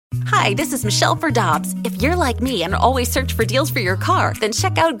Hi, this is Michelle for Dobbs. If you're like me and always search for deals for your car, then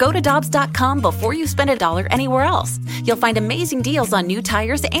check out GoToDobbs.com before you spend $1 anywhere else. You'll find amazing deals on new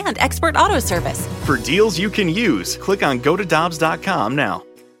tires and expert auto service. For deals you can use, click on GoToDobbs.com now.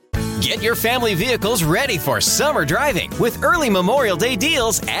 Get your family vehicles ready for summer driving with early Memorial Day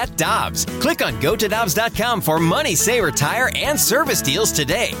deals at Dobbs. Click on GoToDobbs.com for money saver tire and service deals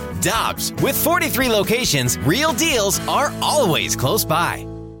today. Dobbs, with 43 locations, real deals are always close by.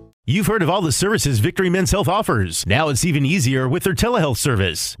 You've heard of all the services Victory Men's Health offers. Now it's even easier with their telehealth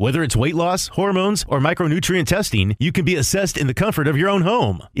service. Whether it's weight loss, hormones, or micronutrient testing, you can be assessed in the comfort of your own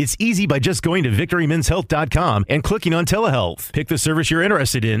home. It's easy by just going to victorymenshealth.com and clicking on telehealth. Pick the service you're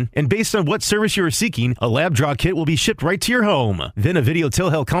interested in, and based on what service you are seeking, a lab draw kit will be shipped right to your home. Then a video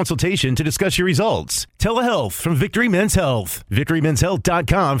telehealth consultation to discuss your results. Telehealth from Victory Men's Health.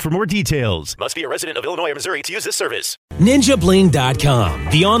 victorymenshealth.com for more details. Must be a resident of Illinois or Missouri to use this service. NinjaBling.com,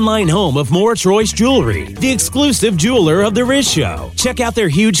 the online home of Moritz Royce Jewelry, the exclusive jeweler of the Riz Show. Check out their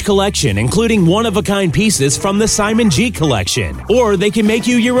huge collection, including one-of-a-kind pieces from the Simon G collection. Or they can make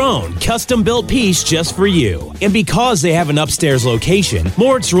you your own custom-built piece just for you. And because they have an upstairs location,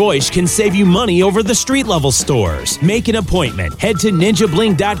 Moritz Royce can save you money over the street-level stores. Make an appointment. Head to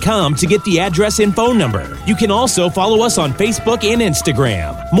NinjaBling.com to get the address and phone number. You can also follow us on Facebook and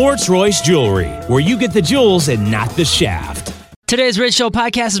Instagram. Moritz Royce Jewelry, where you get the jewels and not the shaft. Today's Riz Show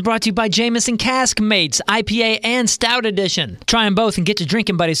podcast is brought to you by Jameson Cask Mates, IPA and Stout Edition. Try them both and get your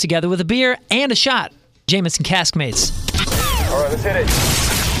drinking buddies together with a beer and a shot. Jameson Cask Mates. All right, let's hit it.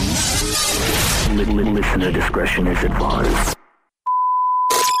 Listener discretion is advised.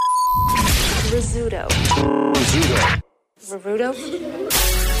 Rizzuto. Rizzuto?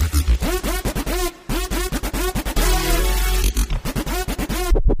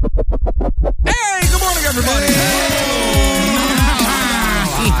 Hey, good morning, everybody.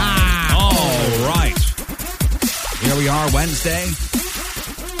 All right. Here we are, Wednesday.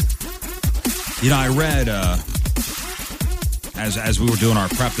 You know, I read, as we were doing our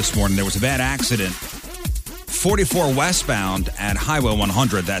prep this morning, there was a bad accident. 44 westbound at Highway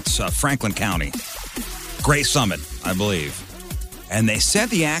 100, that's Franklin County. Gray Summit, I believe. And they said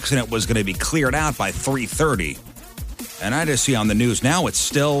the accident was going to be cleared out by 3:30. And I just see on the news now it's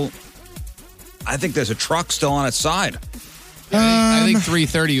still, I think there's a truck still on its side. I think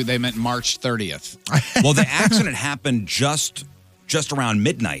 3:30, they meant March 30th. Well, the accident happened just around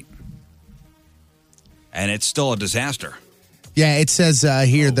midnight. And it's still a disaster. Yeah, it says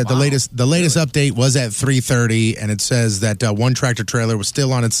here that the latest update was at 3:30, and it says that one tractor trailer was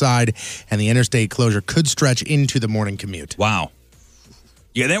still on its side, and the interstate closure could stretch into the morning commute. Wow.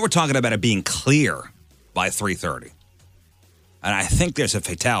 Yeah, then we're talking about it being clear by 3:30. And I think there's a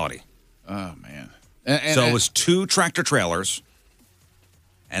fatality. Oh, man. So it was two tractor trailers,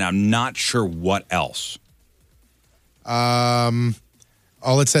 and I'm not sure what else. All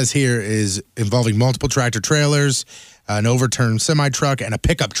it says here is involving multiple tractor trailers, an overturned semi-truck, and a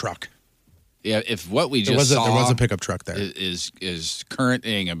pickup truck. Yeah, if what we just saw... There was a pickup truck there. Is current, it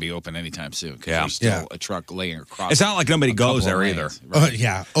ain't going to be open anytime soon. Yeah. There's still a truck laying across. It's not like nobody goes there either. Right.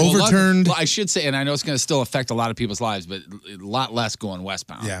 Yeah, overturned... Well, I should say, and I know it's going to still affect a lot of people's lives, but a lot less going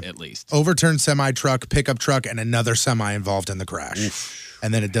westbound, at least. Overturned semi-truck, pickup truck, and another semi involved in the crash. Oof.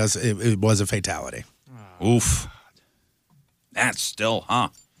 And then it was a fatality. Oof. That's still,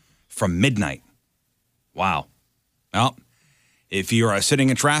 from midnight. Wow. Well, if you're sitting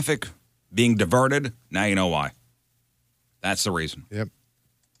in traffic, being diverted, now you know why. That's the reason. Yep.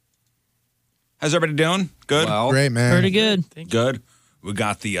 How's everybody doing? Good? Well, great, man. Pretty good. Good. We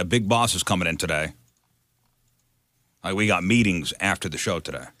got the big bosses coming in today. Like, we got meetings after the show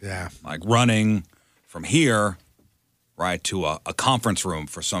today. Yeah. Like running from here, right, to a conference room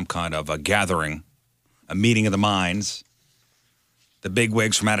for some kind of a gathering, a meeting of the minds. The big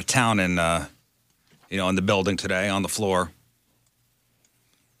wigs from out of town in the building today on the floor.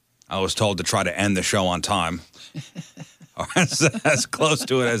 I was told to try to end the show on time. Or as close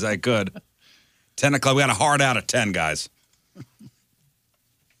to it as I could. 10 o'clock. We got a hard out at 10, guys.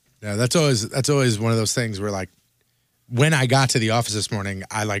 Yeah, that's always one of those things where, like, when I got to the office this morning,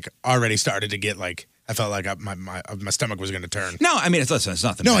 I, like, already started to get, like, I felt like my stomach was going to turn. No, I mean, it's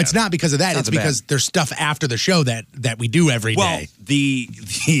nothing No, bad. it's not because of that. It's because there's stuff after the show that we do every day.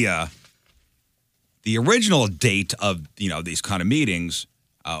 Well, the original date of, these kind of meetings,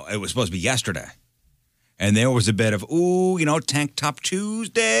 it was supposed to be yesterday. And there was a bit of, Tank Top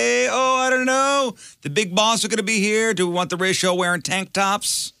Tuesday. Oh, I don't know. The big boss are going to be here. Do we want the Riz Show wearing tank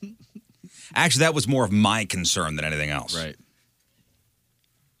tops? Actually, that was more of my concern than anything else. Right.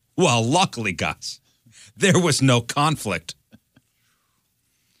 Well, luckily, guys, there was no conflict.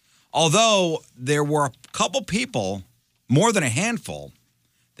 Although there were a couple people, more than a handful,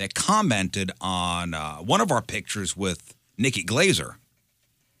 that commented on one of our pictures with Nikki Glazer,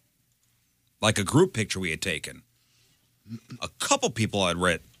 like a group picture we had taken. A couple people had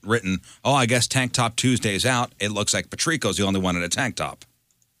written, "Oh, I guess Tank Top Tuesday's out. It looks like Patrico's the only one in a tank top."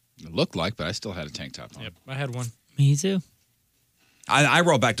 It looked like, but I still had a tank top on. Yep, I had one. Me too. I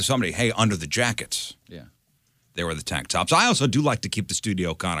wrote back to somebody, "Hey, under the jackets." Yeah. They were the tank tops. I also do like to keep the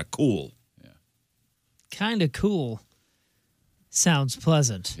studio kind of cool. Kind of cool. Sounds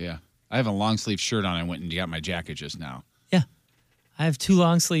pleasant. Yeah. I have a long sleeve shirt on. I went and got my jacket just now. Yeah. I have 2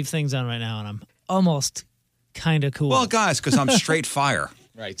 long sleeve things on right now, and I'm almost kind of cool. Well, guys, because I'm straight fire.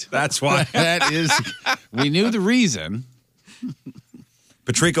 Right. That's why. That is, we knew the reason.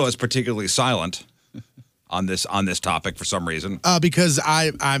 Patrico is particularly silent on this topic for some reason. Because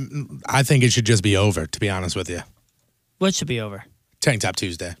I think it should just be over, to be honest with you. What should be over? Tank Top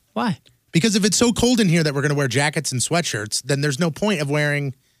Tuesday. Why? Because if it's so cold in here that we're going to wear jackets and sweatshirts, then there's no point of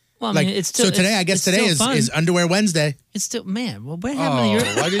wearing. Well, I mean, it's still, so today, I guess today is Underwear Wednesday. It's still, man. Well, what happened to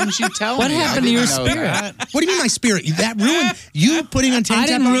your? Why didn't you tell me? What happened to your spirit? What do you mean my spirit? That ruined you putting a tank top on? I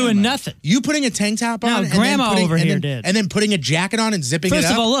didn't ruin nothing. You putting a tank top on? No, Grandma over here did. And then putting a jacket on and zipping it up?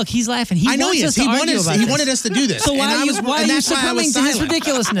 First of all, look, he's laughing. I know he is. He wanted us to do this. So why are you succumbing to this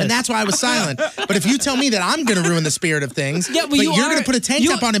ridiculousness? And that's why I was silent. But if you tell me that I'm going to ruin the spirit of things, but you're going to put a tank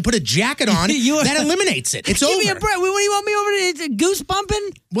top on and put a jacket on, that eliminates it. It's over. Give me a break. What do you want me over to goose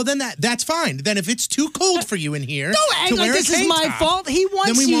bumping? Well, then that's fine. Then if it's too cold for you in here, don't act like this is my fault. He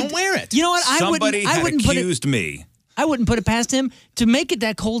wants then we won't wear it. You know what? Somebody I wouldn't accused me. I wouldn't put it past him to make it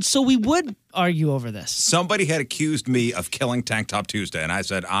that cold, so we would argue over this. Somebody had accused me of killing Tank Top Tuesday, and I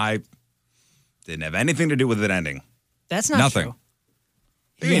said I didn't have anything to do with it ending. That's not Nothing.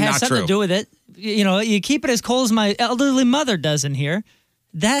 true. It has something to do with it. You know, you keep it as cold as my elderly mother does in here.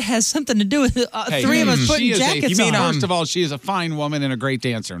 That has something to do with it. Three of us putting jackets on. First of all, she is a fine woman and a great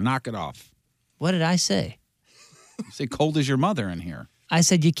dancer. Knock it off. What did I say? You say cold as your mother in here. I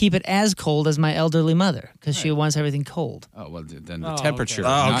said you keep it as cold as my elderly mother because she wants everything cold. Oh, well, then the temperature.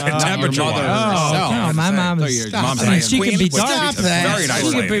 Okay. Temperature. No, my mom is... Mom's a nice she queen. can be dark. Stop that. Very nice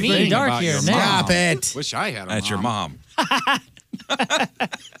She can lady. be dark here. Stop it. Wish I had a That's your mom.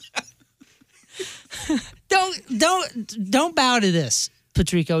 Don't bow to this,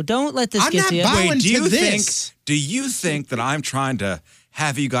 Patrico. Don't let this get to you. bowing Wait, to do you think that I'm trying to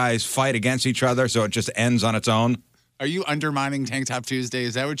have you guys fight against each other so it just ends on its own? Are you undermining Tank Top Tuesday?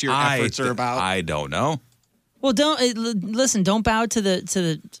 Is that what your efforts are about? I don't know. Well, listen. Don't bow to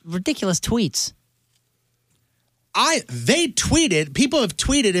the ridiculous tweets. They tweeted. People have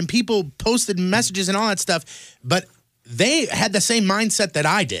tweeted and people posted messages and all that stuff, but they had the same mindset that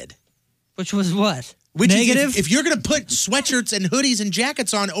I did. Which was what? Negative? If you're going to put sweatshirts and hoodies and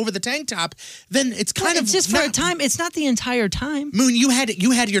jackets on over the tank top, then it's kind of it's just for a time. It's not the entire time. Moon, you had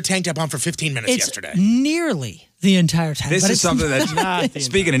your tank top on for 15 minutes yesterday. Nearly the entire time. This but is it's something not that's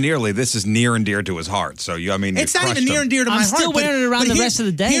speaking of nearly. This is near and dear to his heart. So it's not even near and dear to my heart. I'm still wearing it around the rest of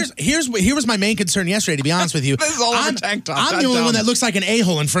the day. Here was my main concern yesterday. To be honest with you, this is all over tank top. I'm the only one that looks like an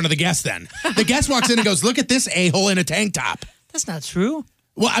a-hole in front of the guest. Then the guest walks in and goes, "Look at this a-hole in a tank top." That's not true.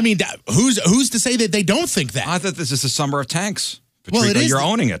 Well, I mean, who's to say that they don't think that? I thought this is the summer of tanks. Patrico, Well, it is. You're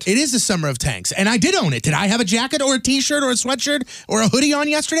owning it. It is the summer of tanks, and I did own it. Did I have a jacket or a T-shirt or a sweatshirt or a hoodie on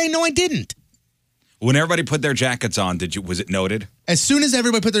yesterday? No, I didn't. When everybody put their jackets on, was it noted? As soon as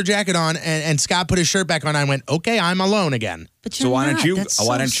everybody put their jacket on and Scott put his shirt back on, I went, "Okay, I'm alone again." But So why don't you?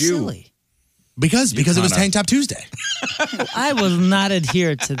 Why don't you? Silly. Because it was Tank Top Tuesday. I will not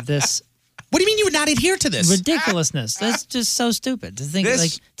adhere to this. What do you mean you would not adhere to this? Ridiculousness. That's just so stupid to think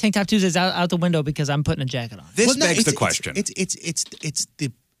like Tank Top Tuesday's out the window because I'm putting a jacket on. This begs the question.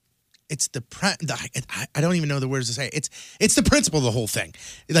 I don't even know the words to say. It's the principle of the whole thing.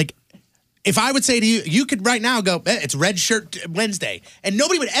 Like, if I would say to you, you could right now go, it's Red Shirt Wednesday, and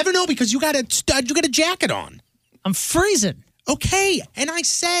nobody would ever know because you got a jacket on. I'm freezing. Okay, and I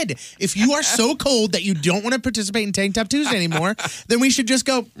said, if you are so cold that you don't want to participate in Tank Top Tuesday anymore, then we should just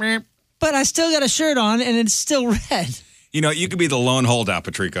go. Meh. But I still got a shirt on, and it's still red. You know, you could be the lone holdout,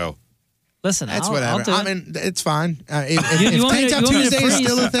 Patrico. Listen, that's I'll whether. do it. I mean, it's fine. If You want me Tank to- Top you want me to Tuesday is freeze?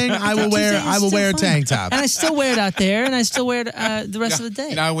 still a thing, I will wear a tank top. And I still wear it out there, and I still wear it the rest of the day.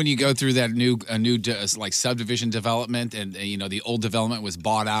 You know, when you go through that new like subdivision development, and you know the old development was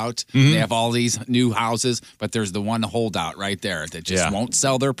bought out, they have all these new houses, but there's the one holdout right there that just won't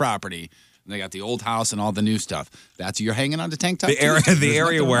sell their property. And they got the old house and all the new stuff. That's you're hanging on to Tank Top. The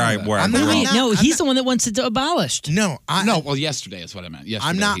area where I No, he's the one that wants it abolished. No, well, yesterday is what I meant.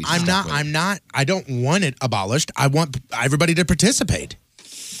 Yesterday, I'm not. I don't want it abolished. I want everybody to participate.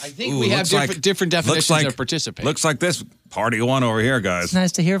 I think we have different definitions of participate. Looks like this party one over here, guys. It's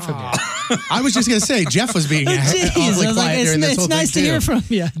nice to hear from you. I was just going to say, Jeff was being awfully quiet during this whole thing, nice to hear from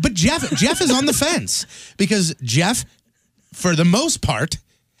you. But Jeff is on the fence because Jeff, for the most part,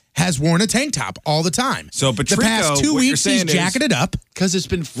 has worn a tank top all the time. So, Patrico, the past 2 weeks, he's jacketed up. Because it's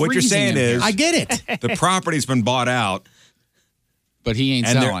been freezing. What you're saying is... I get it. The property's been bought out. But he ain't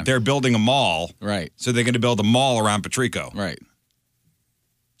selling. And they're building a mall. Right. So they're going to build a mall around Patrico. Right.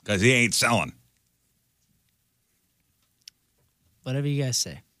 Because he ain't selling. Whatever you guys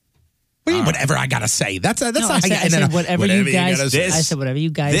say. What do you mean, whatever I got to say? That's not how I said whatever you guys say. I said whatever you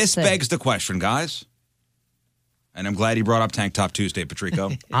guys say. This begs the question, guys. And I'm glad you brought up Tank Top Tuesday,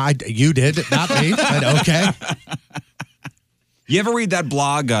 Patrico. You did, not me, but okay. You ever read that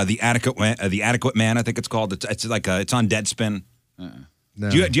blog, The Adequate Man, I think it's called? It's on Deadspin. No.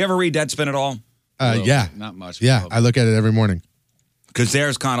 Do you ever read Deadspin at all? Yeah. Not much. Yeah, I look at it every morning. Because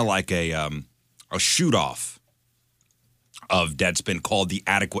there's kind of like a shoot-off of Deadspin called The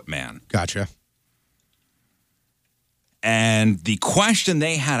Adequate Man. Gotcha. And the question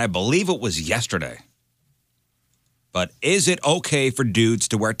they had, I believe it was yesterday, but is it okay for dudes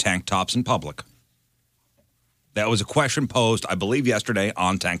to wear tank tops in public? That was a question posed, I believe, yesterday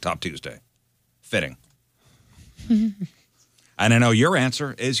on Tank Top Tuesday. Fitting. And I know your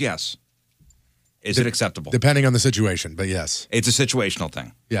answer is yes. Is it acceptable? Depending on the situation, but yes. It's a situational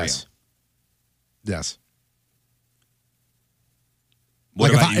thing. Yes. Yes.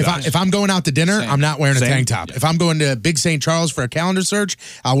 What like about you guys? if I'm going out to dinner, I'm not wearing a Same. tank top. Yeah. If I'm going to Big St. Charles for a calendar search,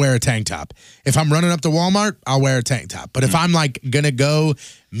 I'll wear a tank top. If I'm running up to Walmart, I'll wear a tank top. But if I'm like gonna go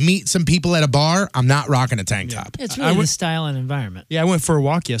meet some people at a bar, I'm not rocking a tank top. It's really the style and environment. Yeah, I went for a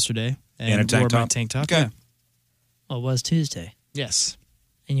walk yesterday and In a tank wore my top? tank top. Okay. Yeah. Well, it was Tuesday. Yes.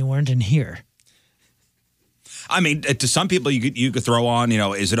 And you weren't in here. I mean, to some people, you could throw on,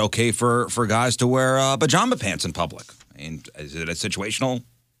 is it okay for guys to wear pajama pants in public? And is it a situational?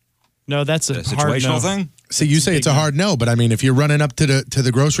 No, that's a hard situational no. thing. So you say it's a hard no, but I mean, if you're running up to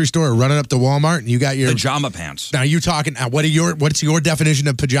the grocery store or running up to Walmart and you got your pajama pants. Now you're talking. What's your definition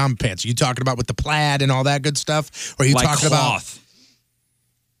of pajama pants? Are you talking about with the plaid and all that good stuff, or are you Like talking cloth. about?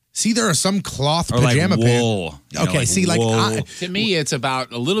 See, there are some cloth Or like pajama wool. pants. Okay, see, like wool. To me, it's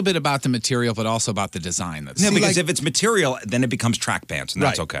about a little bit about the material, but also about the design. Yeah, because if it's material, then it becomes track pants, and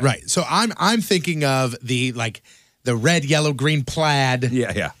that's okay. Right. So I'm thinking of the red, yellow, green plaid.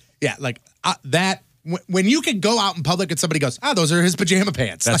 Yeah. Yeah, like that. When you can go out in public and somebody goes, those are his pajama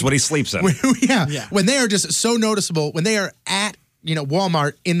pants. That's what he sleeps in. Yeah. When they are just so noticeable, when they are at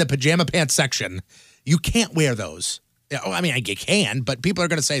Walmart in the pajama pants section, you can't wear those. I mean, you can, but people are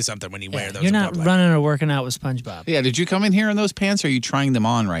going to say something when you wear those. You're in not public. running or working out with SpongeBob. Yeah, did you come in here in those pants, or are you trying them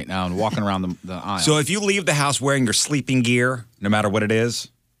on right now and walking around the aisle? So if you leave the house wearing your sleeping gear, no matter what it is,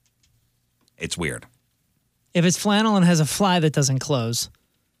 it's weird. If it's flannel and has a fly that doesn't close.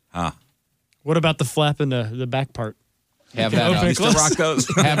 Huh. What about the flap in the back part? Have that up. You still rock those?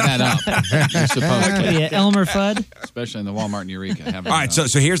 Have that up. You're supposed to. Yeah, Elmer Fudd. Especially in the Walmart in Eureka. Have that All right, up.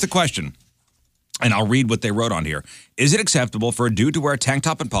 so here's the question, and I'll read what they wrote on here. Is it acceptable for a dude to wear a tank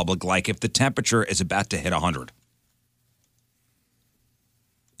top in public, like if the temperature is about to hit 100?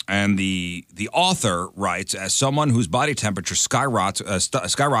 And the author writes, as someone whose body temperature skyrockets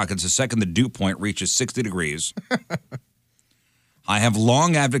the second the dew point reaches 60 degrees, I have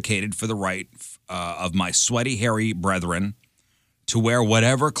long advocated for the right of my sweaty, hairy brethren to wear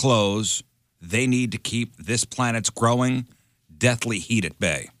whatever clothes they need to keep this planet's growing, deathly heat at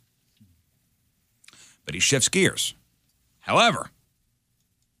bay. But he shifts gears. However,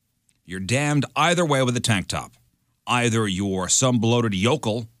 you're damned either way with a tank top. Either you're some bloated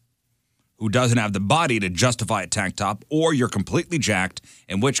yokel who doesn't have the body to justify a tank top, or you're completely jacked,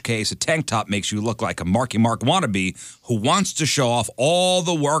 in which case a tank top makes you look like a Marky Mark wannabe who wants to show off all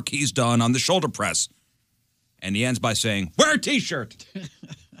the work he's done on the shoulder press. And he ends by saying, wear a T-shirt.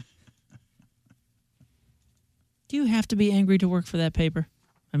 Do you have to be angry to work for that paper?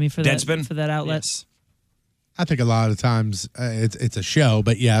 I mean, for Deadspin? that outlet? Yes. I think a lot of times it's a show,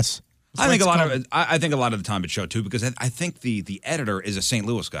 but yes. I think a lot of the time it's show too, because I think the editor is a St.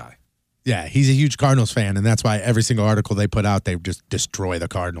 Louis guy. Yeah, he's a huge Cardinals fan, and that's why every single article they put out, they just destroy the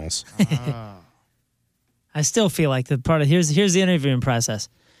Cardinals. I still feel like the part of here's the interviewing process.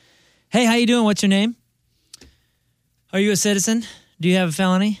 Hey, how you doing? What's your name? Are you a citizen? Do you have a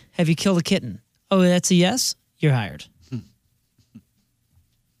felony? Have you killed a kitten? Oh, that's a yes? You're hired.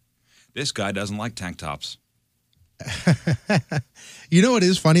 This guy doesn't like tank tops. You know what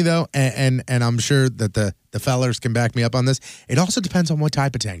is funny though, and I'm sure that the fellers can back me up on this. It also depends on what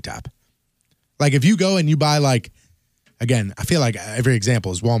type of tank top. Like if you go and you buy like again, I feel like every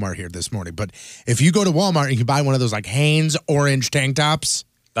example is Walmart here this morning. But if you go to Walmart and you buy one of those like Hanes orange tank tops,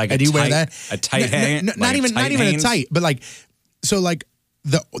 Like and a you tight, wear that, a tight Hanes? not even a tight, but like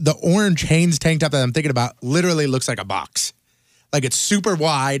the orange Hanes tank top that I'm thinking about literally looks like a box. Like it's super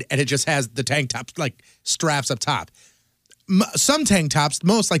wide and it just has the tank top like straps up top. Some tank tops,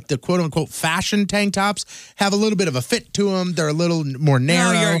 most like the quote unquote fashion tank tops, have a little bit of a fit to them. They're a little more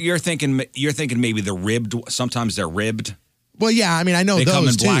narrow. No, you're thinking maybe the ribbed. Sometimes they're ribbed. Well, yeah, I mean, I know they those come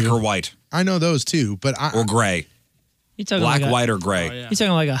in too. black or white. I know those too, but or gray. You talking black, like white, or gray? You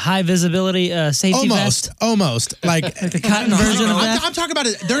talking like a high visibility safety vest? Almost like the cotton version of that. I'm talking about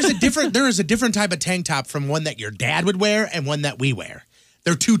it. There is a different type of tank top from one that your dad would wear and one that we wear.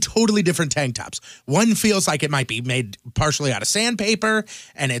 They're two totally different tank tops. One feels like it might be made partially out of sandpaper,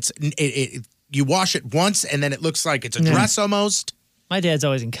 and you wash it once, and then it looks like it's a dress almost. My dad's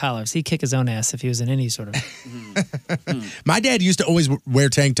always in collars. He'd kick his own ass if he was in any sort of. My dad used to always wear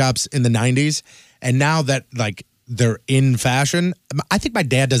tank tops in the 90s, and now that like they're in fashion, I think my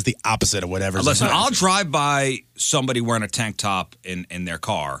dad does the opposite of whatever's. Listen, I'll drive by somebody wearing a tank top in their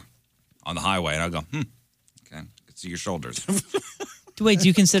car on the highway, and I'll go, okay, I can see your shoulders. Wait, do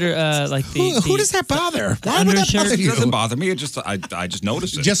you consider like who does that bother? Why would that undershirt? bother you? It doesn't bother me. I just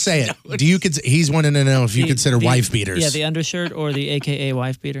noticed it. Just say it. Do you? He's wanting to know if you consider wife beaters. Yeah, the undershirt or the AKA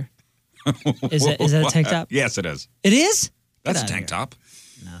wife beater. Is that a tank top? Yes, it is. It is. That's a tank top.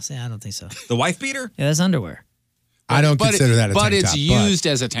 No, see, I don't think so. The wife beater? Yeah, that's underwear. I don't consider that a tank top. But it's used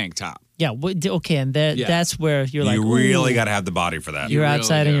as a tank top. Yeah, okay, and that's where you're like, you really got to have the body for that. You're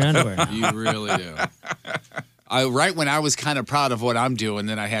outside in your underwear. You really do. Right when I was kind of proud of what I'm doing,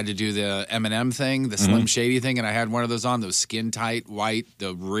 then I had to do the M&M thing, the Slim Shady thing, and I had one of those on, those skin tight, white,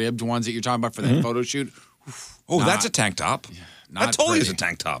 the ribbed ones that you're talking about for that photo shoot. That's a tank top. That totally is a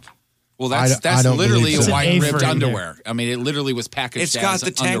tank top. Well, that's literally so. a white ribbed underwear. I mean, it literally was packaged It's got as the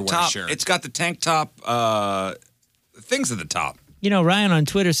an tank underwear top. shirt. It's got the tank top things at the top. You know, Ryan on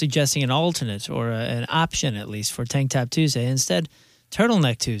Twitter suggesting an alternate or an option at least for Tank Top Tuesday. Instead,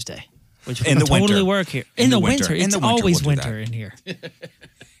 Turtleneck Tuesday, which In would the totally winter. work here. In In the the winter. winter. In It's the winter always we'll do winter that. in here.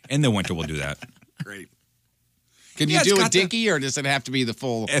 In the winter, we'll do that. Great. Can you Yeah, it's do a got the- dinky, or does it have to be the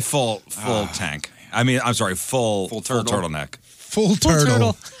full? A full tank. I mean, I'm sorry, full turtleneck. Full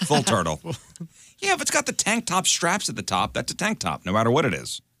turtle. Full turtle. Yeah, if it's got the tank top straps at the top, that's a tank top, no matter what it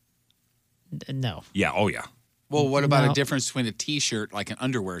is. No. Yeah, oh yeah. Well, what about No. a difference between a T-shirt, like an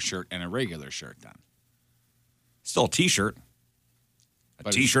underwear shirt, and a regular shirt then? Still a T-shirt.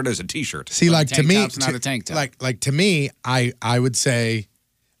 A T-shirt is a T-shirt. See, like to tank me, top's not a tank top. Like to me, I would say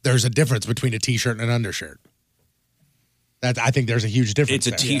there's a difference between a t-shirt and an undershirt. I think there's a huge difference. It's a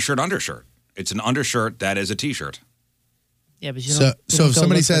there. T-shirt undershirt. It's an undershirt that is a T-shirt. Yeah, but you So- don't. you so don't if go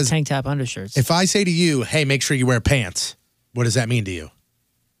somebody look for says- tank top undershirts. If I say to you, "Hey, make sure you wear pants," what does that mean to you?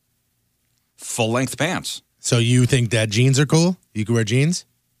 Full-length pants. So you think that jeans are cool? You can wear jeans.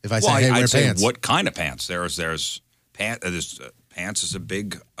 If I say, "Hey, wear I'd say pants," what kind of pants? There's pants is a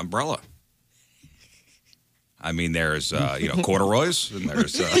big umbrella. I mean, there's corduroys, and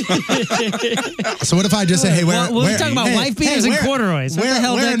there's. So what if I just say, "Hey, wear"? We're talking about wife beaters and corduroys. What the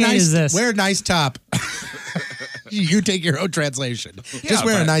hell wear a decade nice, is this? Wear a nice top. You take your own translation. Just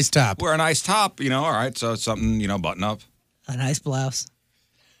wear a but nice top. Wear a nice top, all right. So it's something, button up, A nice blouse.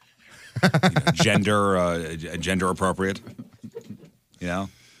 gender appropriate. Yeah,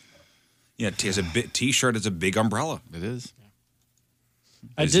 T-shirt is a big umbrella. It is.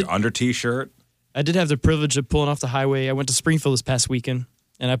 Is your under T-shirt. I did have the privilege of pulling off the highway. I went to Springfield this past weekend,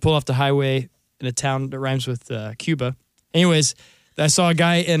 and I pulled off the highway in a town that rhymes with Cuba. Anyways, I saw a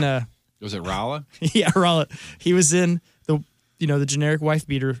guy in a... Was it Rolla? Yeah, Rolla. He was in the generic wife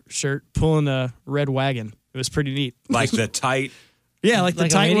beater shirt, pulling a red wagon. It was pretty neat. Like the tight... Yeah, like the Like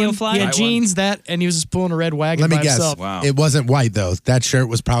a tight radio one. fly? He had Tight jeans, that, and he was just pulling a red wagon Let me by guess. himself. Wow. It wasn't white though. That shirt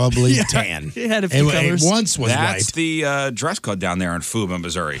was probably tan. It had a few colors. It once was That's white. the dress code down there in Fuba,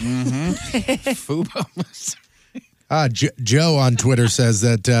 Missouri. Fubo. Joe on Twitter says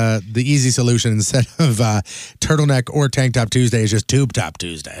that the easy solution instead of turtleneck or tank top Tuesday is just tube top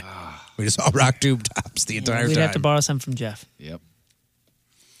Tuesday. We just all rock tube tops the entire We'd time. have to borrow some from Jeff. Yep.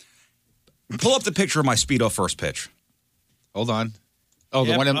 Pull up the picture of my Speedo first pitch. Hold on. Oh,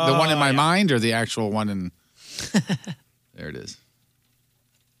 the Yep. one in my mind, or the actual one in? There it is.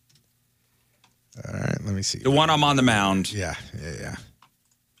 All right, let me see. The one I'm on the mound. Yeah.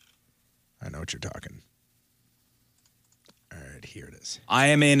 I know what you're talking. All right, here it is. I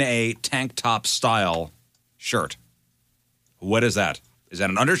am in a tank top style shirt. What is that? Is that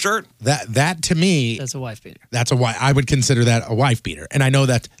an undershirt? That to me, That's a wife beater. that's a wife. I would consider that a wife beater. And I know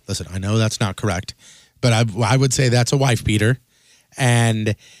that. Listen, I know that's not correct. but I would say that's a wife beater.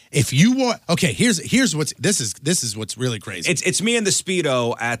 And if you want, okay, here's what's this is what's really crazy. It's me in the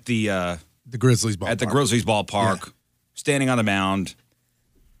Speedo at the Grizzlies ballpark. At the Grizzlies ballpark, standing on the mound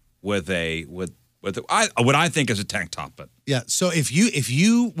with what I think is a tank top, but yeah. So if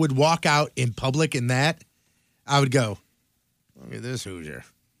you would walk out in public in that, I would go, look at this Hoosier.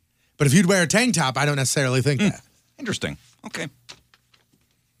 But if you'd wear a tank top, I don't necessarily think that. Interesting. Okay.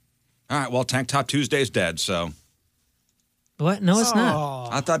 All right. Well, Tank Top Tuesday is dead. So what? No, it's not.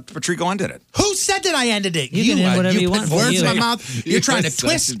 I thought Patrico ended it. Who said that I ended it? You can end whatever you put want. words in my You. mouth. You're trying to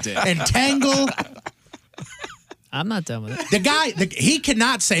twist and tangle. I'm not done with it. The guy, he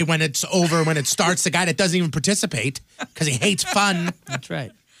cannot say when it's over, when it starts. The guy that doesn't even participate because he hates fun. That's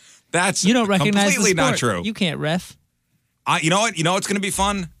right. That's You don't recognize completely the sport. not true. You can't ref. You know what? You know what's going to be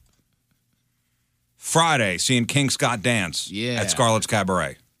fun? Friday, seeing King Scott dance at Scarlett's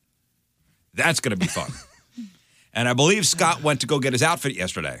Cabaret. That's going to be fun. And I believe Scott went to go get his outfit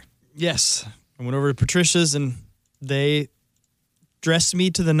yesterday. Yes. I went over to Patricia's and they dressed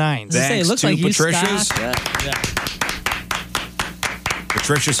me to the nines. Thanks it looks to like you, Patricia's. Scott. Yeah.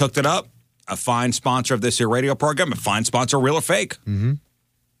 Patricia's hooked it up. A fine sponsor of this here radio program. A fine sponsor, Real or Fake. Mm-hmm.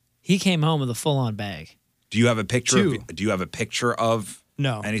 He came home with a full-on bag. Do you have a picture? Do you have a picture of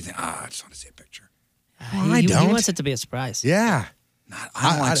anything? I just want to see a picture. I don't. He wants it to be a surprise. Yeah.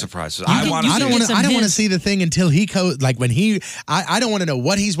 I don't like surprises. I don't want to see the thing until he like when he. I don't want to know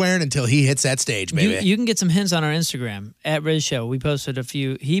what he's wearing until he hits that stage, baby. You can get some hints on our Instagram at Riz Show. We posted a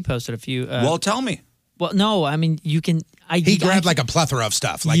few. He posted a few. Well, tell me. Well, no, I mean you can. He grabbed like a plethora of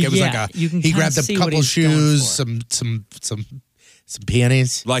stuff. Like it was like a. You can he grabbed a couple shoes, some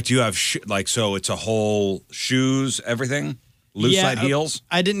peonies. Like, do you have so it's a whole shoes, everything, loose side heels?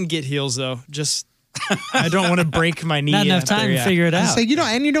 I didn't get heels though. Just I don't want to break my knee. Not enough time to figure it out. So you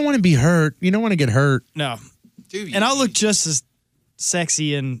don't want to be hurt. You don't want to get hurt. No, and I'll look just as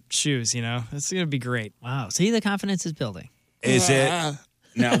sexy in shoes. You know, it's gonna be great. Wow. See, the confidence is building. Is it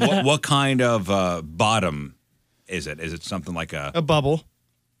now? What kind of bottom is it? Is it something like a bubble?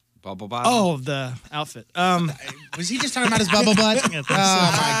 Bubble bottom? Oh, the outfit. Was he just talking about his bubble butt? Oh, my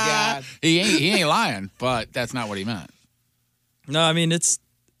God. He ain't lying, but that's not what he meant. No, I mean, it's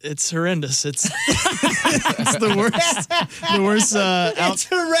horrendous. It's the worst. The worst. It's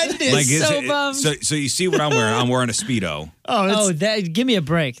horrendous. Like, so you see what I'm wearing? I'm wearing a Speedo. Give me a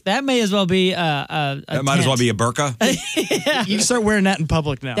break. That may as well be a That might as well be a burqa. Yeah. You can start wearing that in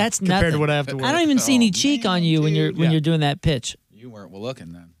public now. That's compared nothing. to what I have to wear. I don't even see any cheek on you when you're doing that pitch. You weren't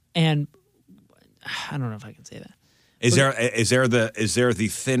looking then. And I don't know if I can say that. Is there the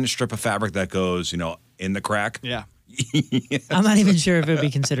thin strip of fabric that goes, in the crack? Yeah. I'm not even sure if it would be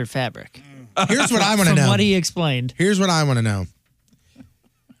considered fabric. Here's what I want to know. From what he explained. Here's what I want to know.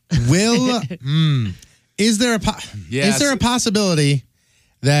 Is there a possibility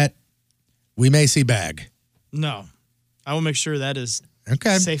that we may see Bag? No. I will make sure that is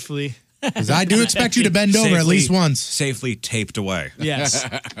safely. Because I do expect you to bend over at least once. Safely taped away. Yes.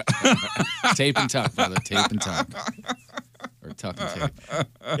 Tape and tuck, brother. Tape and tuck. Or tuck and tape.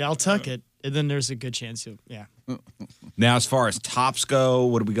 Yeah, I'll tuck it, and then there's a good chance you'll. Yeah. Now, as far as tops go,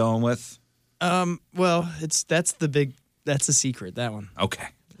 what are we going with? Well, that's the secret. That one. Okay.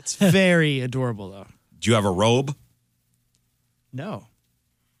 It's very adorable, though. Do you have a robe? No.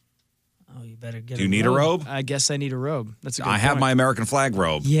 Oh, you better get. Do you need a robe? I guess I need a robe. That's a good I have point. my American flag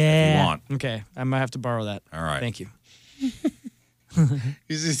robe. Yeah. If you want. Okay, I might have to borrow that. All right. Thank you.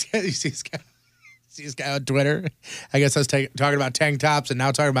 You see this guy on Twitter? I guess I was talking about tank tops and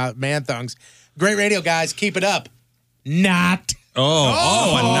now talking about man thongs. Great radio, guys. Keep it up. Not. A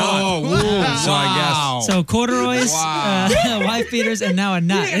knot. Wow. So I guess. So corduroys, wife beaters, and now a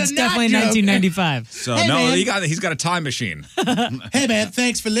knot. Yeah, It's a definitely knot joke. 1995. So Hey, man. he's got a time machine. Hey, man,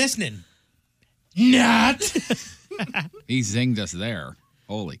 thanks for listening. Not. He zinged us there.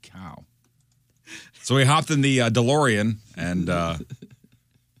 Holy cow. So we hopped in the DeLorean and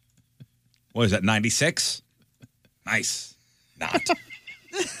what is that, 96? Nice. Not.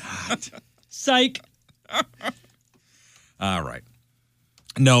 Psych. All right.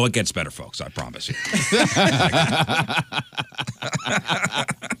 No, it gets better, folks. I promise you.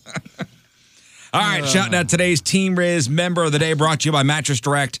 All right, shouting out today's Team Riz member of the day, brought to you by Mattress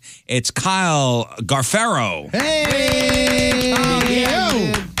Direct. It's Kyle Garfero. Hey.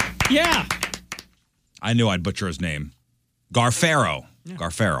 Yeah. I knew I'd butcher his name. Garfero. Yeah.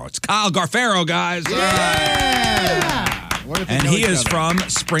 Garfero. It's Kyle Garfero, guys. Yeah. And he is from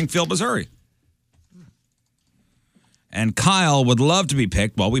Springfield, Missouri. And Kyle would love to be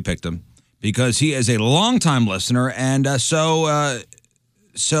picked. Well, we picked him because he is a longtime listener, and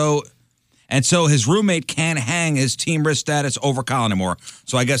And so his roommate can't hang his Team Riz status over Kyle anymore.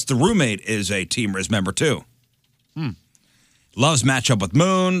 So I guess the roommate is a Team Riz member too. Loves matchup with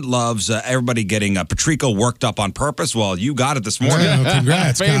Moon. Loves everybody getting Patrico worked up on purpose. Well, you got it this morning. Yeah,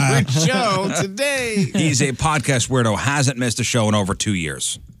 congrats, Favorite show today. He's a podcast weirdo. Hasn't missed a show in over 2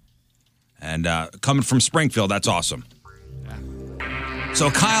 years. And coming from Springfield, that's awesome. So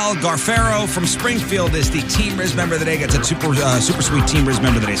Kyle Garfero from Springfield is the Team Riz member of the day. Gets a super sweet Team Riz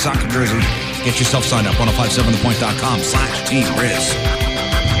member of the day soccer jersey. Get yourself signed up. 1057thepoint.com/Team Riz.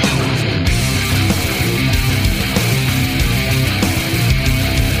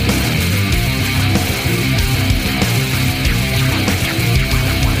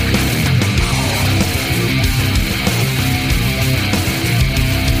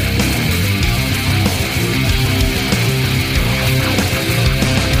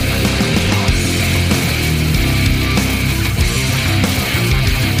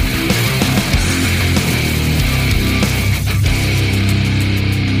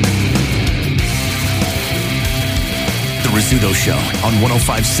 Rizzuto Show on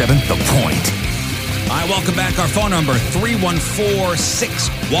 105.7 The Point. All right, welcome back. Our phone number,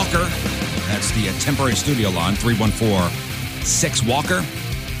 314-6-WALKER. That's the temporary studio line, 314-6-WALKER.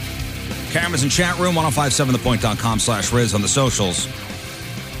 Cameras in chat room, 1057thepoint.com/Riz on the socials.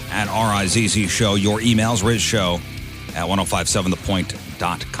 At RIZZ Show. Your emails, RizShow at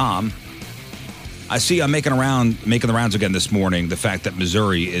 1057thepoint.com. I see I'm making the rounds again this morning, the fact that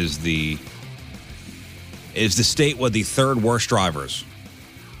Missouri is the state with the third worst drivers.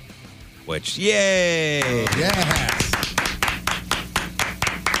 Which, yay! Yes.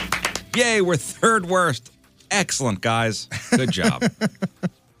 Yay, we're third worst. Excellent, guys. Good job.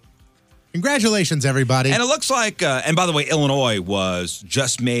 Congratulations, everybody. And it looks like, and by the way, Illinois was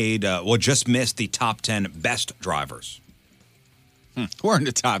just missed the top 10 best drivers. We're in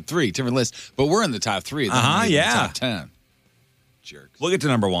the top 3, different list, but we're in the top 3. Yeah. The top 10. Jerks. We'll get to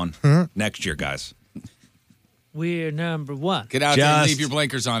number 1 next year, guys. We're number 1. Get out there and leave your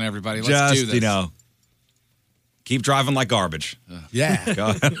blinkers on, everybody. Let's do this. Keep driving like garbage.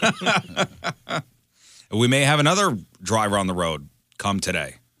 Yeah. We may have another driver on the road come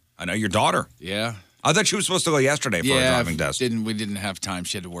today. I know your daughter. Yeah. I thought she was supposed to go yesterday for a driving test. We didn't have time.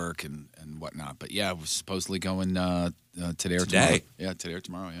 She had to work and whatnot. But yeah, we're supposedly going today or tomorrow. Yeah, today or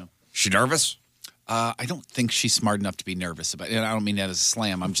tomorrow, yeah. She nervous? I don't think she's smart enough to be nervous about it. And I don't mean that as a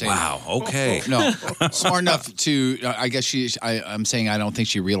slam. I'm saying, wow, okay. No, smart enough to, I guess I'm saying I don't think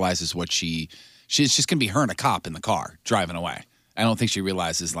she realizes what she's just going to be her and a cop in the car driving away. I don't think she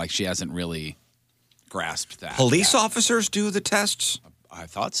realizes, like, she hasn't really grasped that. Police officers do the tests? I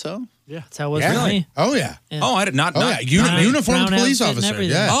thought so. Yeah. That's how it was with me. Oh, yeah. Oh, I did not. Uniformed police officer.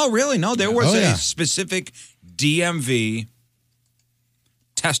 Yeah. Oh, really? No, there was a specific DMV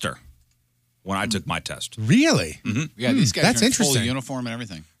tester when I took my test. Really? Mm-hmm. Yeah, these guys That's are in full interesting. uniform and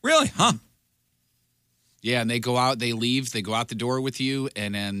everything. Really? Huh? Yeah, and they go out, they leave, they go out the door with you,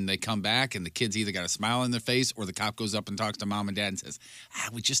 and then they come back, and the kids either got a smile on their face or the cop goes up and talks to mom and dad and says,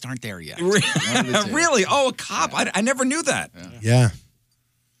 we just aren't there yet. Really? Oh, a cop. Yeah. I never knew that. Yeah.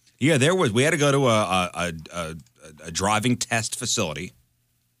 Yeah, we had to go to a driving test facility.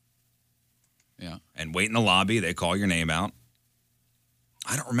 Yeah. And wait in the lobby. They call your name out.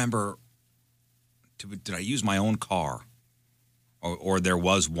 I don't remember. Did I use my own car? Or there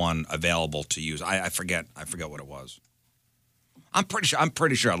was one available to use. I forget what it was. I'm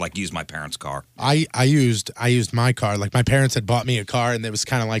pretty sure I'd like use my parents' car. I used my car. Like, my parents had bought me a car, and it was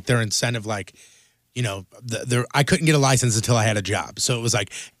kind of like their incentive, like, I couldn't get a license until I had a job. So it was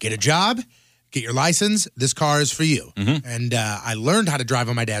like, get a job, get your license, this car is for you. Mm-hmm. And I learned how to drive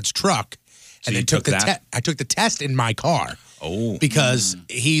on my dad's truck. So and then I took the test in my car. Oh. Because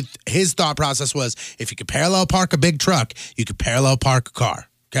his thought process was, if you could parallel park a big truck, you could parallel park a car.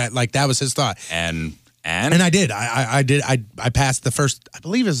 Okay? Like, that was his thought. And I did. I did. I passed the first, I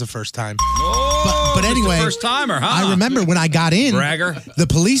believe it was the first time. Oh, but anyway, first timer, huh? I remember when I got in, bragger. The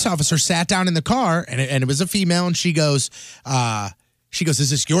police officer sat down in the car, and it was a female, and she goes, is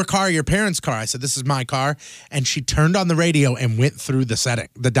this your car or your parents' car? I said, this is my car. And she turned on the radio and went through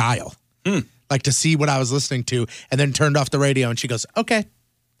the dial. Like, to see what I was listening to, and then turned off the radio, and she goes, okay.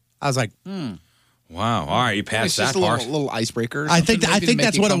 I was like, Wow. All right, you passed that part. part. A little icebreaker. I think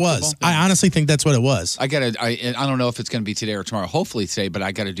that's what it was. I honestly think that's what it was. I don't know if it's going to be today or tomorrow. Hopefully today, but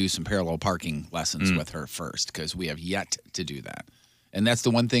I got to do some parallel parking lessons with her first, because we have yet to do that. And that's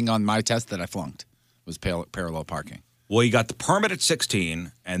the one thing on my test that I flunked was parallel parking. Well, you got the permit at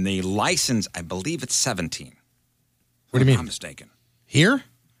 16 and the license, I believe it's 17. What do you mean? I'm mistaken. Here?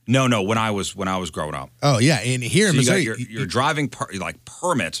 No. When I was growing up. Oh yeah, in here in So Missouri, you got your driving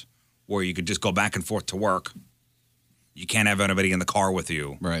permit where you could just go back and forth to work. You can't have anybody in the car with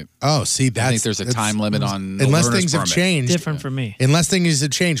you. Right. Oh, see, I think there's a time limit on unless learner's things have permit. changed. Different for me. Unless things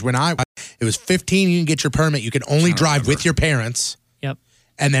have changed. When it was 15, you can get your permit. You can only drive with your parents. Yep.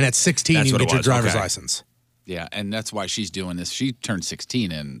 And then at 16, That's you what can it get your was. driver's Okay. license. Yeah, and that's why she's doing this. She turned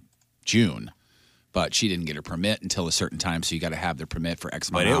 16 in June, but she didn't get her permit until a certain time, so you got to have the permit for X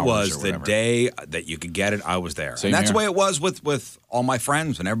amount But of hours it was or the whatever. day that you could get it, I was there. Same And that's here. the way it was with all my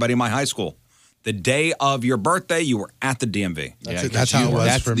friends and everybody in my high school. The day of your birthday, you were at the DMV. Yeah, That's how it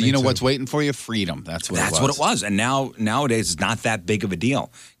was for me, You know too. what's waiting for you? Freedom. That's what What it was. And nowadays, it's not that big of a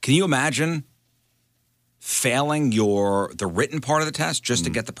deal. Can you imagine failing the written part of the test just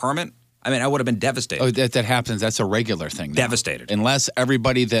to get the permit? I mean, I would have been devastated. Oh, that happens. That's a regular thing now. Devastated. Unless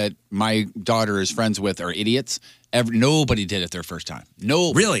everybody that my daughter is friends with are idiots, nobody did it their first time.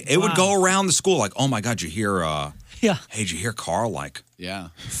 No. Really? It would go around the school like, oh my God, you hear, Yeah. hey, did you hear Carl, Yeah.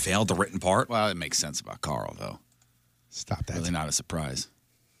 failed the written part? Well, it makes sense about Carl, though. Stop that. Really not a surprise.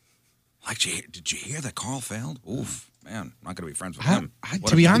 Like, did you hear that Carl failed? Oof, man, I'm not going to be friends with him.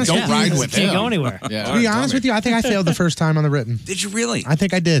 To be honest, Don't ride with Can't him. go anywhere. Yeah. To be honest with you, I think I failed the first time on the written. Did you really? I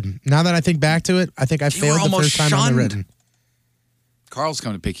think I did. Now that I think back to it, I think I You were failed the almost first time on the shunned. written. Carl's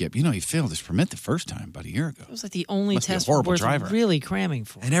coming to pick you up. You know, he failed his permit the first time about a year ago. It was like the only Must be a test horrible worth driver. really cramming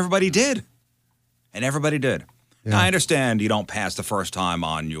for. And everybody did. Now, I understand you don't pass the first time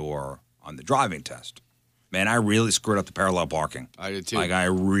on the driving test. Man, I really screwed up the parallel parking. I did too. Like I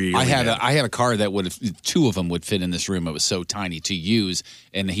really I had did. I had a car that would have two of them would fit in this room. It was so tiny to use,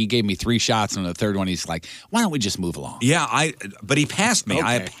 and he gave me 3 shots, and on the third one he's like, "Why don't we just move along?" Yeah, but he passed me.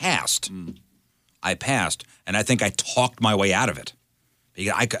 I Okay. passed. I passed, and I think I talked my way out of it.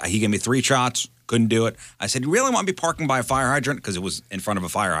 He gave me 3 shots, couldn't do it. I said, "You really want me parking by a fire hydrant?" Because it was in front of a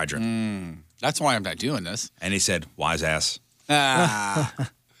fire hydrant. That's why I'm not doing this. And he said, "Wise ass."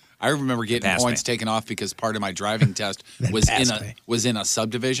 I remember getting Passed points me. taken off because part of my driving test was in a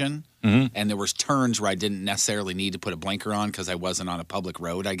subdivision, and there was turns where I didn't necessarily need to put a blinker on because I wasn't on a public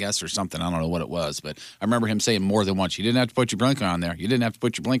road, I guess, or something. I don't know what it was, but I remember him saying more than once, "You didn't have to put your blinker on there. You didn't have to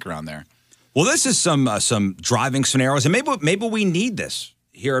put your blinker on there." Well, this is some driving scenarios, and maybe we need this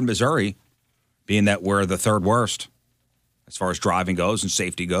here in Missouri, being that we're the third worst as far as driving goes and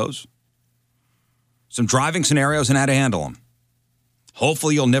safety goes. Some driving scenarios and how to handle them.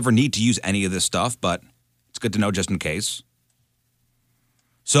 Hopefully, you'll never need to use any of this stuff, but it's good to know just in case.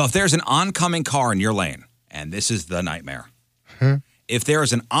 So, if there's an oncoming car in your lane, and this is the nightmare, if there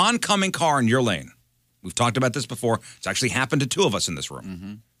is an oncoming car in your lane, we've talked about this before. It's actually happened to 2 of us in this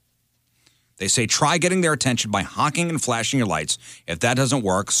room. They say try getting their attention by honking and flashing your lights. If that doesn't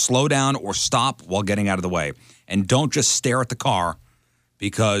work, slow down or stop while getting out of the way. And don't just stare at the car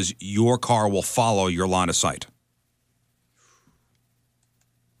because your car will follow your line of sight.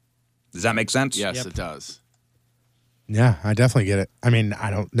 Does that make sense? Yes, it does. Yeah, I definitely get it. I mean, I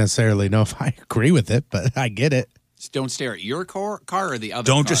don't necessarily know if I agree with it, but I get it. Just don't stare at your car or the other.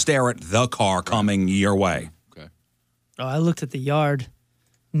 Don't car? just stare at the car coming your way. Okay. Oh, I looked at the yard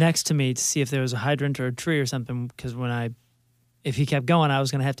next to me to see if there was a hydrant or a tree or something because if he kept going, I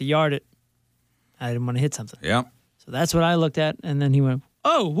was going to have to yard it. I didn't want to hit something. Yeah. So that's what I looked at, and then he went,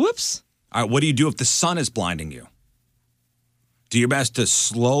 "Oh, whoops." All right, what do you do if the sun is blinding you? Do your best to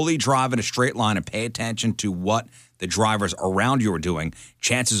slowly drive in a straight line and pay attention to what the drivers around you are doing.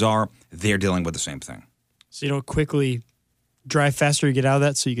 Chances are they're dealing with the same thing. So you don't quickly drive faster to get out of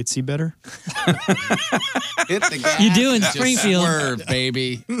that so you could see better? Hit the gas. You do in Just Springfield. Swerve,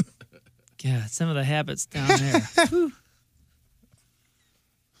 baby. God, some of the habits down there. Whew.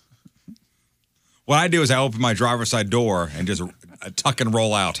 What I do is I open my driver's side door and just tuck and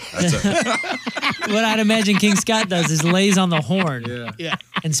roll out. That's it. What I'd imagine King Scott does is lays on the horn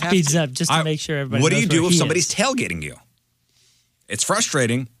and speeds up just to make sure everybody What do knows you do where if he somebody's is. tailgating you? It's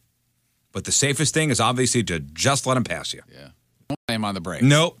frustrating, but the safest thing is obviously to just let them pass you. Yeah. Don't slam on the brakes.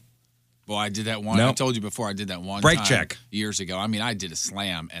 Nope. Well, I did that one. Nope. I told you before I did that one Brake time check. years ago. I mean, I did a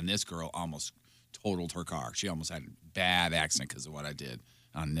slam, and this girl almost totaled her car. She almost had a bad accident because of what I did.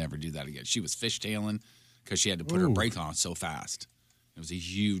 I'll never do that again. She was fishtailing because she had to put her brake on so fast. It was a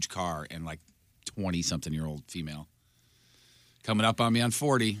huge car and like 20-something-year-old female coming up on me on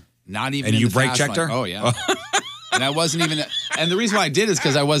 40. Not even. And in you the brake fast checked lane. her? Oh yeah. And I wasn't even. And the reason why I did is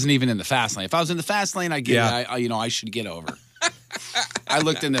because I wasn't even in the fast lane. If I was in the fast lane, I get it. I should get over. I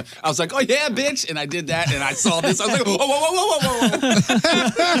looked in I was like, "Oh yeah, bitch!" And I did that, and I saw this. I was like, "Whoa, whoa, whoa, whoa,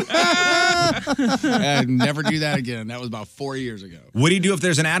 whoa!" I'd never do that again. That was about 4 years ago. What do you do if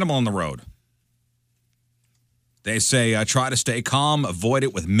there's an animal on the road? They say try to stay calm, avoid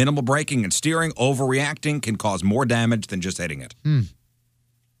it with minimal braking and steering. Overreacting can cause more damage than just hitting it.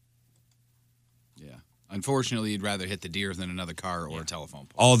 Unfortunately, you'd rather hit the deer than another car or a telephone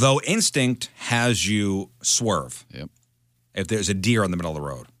pole. Although instinct has you swerve. Yep. If there's a deer in the middle of the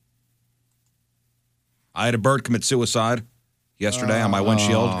road. I had a bird commit suicide yesterday on my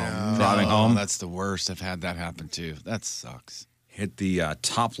windshield driving home. That's the worst. I've had that happen too. That sucks. Hit the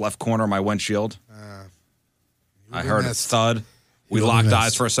top left corner of my windshield. I heard a thud. We locked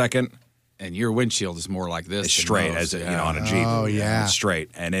eyes for a second. And your windshield is more like this. It's straight as on a Jeep. Oh, yeah. It's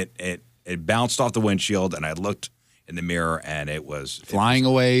straight. And it bounced off the windshield, and I looked in the mirror, and it was flying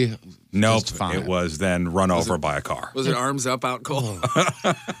away. Nope. It was then run over by a car. Was it arms up out cold?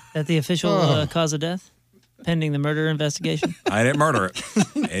 That the official cause of death? Pending the murder investigation? I didn't murder it.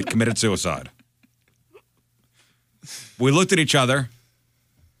 It committed suicide. We looked at each other,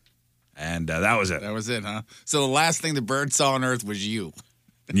 and that was it. That was it, huh? So the last thing the bird saw on Earth was you.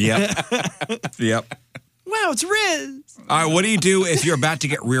 Yep. Yep. Wow, it's Riz. All right, what do you do if you're about to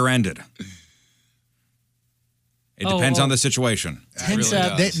get rear-ended? It depends on the situation.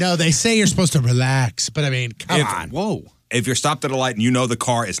 They say you're supposed to relax, but I mean, come on. Whoa. If you're stopped at a light and you know the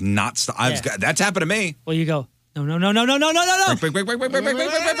car is not stopped, that's happened to me. Well, you go, no. The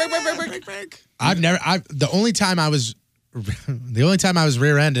only time I was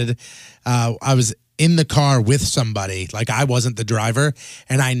rear-ended, I was in the car with somebody, like I wasn't the driver,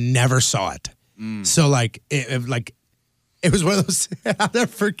 and I never saw it. So it was one of those. I'll never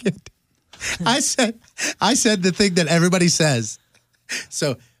forget. I said the thing that everybody says.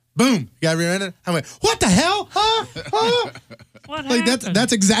 So boom, you got rear-ended. I went, what the hell? Huh? What like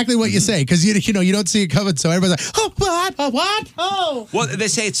that's exactly what you say because you don't see it coming. So everybody's like, oh what? Oh. Well, they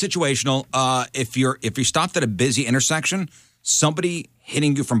say it's situational. If you're stopped at a busy intersection, somebody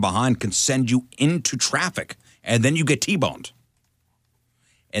hitting you from behind can send you into traffic, and then you get T-boned.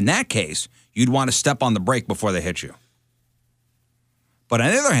 In that case, you'd want to step on the brake before they hit you. But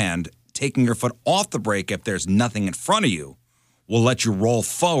on the other hand, taking your foot off the brake if there's nothing in front of you will let you roll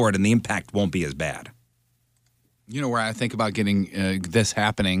forward, and the impact won't be as bad. You know where I think about getting this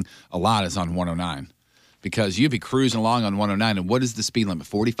happening a lot is on 109. Because you'd be cruising along on 109, and what is the speed limit?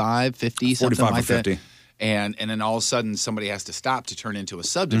 45, 50, something 45 like or 50. that? And then all of a sudden somebody has to stop to turn into a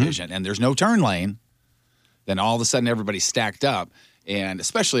subdivision, and there's no turn lane. Then all of a sudden everybody's stacked up, and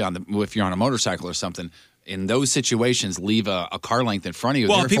especially if you're on a motorcycle or something, in those situations, leave a car length in front of you.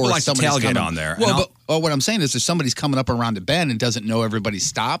 Well, Therefore, people like to somebody's tailgate coming, on there. Well, but what I'm saying is if somebody's coming up around a bend and doesn't know everybody's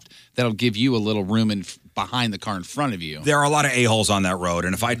stopped, that'll give you a little room behind the car in front of you. There are a lot of a-holes on that road,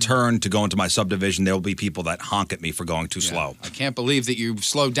 and if I turn to go into my subdivision, there will be people that honk at me for going too slow. I can't believe that you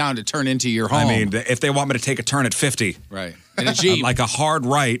slowed down to turn into your home. I mean, if they want me to take a turn at 50. Right. In a Jeep. Like a hard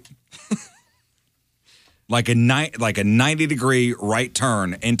right. like a 90-degree right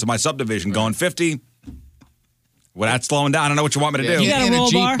turn into my subdivision going 50. Without slowing down, I don't know what you want me to do. You got a in roll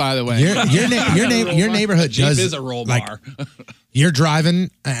a Jeep, bar? by the way. Your neighborhood Jeep does is a roll bar. You're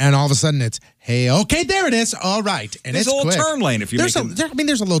driving, and all of a sudden it's, hey, okay, there it is. All right, and There's it's a little quick. turn lane if you there's make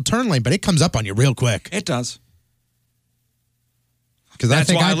there's a little turn lane, but it comes up on you real quick. It does. Because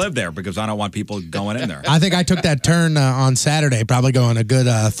That's why I live there, because I don't want people going in there. I think I took that turn on Saturday, probably going a good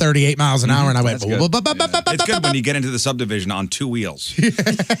 38 miles an hour, and I went. It's good when you get into the subdivision on two wheels.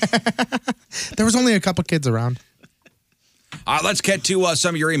 There was only a couple kids around. All right, let's get to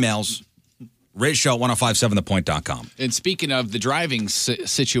some of your emails. RizShow1057thepoint.com. And speaking of the driving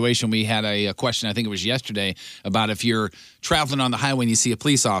situation, we had a question, I think it was yesterday, about if you're traveling on the highway and you see a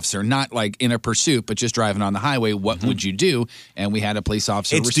police officer, not like in a pursuit, but just driving on the highway, what would you do? And we had a police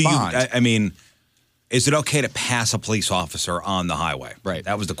officer respond. Is it okay to pass a police officer on the highway? Right.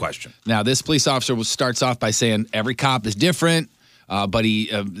 That was the question. Now, this police officer starts off by saying every cop is different. But he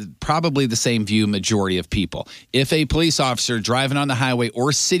probably the same view majority of people. If a police officer driving on the highway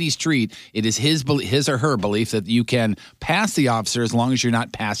or city street, it is his or her belief that you can pass the officer as long as you're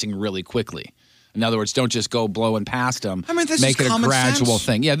not passing really quickly. In other words, don't just go blowing past them. I mean, this Make is it a common gradual sense.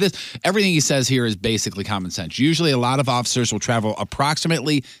 thing. Yeah, everything he says here is basically common sense. Usually a lot of officers will travel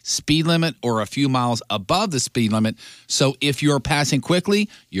approximately speed limit or a few miles above the speed limit. So if you're passing quickly,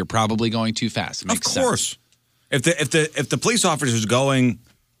 you're probably going too fast. Makes Of course. sense. If the police officer is going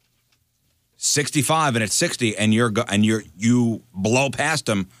 65 and it's 60 and you blow past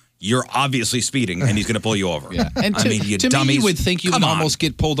him, you're obviously speeding and he's going to pull you over. Yeah. And I mean, you to dummies. me, you would think you Come would on. almost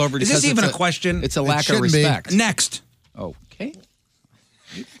get pulled over. Is because this even it's a question? It's a lack of shouldn't be. respect. Next. Okay.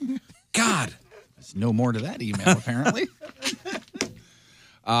 God. There's no more to that email, apparently.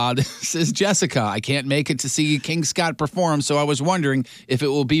 This is Jessica. I can't make it to see King Scott perform, so I was wondering if it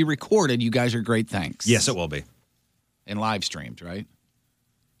will be recorded. You guys are great. Thanks. Yes, it will be. And live streamed, right?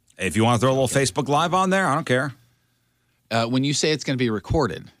 If you want to throw a little Facebook Live on there, I don't care. When you say it's going to be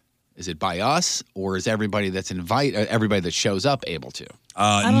recorded, Is it by us, or is everybody everybody that shows up able to?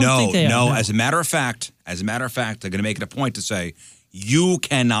 No. As a matter of fact, they're going to make it a point to say you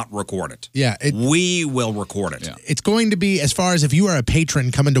cannot record it. Yeah, we will record it. Yeah. It's going to be, as far as if you are a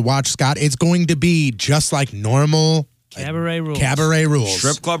patron coming to watch Scott, it's going to be just like normal cabaret rules. Cabaret rules.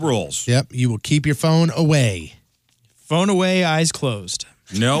 Strip club rules. Yep. You will keep your phone away. Phone away, eyes closed.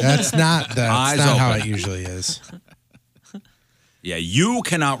 Nope. That's not Eyes how open. it usually is. Yeah, you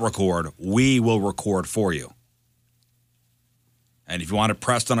cannot record. We will record for you. And if you want it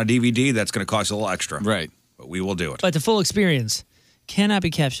pressed on a DVD, that's going to cost a little extra. Right. But we will do it. But the full experience cannot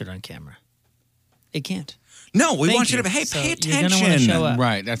be captured on camera. It can't. No, we Thank want you you. to, hey, So pay you're gonna wanna attention. show up.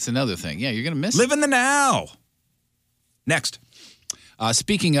 Right. That's another thing. Yeah, you're going to miss Live in the now. Next.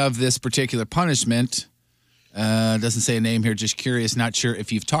 Speaking of this particular punishment, doesn't say a name here, just curious, not sure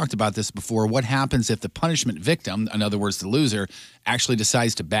if you've talked about this before. What happens if the punishment victim, in other words, the loser, actually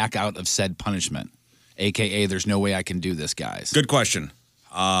decides to back out of said punishment? AKA, there's no way I can do this, guys. Good question.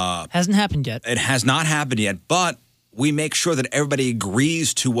 Hasn't happened yet. It has not happened yet, but we make sure that everybody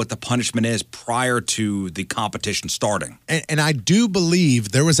agrees to what the punishment is prior to the competition starting. And I do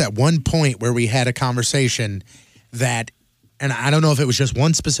believe there was at one point where we had a conversation that, and I don't know if it was just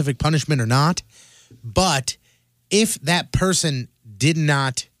one specific punishment or not, but if that person did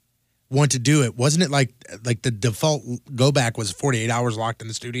not want to do it, wasn't it like the default go back was 48 hours locked in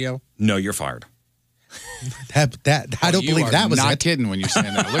the studio? No, you're fired. I don't You believe are that was not it. kidding when you're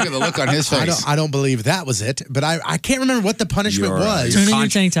saying that. Look at the look on his face. I don't believe that was it, but I can't remember what the punishment was.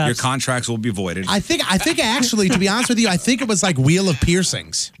 Your contracts will be voided. I think actually, to be honest with you, I think it was like Wheel of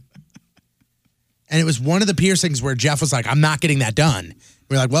Piercings. And it was one of the piercings where Jeff was like, I'm not getting that done.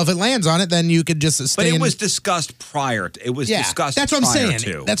 We're like, well, if it lands on it, then you could just stay But it in. was discussed prior. It was discussed that's what I'm prior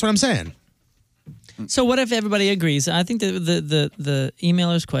saying. to. That's what I'm saying. So what if everybody agrees? I think the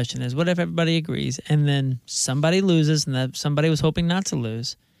emailer's question is, what if everybody agrees and then somebody loses and that somebody was hoping not to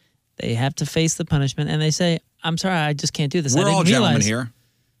lose? They have to face the punishment and they say, I'm sorry, I just can't do this. We're I didn't all gentlemen realize. here.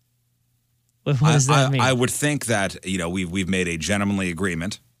 What does that mean? I would think that we've made a gentlemanly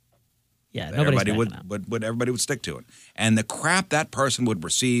agreement. Yeah, that nobody's everybody backing would everybody would stick to it, and the crap that person would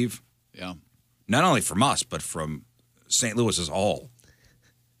receive, not only from us but from St. Louis as a whole.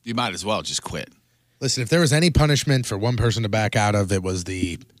 You might as well just quit. Listen, if there was any punishment for one person to back out of, it was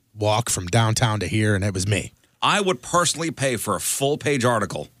the walk from downtown to here, and it was me. I would personally pay for a full-page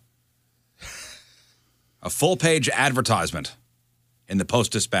article, a full-page advertisement in the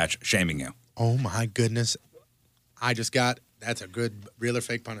Post-Dispatch shaming you. Oh, my goodness. That's a good real or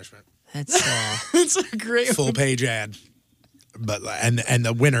fake punishment. That's It's a great full-page ad. But and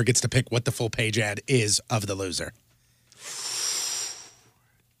the winner gets to pick what the full-page ad is of the loser.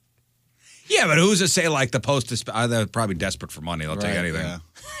 Yeah, but who's to say like the Post-Dispatch? They're probably desperate for money. They'll take anything. Yeah.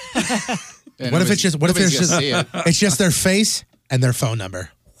 What if it's just see it. it's just their face and their phone number?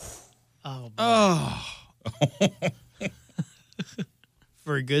 Oh.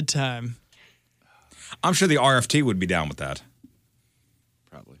 For a good time. I'm sure the RFT would be down with that.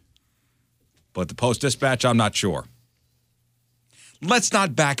 Probably. But the Post-Dispatch, I'm not sure. Let's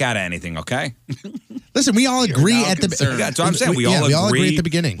not back out of anything, okay? Listen, we all agree at the That's what I'm saying. We all agree at the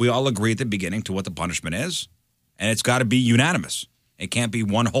beginning. We all agree at the beginning to what the punishment is, and it's got to be unanimous. It can't be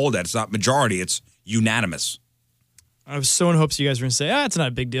one holdout. It's not majority. It's unanimous. I was so in hopes you guys were going to say, it's not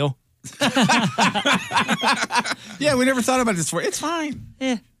a big deal. Yeah, we never thought about this before. It's fine.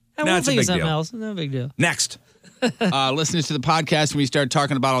 Yeah. I No, won't it's a think of big something deal. else. No big deal. Next. Listening to the podcast, we started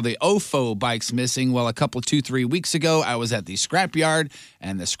talking about all the OFO bikes missing. Well, 2-3 weeks ago, I was at the scrapyard,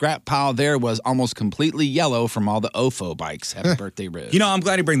 and the scrap pile there was almost completely yellow from all the OFO bikes. Happy birthday, Riz. I'm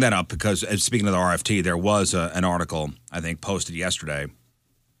glad you bring that up because speaking of the RFT, there was an article, I think, posted yesterday.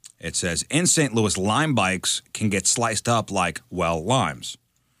 It says, in St. Louis, lime bikes can get sliced up like, limes.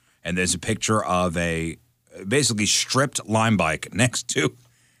 And there's a picture of a basically stripped lime bike next to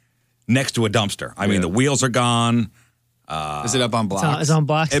a dumpster. I mean, the wheels are gone. Is it up on blocks? It's on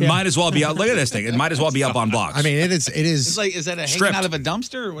blocks. It might as well be out. Look at this thing. It might as well be up on blocks. I mean, it is. It's like, is that a stripped. hanging out of a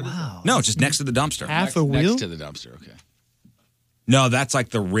dumpster? Or what is it? No, just next to the dumpster. Half a wheel? Next to the dumpster, okay. No, that's like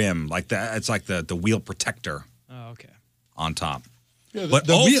the rim. Like that. It's like the wheel protector Oh, okay. on top. The, But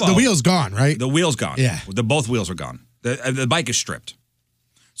the, wheel, OFO, the wheel's gone, right? The wheel's gone. Yeah. Both wheels are gone. The bike is stripped.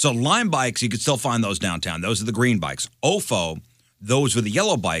 So lime bikes, you can still find those downtown. Those are the green bikes. OFO, those were the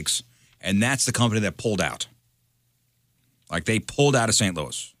yellow bikes, and that's the company that pulled out. Like they pulled out of St.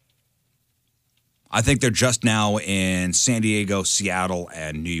 Louis. I think they're just now in San Diego, Seattle,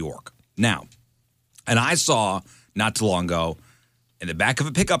 and New York. Now, and I saw not too long ago in the back of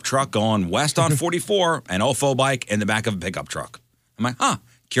a pickup truck going west on 44, an OFO bike in the back of a pickup truck. I'm like,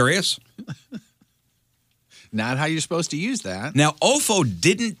 Curious? Not how you're supposed to use that. Now, OFO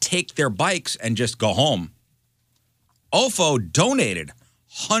didn't take their bikes and just go home. OFO donated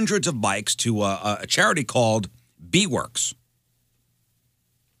hundreds of bikes to a charity called B-Works,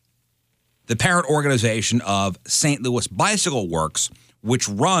 the parent organization of St. Louis Bicycle Works, which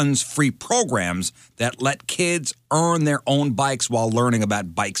runs free programs that let kids earn their own bikes while learning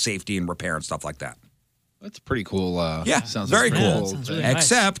about bike safety and repair and stuff like that. That's pretty cool. Yeah, sounds very like cool. sounds really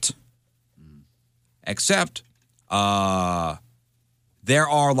nice. Except, there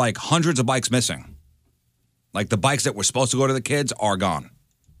are like hundreds of bikes missing. Like the bikes that were supposed to go to the kids are gone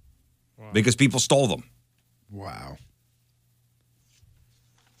because people stole them. Wow.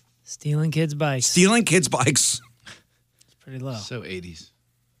 Stealing kids' bikes. Stealing kids' bikes. It's pretty low. So 80s.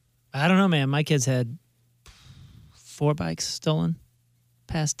 I don't know, man. My kids had 4 bikes stolen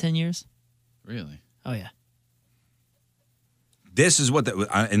past 10 years. Really? Oh, yeah. This is what,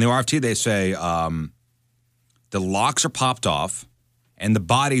 in the RFT, they say the locks are popped off and the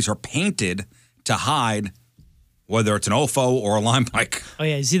bodies are painted to hide whether it's an OFO or a Lime bike. Oh,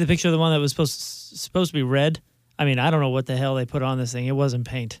 yeah. You see the picture of the one that was supposed to be red? I mean, I don't know what the hell they put on this thing. It wasn't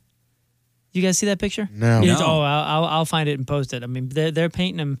paint. You guys see that picture? No. Oh, I'll find it and post it. I mean, they're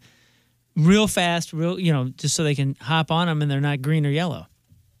painting them real fast, just so they can hop on them and they're not green or yellow.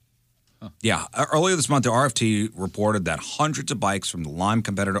 Yeah. Earlier this month, the RFT reported that hundreds of bikes from the Lime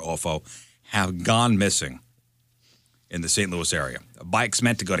competitor OFO have gone missing in the St. Louis area. Bikes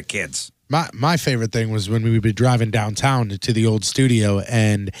meant to go to kids. My favorite thing was when we would be driving downtown to the old studio,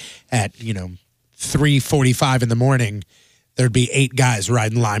 and at 3:45 in the morning, there'd be 8 guys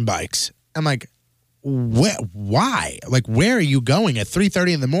riding Lime bikes. I'm like, why? Like, where are you going at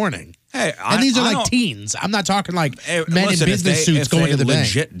 3:30 in the morning? Hey, and these are like teens. I'm not talking like men in business suits going to the bank.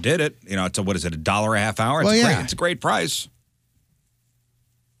 If they legit did it, it's what is it, $1 a half hour? Well, yeah. It's a great price.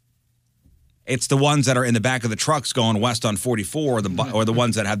 It's the ones that are in the back of the trucks going west on 44, or the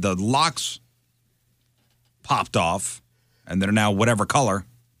ones that had the locks popped off, and that are now whatever color.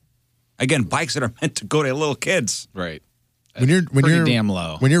 Again, bikes that are meant to go to little kids. Right. When you're damn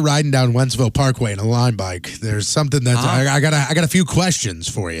low. When you're riding down Wentzville Parkway in a Lime bike, there's something that I got a few questions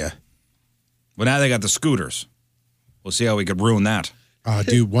for you. Well, now they got the scooters. We'll see how we could ruin that.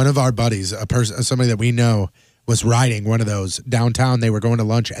 Dude, one of our buddies, somebody that we know, was riding one of those downtown. They were going to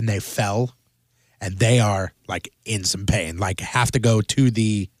lunch and they fell, and they are like in some pain, like have to go to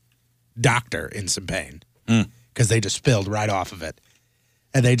the doctor in some pain because they just spilled right off of it.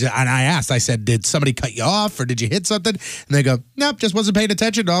 And I asked, I said, did somebody cut you off or did you hit something? And they go, nope, just wasn't paying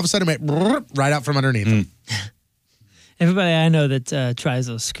attention. And all of a sudden it went right out from underneath them. Everybody I know that tries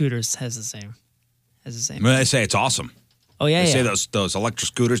those scooters has the same. Well, they say it's awesome. Oh, yeah, They say those electric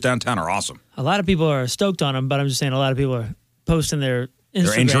scooters downtown are awesome. A lot of people are stoked on them, but I'm just saying a lot of people are posting their Instagrams.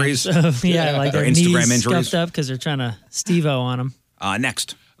 Their injuries? Like their Instagram knees injuries? scuffed up because they're trying to Steve-O on them.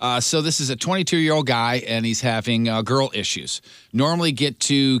 Next. So this is a 22-year-old guy, and he's having girl issues. Normally get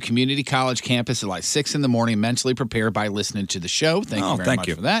to community college campus at like 6 in the morning, mentally prepared by listening to the show. Thank you very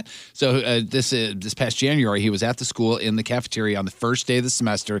much for that. So this past January, he was at the school in the cafeteria on the first day of the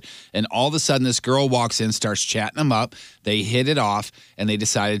semester, and all of a sudden this girl walks in, starts chatting him up. They hit it off, and they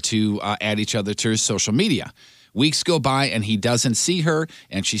decided to add each other to his social media. Weeks go by and he doesn't see her,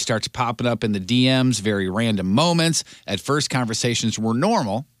 and she starts popping up in the DMs, very random moments. At first, conversations were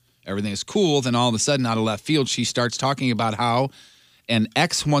normal. Everything is cool. Then all of a sudden, out of left field, she starts talking about how an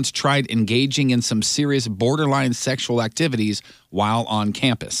ex once tried engaging in some serious borderline sexual activities while on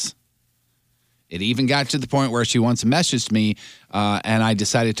campus. It even got to the point where she once messaged me, and I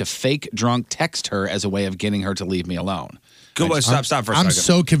decided to fake drunk text her as a way of getting her to leave me alone. Stop for a second. I'm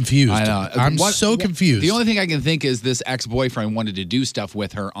so confused. I know. I'm so confused. The only thing I can think is this ex-boyfriend wanted to do stuff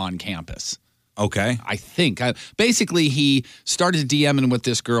with her on campus. Okay. I think. Basically, he started DMing with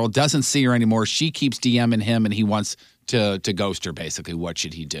this girl, doesn't see her anymore. She keeps DMing him, and he wants to ghost her, basically. What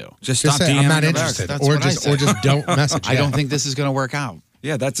should he do? Just stop say, DMing I'm not her interested. back. Or just don't message. I don't think this is going to work out.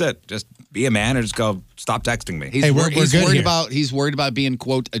 Yeah, that's it. Just be a man and just go, stop texting me. He's, he's worried about being,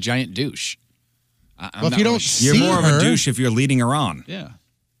 quote, a giant douche. Well, if you don't You're more of her, a douche if you're leading her on. Yeah.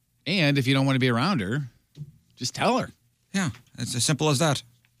 And if you don't want to be around her, just tell her. Yeah, it's as simple as that.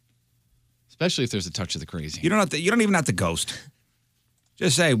 Especially if there's a touch of the crazy. You don't even have to ghost.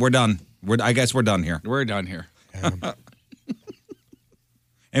 Just say, we're done. I guess we're done here. We're done here.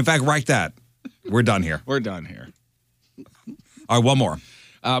 In fact, write that. We're done here. We're done here. All right, one more.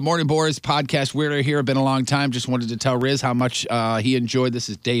 Morning Boys podcast weirdo here. Been a long time. Just wanted to tell Riz how much he enjoyed. This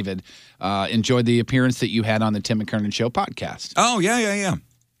is David. Enjoyed the appearance that you had on the Tim and Kernan Show podcast. Oh, yeah.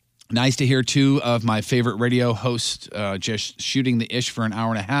 Nice to hear two of my favorite radio hosts just shooting the ish for an hour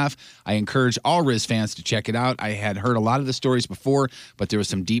and a half. I encourage all Riz fans to check it out. I had heard a lot of the stories before, but there was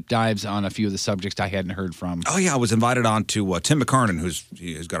some deep dives on a few of the subjects I hadn't heard from. Oh, yeah. I was invited on to Tim McKernan,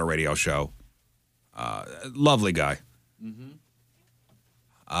 who's got a radio show. Lovely guy.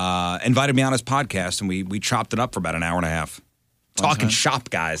 Invited me on his podcast, and we chopped it up for about an hour and a half. Talking shop,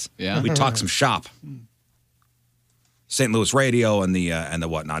 guys. Yeah. We talked some shop. St. Louis radio and the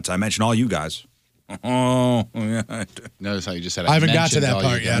whatnots. I mentioned all you guys. Oh, yeah. Notice how you just said I haven't got to that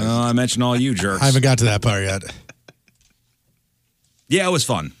part yet. No, I mentioned all you jerks. I haven't got to that part yet. Yeah, it was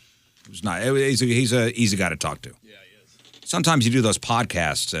fun. It was nice. He's a easy guy to talk to. Yeah, he is. Sometimes you do those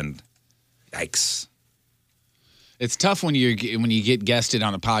podcasts and yikes. It's tough when you get guested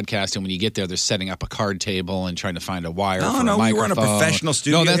on a podcast and when you get there, they're setting up a card table and trying to find a wire for a microphone. We were in a professional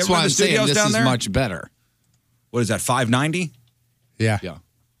studio. No, that's why I'm saying this is there? much better. What is that, 590? Yeah.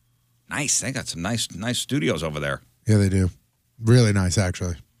 Nice. They got some nice studios over there. Yeah, they do. Really nice,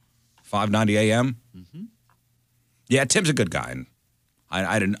 actually. 590 AM. Mm-hmm. Yeah, Tim's a good guy, and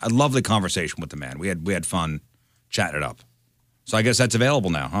I had a lovely conversation with the man. We had fun chatting it up. So I guess that's available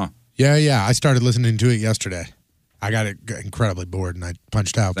now, huh? Yeah. I started listening to it yesterday. I got incredibly bored, and I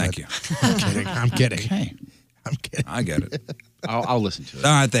punched out. Thank you. I'm kidding. Okay. I'm kidding. I get it. I'll listen to it.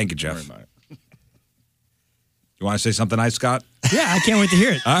 All right, thank you, Jeff. You want to say something nice, Scott? Yeah, I can't wait to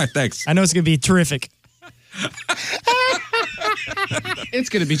hear it. All right, thanks. I know it's going to be terrific. It's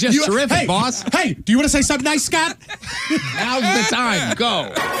going to be just terrific, boss. Hey, do you want to say something nice, Scott? Now's the time.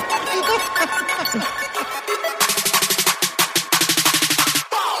 Go.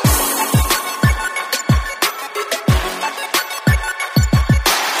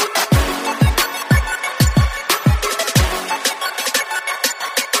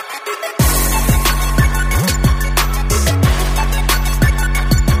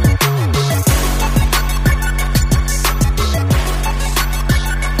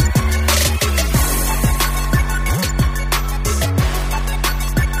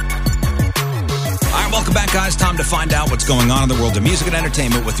 Guys, time to find out what's going on in the world of music and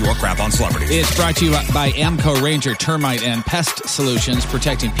entertainment with your crap on celebrities. It's brought to you by Amco Ranger Termite and Pest Solutions,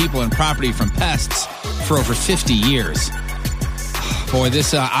 protecting people and property from pests for over 50 years. Boy,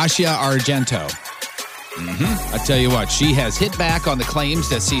 this Asia Argento. I tell you what, she has hit back on the claims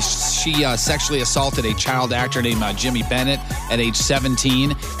that she sexually assaulted a child actor named Jimmy Bennett at age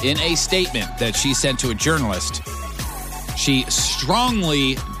 17. In a statement that she sent to a journalist, she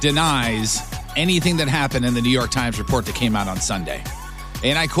strongly denies anything that happened in the New York Times report that came out on Sunday.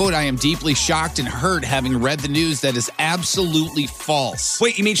 And I quote, "I am deeply shocked and hurt having read the news that is absolutely false."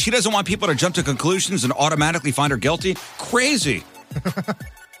 Wait, you mean she doesn't want people to jump to conclusions and automatically find her guilty? Crazy.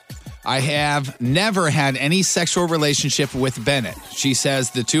 I have never had any sexual relationship with Bennett. She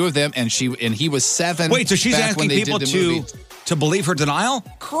says the two of them, and he was 7. Wait, so she's back asking when they people did the movie. to believe her denial?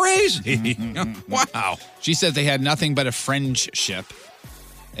 Crazy. Wow. She said they had nothing but a friendship.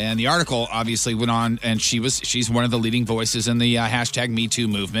 And the article obviously went on, and she's one of the leading voices in the hashtag Me Too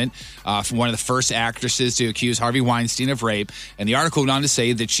movement, one of the first actresses to accuse Harvey Weinstein of rape. And the article went on to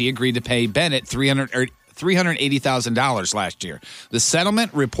say that she agreed to pay Bennett $380,000 last year. The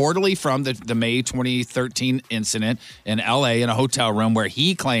settlement reportedly from the May 2013 incident in L.A. in a hotel room where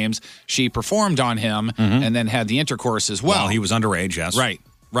he claims she performed on him and then had the intercourse as well. Well, he was underage, yes. Right,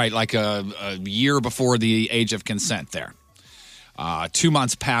 like a year before the age of consent there. 2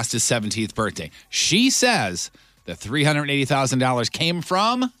 months past his 17th birthday. She says the $380,000 came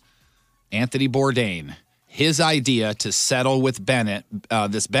from Anthony Bourdain. His idea to settle with Bennett,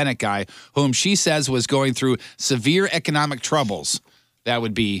 this Bennett guy, whom she says was going through severe economic troubles. That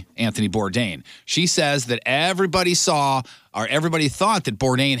would be Anthony Bourdain. She says that everybody thought that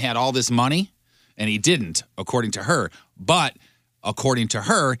Bourdain had all this money, and he didn't, according to her. But according to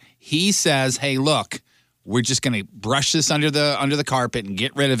her, he says, "Hey, look, we're just going to brush this under the carpet and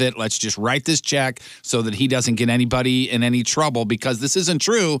get rid of it. Let's just write this check so that he doesn't get anybody in any trouble because this isn't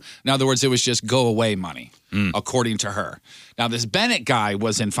true." In other words, it was just go away money, according to her. Now, this Bennett guy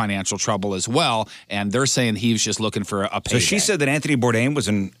was in financial trouble as well, and they're saying he was just looking for a payday. So she said that Anthony Bourdain was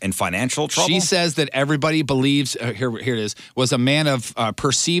in financial trouble? She says that everybody believes, here it is, was a man of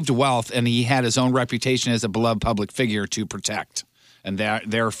perceived wealth, and he had his own reputation as a beloved public figure to protect. And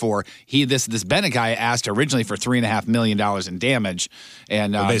therefore, this Bennett guy asked originally for $3.5 million in damage,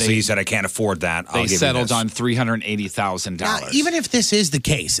 and basically he said, "I can't afford that." They settled on $380,000. Even if this is the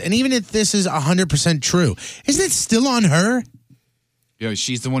case, and even if this is 100% true, isn't it still on her?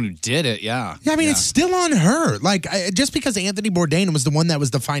 She's the one who did it. Yeah. Yeah, I mean, it's still on her. Like, just because Anthony Bourdain was the one that was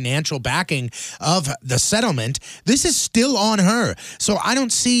the financial backing of the settlement, this is still on her. So I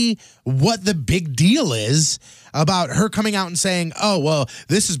don't see what the big deal is about her coming out and saying, oh, well,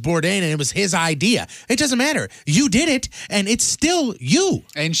 this is Bourdain and it was his idea. It doesn't matter. You did it, and it's still you.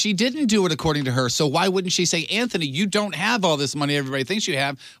 And she didn't do it according to her. So why wouldn't she say, Anthony, you don't have all this money everybody thinks you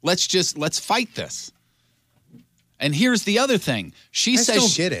have. Let's fight this. And here's the other thing. She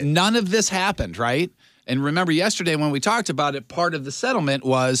says none of this happened, right? And remember yesterday when we talked about it, part of the settlement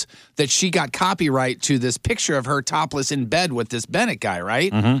was that she got copyright to this picture of her topless in bed with this Bennett guy,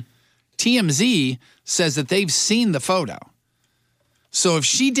 right? Mm-hmm. TMZ says that they've seen the photo. So if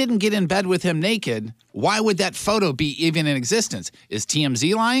she didn't get in bed with him naked, why would that photo be even in existence? Is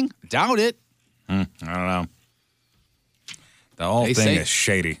TMZ lying? Doubt it. I don't know. The whole thing is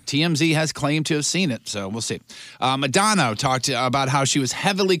shady. TMZ has claimed to have seen it, so we'll see. Madonna talked about how she was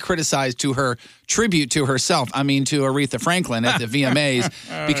heavily criticized to her tribute to herself, to Aretha Franklin at the VMAs,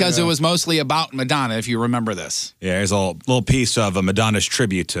 because it was mostly about Madonna, if you remember this. Yeah, here's a little piece of a Madonna's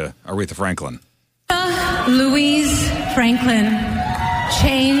tribute to Aretha Franklin. Louise Franklin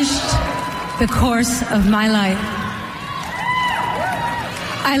changed the course of my life.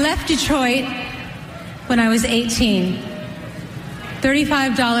 I left Detroit when I was 18.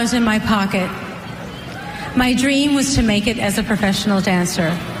 $35 in my pocket. My dream was to make it as a professional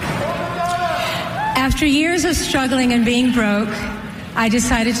dancer. After years of struggling and being broke, I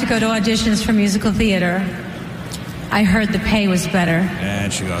decided to go to auditions for musical theater. I heard the pay was better.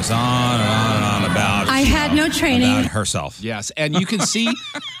 And she goes on and on and on about I had no training. About herself. Yes, and you can see,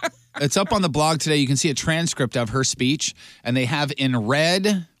 it's up on the blog today, you can see a transcript of her speech, and they have in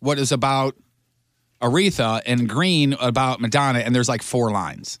red what is about Aretha and green about Madonna, and there's like 4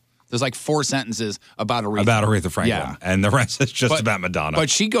 lines. There's like 4 sentences about Aretha. About Aretha Franklin. Yeah. And the rest is just about Madonna. But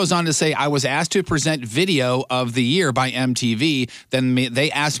she goes on to say, I was asked to present Video of the Year by MTV. Then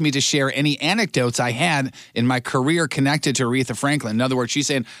they asked me to share any anecdotes I had in my career connected to Aretha Franklin. In other words, she's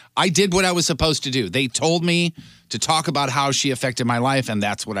saying, I did what I was supposed to do. They told me to talk about how she affected my life, and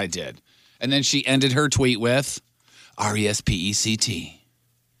that's what I did. And then she ended her tweet with, RESPECT.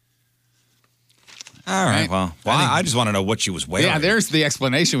 All right. Well, I just want to know what she was wearing. Yeah, there's the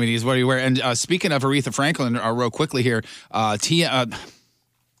explanation we need is what you wear. And speaking of Aretha Franklin, real quickly here,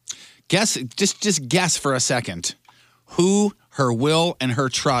 just guess for a second who her will and her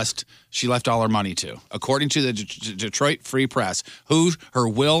trust she left all her money to, according to the Detroit Free Press. Who her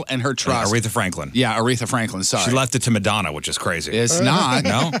will and her trust? Aretha Franklin. Yeah, Aretha Franklin. Sorry, she left it to Madonna, which is crazy. It's not.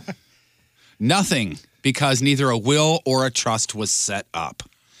 No, nothing, because neither a will or a trust was set up.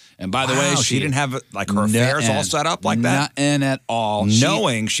 And by the way, she didn't have like her affairs all set up like that? Nothing at all.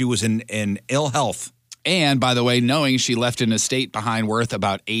 Knowing she was in ill health. And by the way, knowing she left an estate behind worth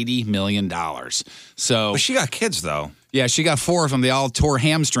about $80 million. So, but she got kids, though. Yeah, she got 4 of them. They all tore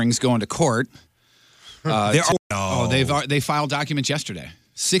hamstrings going to court. They filed documents yesterday.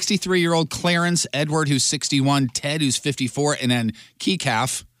 63-year-old Clarence Edward, who's 61, Ted, who's 54, and then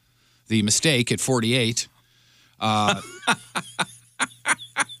Keycaf, the mistake, at 48.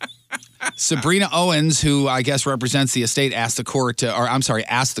 Sabrina Owens, who I guess represents the estate, asked the court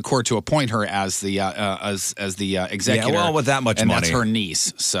to appoint her as the executor. Yeah, well, with that much money, that's her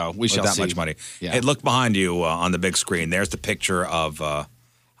niece. So we shall see. With that much money. Yeah. Hey, look behind you on the big screen. There's the picture of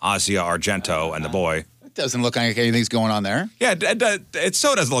Asia Argento and the boy. It doesn't look like anything's going on there. Yeah, it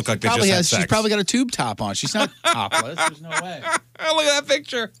so doesn't look like they just had sex. She's probably got a tube top on. She's not topless. There's no way. Oh, look at that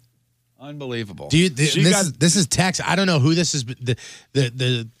picture. Unbelievable. This is text. I don't know who this is. The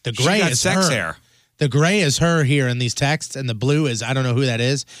gray is sex her. hair. The gray is her here in these texts, and the blue is I don't know who that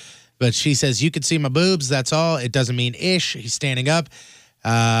is. But she says, you can see my boobs. That's all. It doesn't mean ish. He's standing up.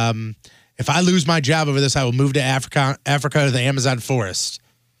 If I lose my job over this, I will move to Africa to the Amazon forest.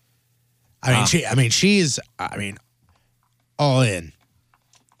 She's all in.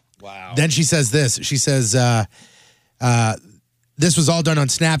 Wow. Then she says this. She says, this was all done on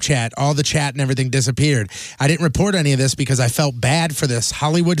Snapchat. All the chat and everything disappeared. I didn't report any of this because I felt bad for this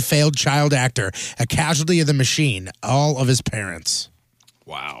Hollywood failed child actor, a casualty of the machine, all of his parents.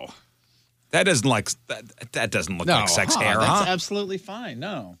 Wow. That doesn't look like sex hair, That's absolutely fine.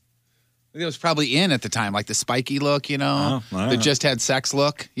 No. It was probably in at the time, like the spiky look, that just had sex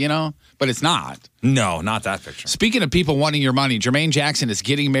look, but it's not. No, not that picture. Speaking of people wanting your money, Jermaine Jackson is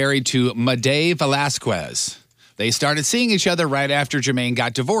getting married to Madea Velasquez. They started seeing each other right after Jermaine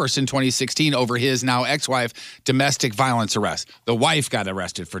got divorced in 2016 over his now ex-wife domestic violence arrest. The wife got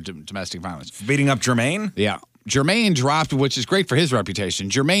arrested for domestic violence. Beating up Jermaine? Yeah. Jermaine dropped, which is great for his reputation.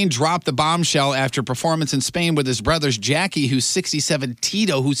 Jermaine dropped the bombshell after performance in Spain with his brothers Jackie, who's 67,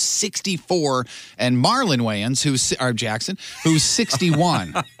 Tito, who's 64, and Marlon Wayans, Jackson, who's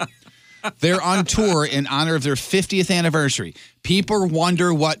 61. They're on tour in honor of their 50th anniversary. People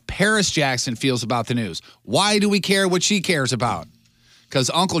wonder what Paris Jackson feels about the news. Why do we care what she cares about?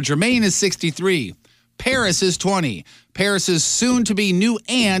 Because Uncle Jermaine is 63. Paris is 20. Paris's soon-to-be new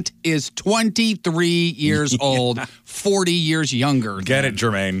aunt is 23 years old, 40 years younger. Get it,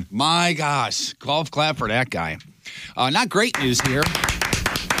 Jermaine. My gosh. Golf clap for that guy. Not great news here.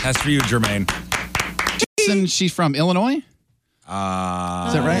 That's for you, Jermaine. She's from Illinois? Is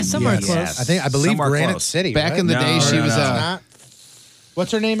that right? Somewhere close. I believe Somewhere Granite close. City. Back right? in the day, she was not.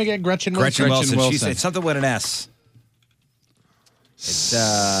 What's her name again? Gretchen Wilson. Gretchen Wilson. Wilson. It's something with an S. It's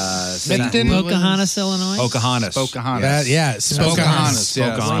Smithton? Pocahontas, Illinois. Pocahontas. Pocahontas. Pocahontas.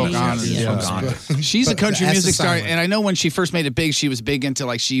 Pocahontas. She's a country The S music is star, silent. and I know when she first made it big, she was big into,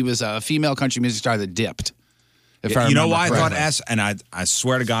 like, she was a female country music star that dipped. If I You know remember why I thought correctly. S? And I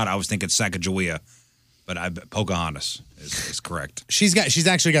swear to God, I was thinking Sacagawea, but Pocahontas is correct. She's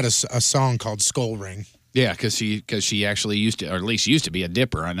actually got a song called Skull Ring. Yeah, because she actually used to, or at least used to be a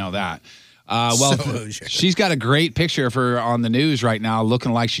dipper. I know that. Well, she's got a great picture of her on the news right now,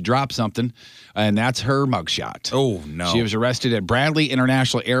 looking like she dropped something, and that's her mugshot. Oh, no. She was arrested at Bradley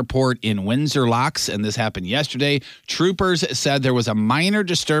International Airport in Windsor Locks, and this happened yesterday. Troopers said there was a minor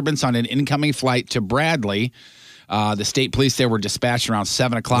disturbance on an incoming flight to Bradley. The state police there were dispatched around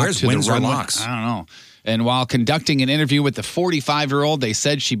 7 o'clock Where's to Windsor the runway. Locks? I don't know. And while conducting an interview with the 45-year-old, they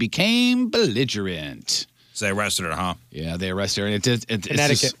said she became belligerent. So they arrested her, huh? Yeah, they arrested her. It's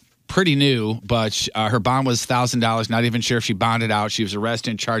Connecticut. just pretty new, but her bond was $1,000. Not even sure if she bonded out. She was arrested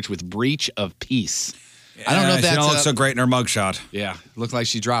and charged with breach of peace. I don't know if She that's don't look so great in her mugshot. Yeah, looked like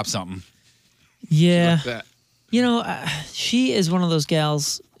she dropped something. Yeah. Look at that. You know, she is one of those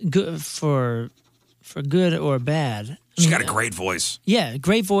gals good for good or bad. She's got a great voice. Yeah,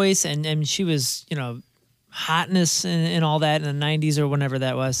 great voice, and she was, hotness and all that in the 90s or whenever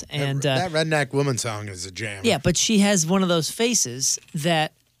that was. And that Redneck Woman song is a jam. yeah, but she has one of those faces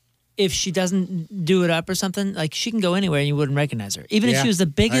that if she doesn't do it up or something, like she can go anywhere and you wouldn't recognize her. Even if Yeah, she was the I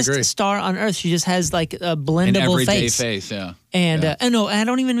agree. biggest star on earth, she just has like a An blendable everyday face. face, yeah. And no, I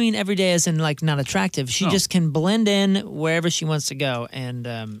don't even mean everyday as in like not attractive. She just can blend in wherever she wants to go, and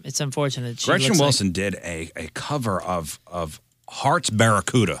it's unfortunate. She Gretchen looks like- Wilson did a cover of Heart's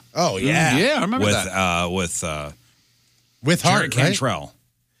Barracuda. Oh yeah, Yeah, I remember with that. with Jerry Heart, right? Cantrell.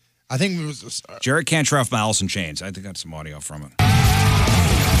 I think it was. Jerry Cantrell from Alice in Chains. I think I got some audio from it.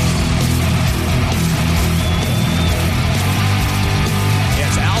 Yeah,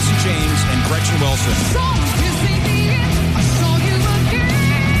 it's Alice in Chains and Gretchen Wilson.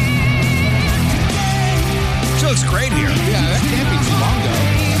 She looks great here. Yeah, that can't be too long ago.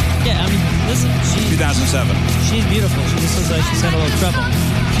 Yeah, I mean, listen, 2007. she's beautiful. She just looks like she's had a little trouble.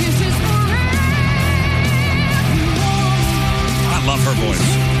 I love her voice.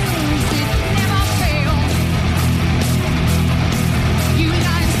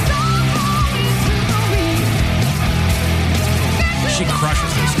 She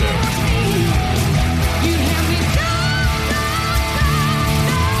crushes this too.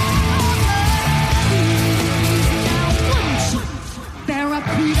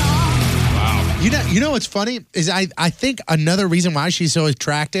 You know what's funny is I think another reason why she's so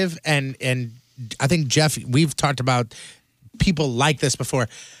attractive and I think Jeff, we've talked about people like this before.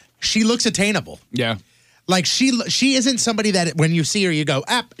 She looks attainable. Yeah. Like she isn't somebody that when you see her you go,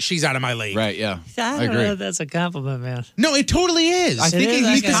 she's out of my league. Right, yeah. I don't know if that's a compliment, man. No, it totally is. I think is,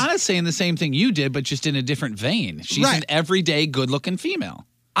 I he's guess. kind of saying the same thing you did, but just in a different vein. She's Right. an everyday, good-looking female.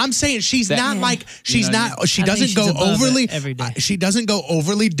 I'm saying she's That- not Yeah. like she's You know what I not mean? she I think doesn't she's go above overly it every day. she doesn't go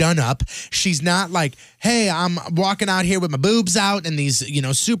overly done up. She's not like, hey, I'm walking out here with my boobs out and these,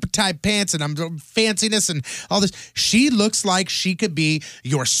 super tight pants and I'm fanciness and all this. She looks like she could be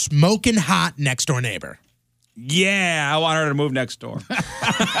your smoking hot next door neighbor. Yeah, I want her to move next door.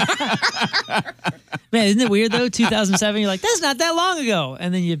 Man, isn't it weird though? 2007, you're like, that's not that long ago,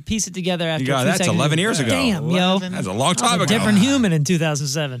 and then you piece it together after. You go, a few that's seconds, 11 you're years like, ago. Damn, yo, That's a long I was time a ago. different human in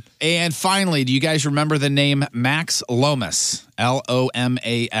 2007. And finally, do you guys remember the name Max Lomas?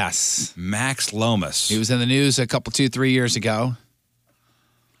 Lomas. Max Lomas. He was in the news a couple, 2-3 years ago.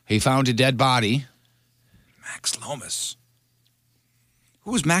 He found a dead body. Max Lomas.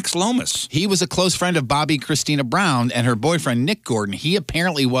 Who's Max Lomas? He was a close friend of Bobby Christina Brown and her boyfriend, Nick Gordon. He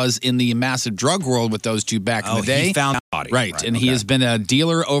apparently was in the massive drug world with those two back in the day. He found body. Right. And he has been a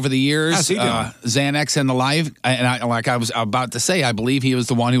dealer over the years. How's he doing? Xanax and the life. And like I was about to say, I believe he was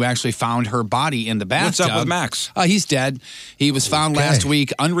the one who actually found her body in the bathtub. What's up with Max? He's dead. He was found last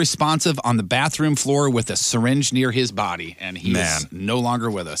week unresponsive on the bathroom floor with a syringe near his body. And he is no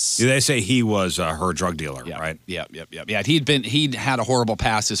longer with us. They say he was her drug dealer, right? Yeah. He'd had a horrible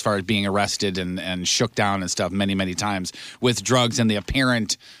past as far as being arrested and shook down and stuff many times with drugs and the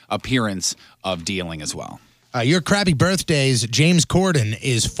apparent appearance of dealing as well. Your crappy birthdays. James Corden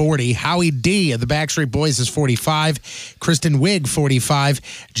is 40. Howie D of the Backstreet Boys is 45. Kristen Wiig, 45.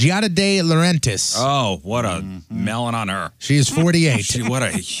 Giada De Laurentiis. Oh, what a melon on her. She is 48. What a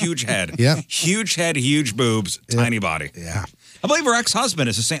huge head. Yep. Huge head, huge boobs, tiny body. Yeah. I believe her ex-husband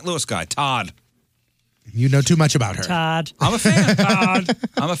is a St. Louis guy, Todd. You know too much about her. Todd. I'm a fan. Todd.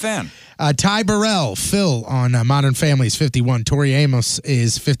 I'm a fan. Ty Burrell, Phil on Modern Family is 51. Tori Amos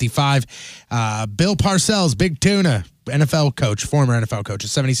is 55. Bill Parcells, Big Tuna, NFL coach, former NFL coach,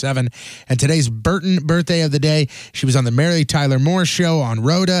 is 77. And today's Burton birthday of the day. She was on the Mary Tyler Moore Show on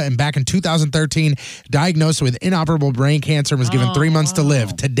Rhoda, and back in 2013, diagnosed with inoperable brain cancer and was given 3 months to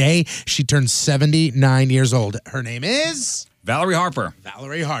live. Today, she turned 79 years old. Her name is... Valerie Harper.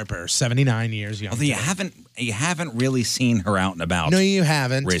 Valerie Harper, 79 years young. Although you haven't really seen her out and about. No, you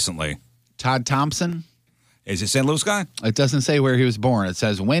haven't. Recently. Todd Thompson. Is he a St. Louis guy? It doesn't say where he was born. It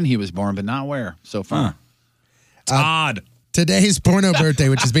says when he was born, but not where so far. Todd. Today's porno birthday,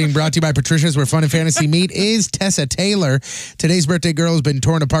 which is being brought to you by Patricia's, where fun and fantasy meet, is Tessa Taylor. Today's birthday girl has been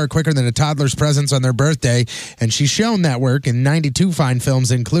torn apart quicker than a toddler's presents on their birthday, and she's shown that work in 92 fine films,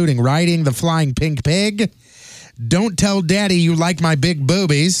 including Riding the Flying Pink Pig, Don't Tell Daddy You Like My Big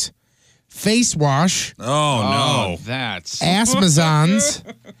Boobies, Face Wash. Oh, no. That's... Asmazons,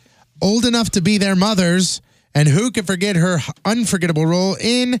 Old Enough to Be Their Mothers, and who can forget her unforgettable role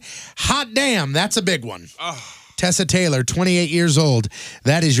in Hot Damn? That's a big one. Tessa Taylor, 28 years old.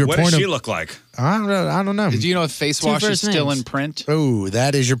 That is your What porno. does she look like? I don't know. Did you know if Face Wash is still in print? Oh,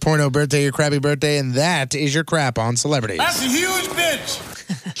 that is your porno birthday, your crappy birthday, and that is your crap on celebrities. That's a huge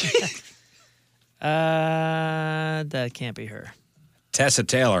bitch. That can't be her. Tessa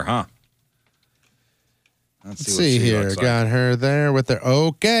Taylor, huh? Let's see here. Got her there with her.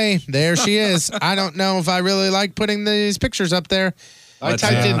 Okay, there she is. I don't know if I really like putting these pictures up there. I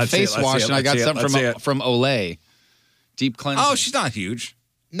typed in Face Wash and I got something from Olay. Deep cleansing. Oh, she's not huge.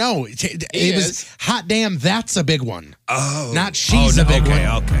 No, it was Hot Damn. That's a big one. Oh. Not she's a big one.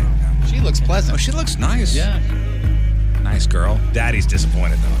 Okay. She looks pleasant. Oh, she looks nice. Yeah. Nice girl. Daddy's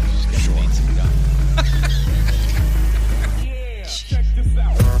disappointed, though. Sure. Check this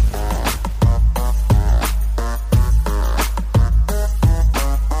out.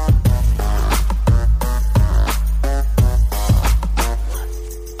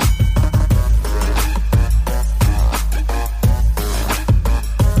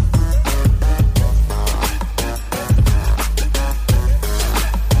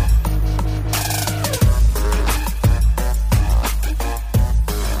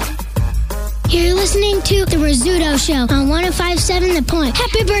 You're listening to The Rizzuto Show on 105.7 The Point.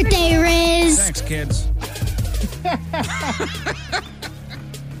 Happy birthday, Riz. Thanks, kids.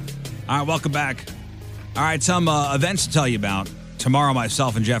 All right, welcome back. All right, some events to tell you about. Tomorrow,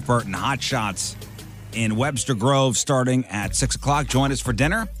 myself and Jeff Burton, Hot Shots in Webster Grove starting at 6 o'clock. Join us for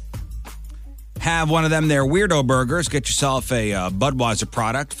dinner. Have one of them there weirdo burgers. Get yourself a Budweiser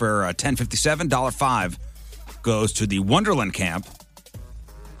product for $10.57. $5 goes to the Wonderland Camp.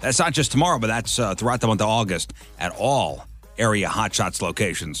 That's not just tomorrow, but that's throughout the month of August at all area Hot Shots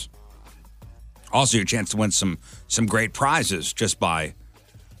locations. Also, your chance to win some great prizes just by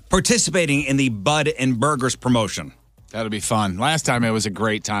participating in the Bud and Burgers promotion. That'll be fun. Last time it was a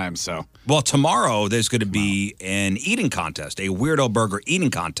great time, so. Well, tomorrow there's going to be an eating contest, a Weirdo Burger eating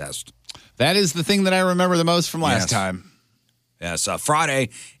contest. That is the thing that I remember the most from last time. Yes, Friday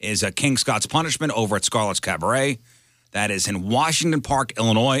is King Scott's Punishment over at Scarlett's Cabaret. That is in Washington Park,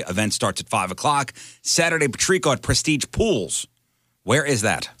 Illinois. Event starts at 5 o'clock. Saturday, Patrico at Prestige Pools. Where is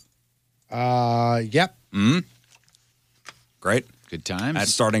that? Yep. Great. Good times.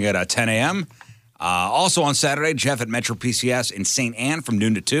 That's starting at 10 a.m. Also on Saturday, Jeff at Metro PCS in St. Anne from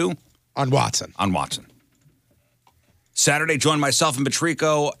noon to 2. On Watson. Saturday, join myself and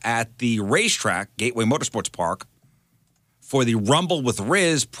Patrico at the racetrack, Gateway Motorsports Park, for the Rumble with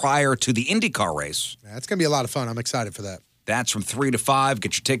Riz prior to the IndyCar race. That's going to be a lot of fun. I'm excited for that. That's from 3 to 5.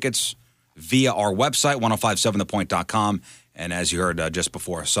 Get your tickets via our website, 1057thepoint.com. And as you heard just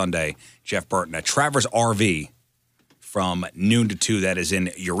before Sunday, Jeff Burton at Travers RV from noon to 2. That is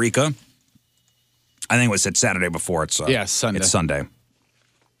in Eureka. I think it was said Saturday before. It's Sunday. It's Sunday.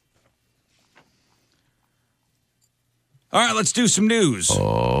 All right, let's do some news.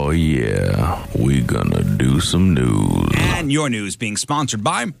 Oh, yeah. We gonna do some news. And your news being sponsored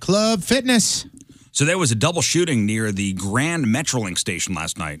by Club Fitness. So there was a double shooting near the Grand Metrolink station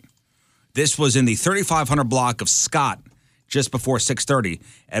last night. This was in the 3500 block of Scott just before 6:30.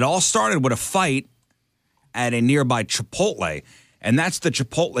 It all started with a fight at a nearby Chipotle. And that's the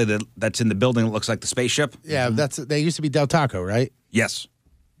Chipotle that's in the building that looks like the spaceship. Yeah, they used to be Del Taco, right? Yes.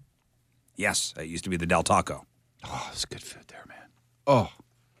 Yes, it used to be the Del Taco. Oh, it's good food there, man. Oh,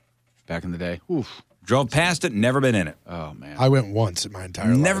 back in the day. Oof. Drove past it, never been in it. Oh, man. I went once in my entire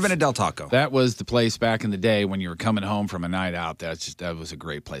life. Never been a Del Taco. That was the place back in the day when you were coming home from a night out. That was a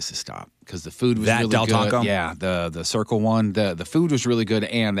great place to stop because the food was really Del good. Taco? Yeah, the circle one. The food was really good,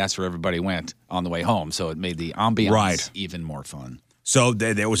 and that's where everybody went on the way home. So it made the ambiance even more fun. So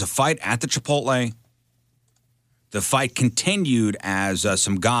there was a fight at the Chipotle. The fight continued as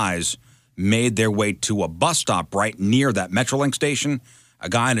some guys made their way to a bus stop right near that Metrolink station. A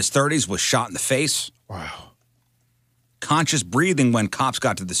guy in his 30s was shot in the face. Wow. Conscious breathing when cops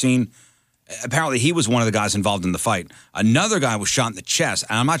got to the scene. Apparently, he was one of the guys involved in the fight. Another guy was shot in the chest,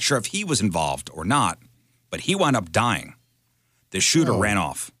 and I'm not sure if he was involved or not, but he wound up dying. The shooter ran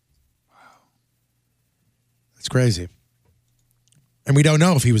off. That's crazy. And we don't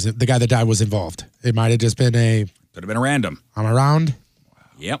know if he was the guy that died was involved. It might have just been Could have been a random. I'm around.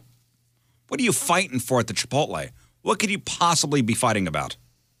 Yep. What are you fighting for at the Chipotle? What could you possibly be fighting about?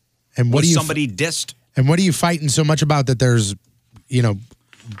 And what was do you somebody dissed? And what are you fighting so much about that there's,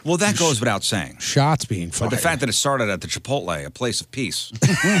 Well, that goes without saying. Shots being fired. But the fact that it started at the Chipotle, a place of peace.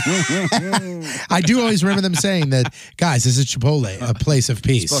 I do always remember them saying that, guys, this is Chipotle, a place of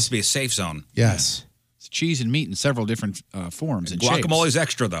peace. It's supposed to be a safe zone. Yes. It's cheese and meat in several different forms and Guacamole's shapes.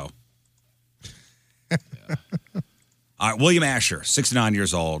 extra, though. All right, William Asher, 69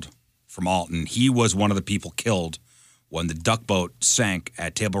 years old, from Alton. He was one of the people killed when the duck boat sank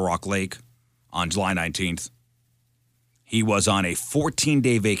at Table Rock Lake on July 19th. He was on a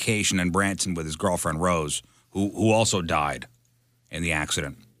 14-day vacation in Branson with his girlfriend, Rose, who also died in the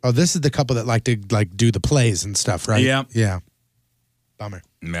accident. Oh, this is the couple that like to do the plays and stuff, right? Yeah. Yeah. Bummer.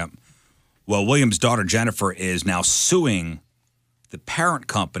 Yep. Well, William's daughter, Jennifer, is now suing the parent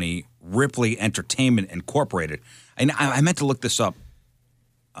company, Ripley Entertainment Incorporated. And I meant to look this up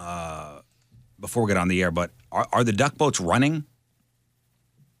before we get on the air, but are the duck boats running?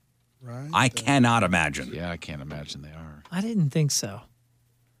 Right. I cannot imagine. Yeah, I can't imagine they are. I didn't think so.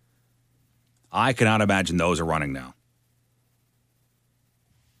 I cannot imagine those are running now.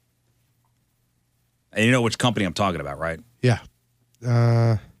 And you know which company I'm talking about, right? Yeah.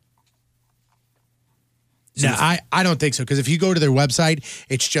 No, I don't think so. Because if you go to their website,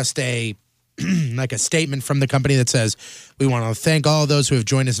 it's just a like a statement from the company that says, we want to thank all those who have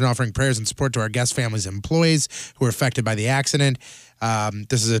joined us in offering prayers and support to our guest families and employees who were affected by the accident.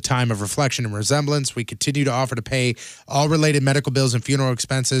 This is a time of reflection and resemblance. We continue to offer to pay all related medical bills and funeral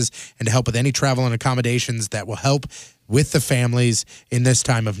expenses and to help with any travel and accommodations that will help with the families in this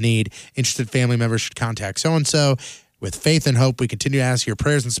time of need. Interested family members should contact so-and-so. With faith and hope, we continue to ask your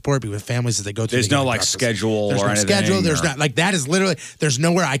prayers and support be with families as they go through There's the no healing like process. schedule There's or no anything. schedule. There's or- not like that is literally there's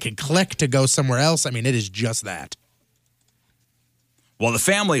nowhere I can click to go somewhere else. I mean, it is just that. Well, the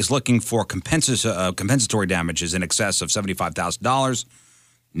family is looking for compensatory damages in excess of $75,000,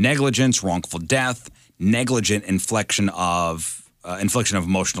 negligence, wrongful death, negligent infliction of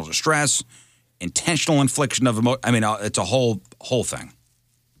emotional distress, intentional infliction of it's a whole thing.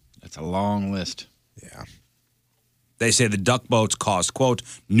 That's a long list. Yeah. They say the duck boats caused, quote,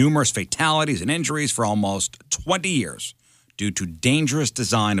 numerous fatalities and injuries for almost 20 years due to dangerous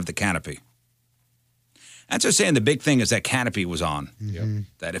design of the canopy. That's what they're saying. The big thing is that canopy was on.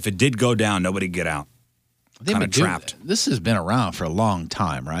 That if it did go down, nobody'd get out. Kind of trapped. This has been around for a long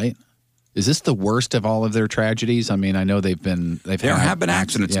time, right? Is this the worst of all of their tragedies? I mean, I know there have been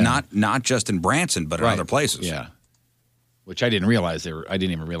accidents, yeah. not just in Branson, but in other places. Yeah. Which I didn't realize I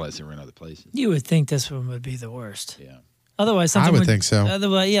didn't even realize they were in other places. You would think this one would be the worst. Yeah. Otherwise, something I would think so.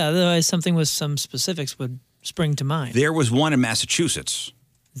 Otherwise, something with some specifics would spring to mind. There was one in Massachusetts.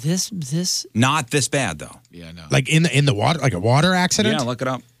 This Not this bad though. Yeah, no. Like in the water, like a water accident? Yeah, look it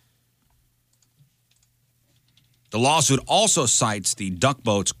up. The lawsuit also cites the duck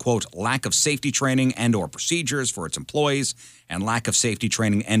boat's, quote, lack of safety training and or procedures for its employees and lack of safety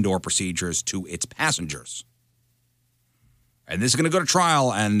training and or procedures to its passengers. And this is going to go to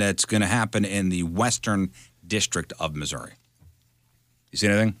trial, and it's going to happen in the Western District of Missouri. You see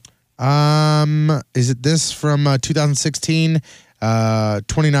anything? Is it this from 2016?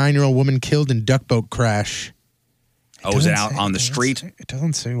 29-year-old woman killed in duck boat crash. Oh, was it out on the street? It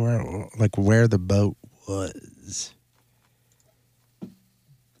doesn't say where the boat was.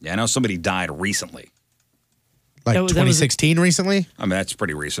 Yeah, I know somebody died recently. Like 2016 recently? I mean, that's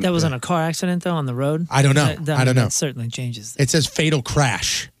pretty recent. That was on a car accident, though, on the road? I don't know. I don't know. That certainly changes. It says fatal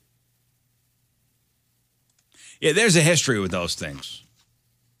crash. Yeah, there's a history with those things.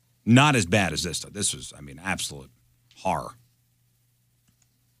 Not as bad as this, though. This was, I mean, absolute horror.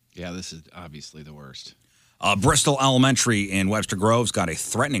 Yeah, this is obviously the worst. Bristol Elementary in Webster Groves got a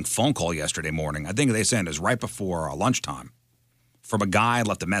threatening phone call yesterday morning. I think they said it was right before lunchtime from a guy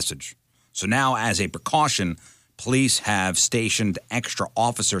left a message. So now, as a precaution, police have stationed extra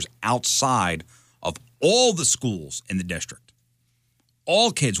officers outside of all the schools in the district.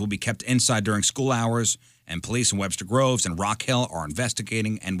 All kids will be kept inside during school hours, and police in Webster Groves and Rock Hill are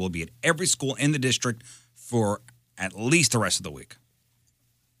investigating and will be at every school in the district for at least the rest of the week.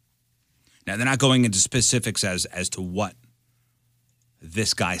 Now, they're not going into specifics as to what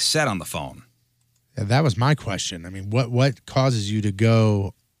this guy said on the phone. Yeah, that was my question. I mean, what causes you to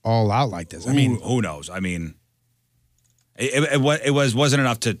go all out like this? I mean, who knows? I mean, it wasn't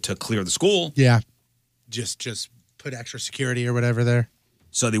enough to clear the school. Yeah, just put extra security or whatever there.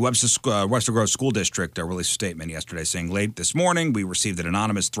 So the Webster Groves School District released a statement yesterday saying, late this morning, we received an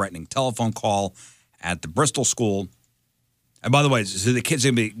anonymous threatening telephone call at the Bristol school. And by the way, so the kids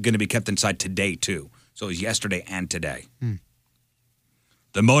are going to be kept inside today, too. So it was yesterday and today.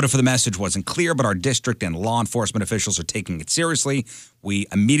 The motive for the message wasn't clear, but our district and law enforcement officials are taking it seriously. We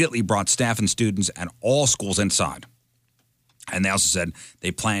immediately brought staff and students and all schools inside. And they also said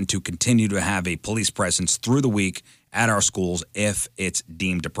they plan to continue to have a police presence through the week at our schools if it's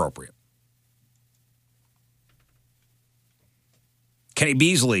deemed appropriate. Kenny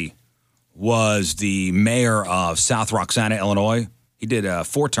Beasley was the mayor of South Roxana, Illinois. He did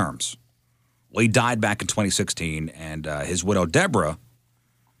 4 terms. Well, he died back in 2016, and his widow, Deborah,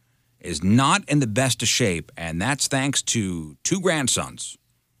 is not in the best of shape, and that's thanks to 2 grandsons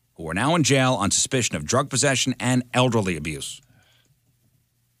who are now in jail on suspicion of drug possession and elderly abuse.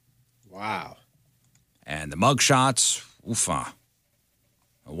 Wow. And the mugshots, oofa.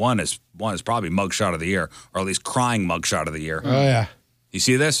 One is probably mugshot of the year, or at least crying mugshot of the year. Oh, yeah. You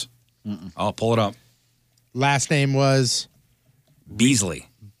see this? I'll pull it up. Last name was? Beasley.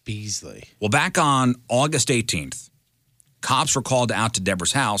 Beasley. Well, back on August 18th, cops were called out to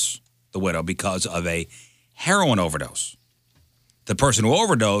Deborah's house, the widow, because of a heroin overdose. The person who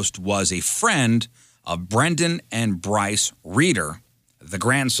overdosed was a friend of Brendan and Bryce Reeder, the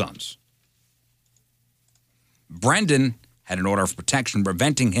grandsons. Brendan had an order of protection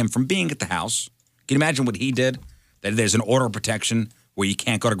preventing him from being at the house. Can you imagine what he did? That there's an order of protection where you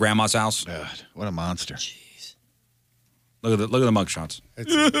can't go to grandma's house? God, what a monster. Jeez. Look at the mugshots.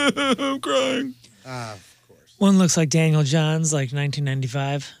 I'm crying. One looks like Daniel Johns, like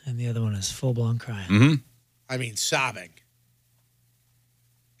 1995, and the other one is full-blown crying. Mm-hmm. I mean, sobbing.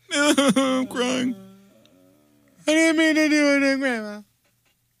 I'm crying. I didn't mean to do it, Grandma.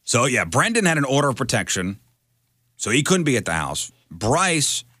 So, yeah, Brendan had an order of protection, so he couldn't be at the house.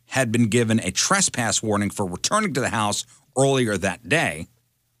 Bryce had been given a trespass warning for returning to the house earlier that day.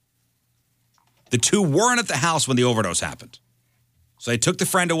 The 2 weren't at the house when the overdose happened. So they took the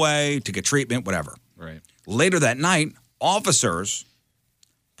friend away to get treatment, whatever. Right. Later that night, officers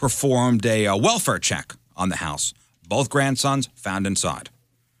performed a welfare check on the house. Both grandsons found inside.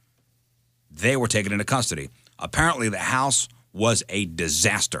 They were taken into custody. Apparently, the house was a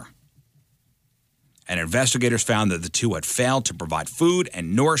disaster. And investigators found that the 2 had failed to provide food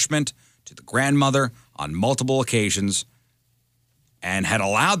and nourishment to the grandmother on multiple occasions and had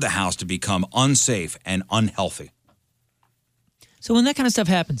allowed the house to become unsafe and unhealthy. So when that kind of stuff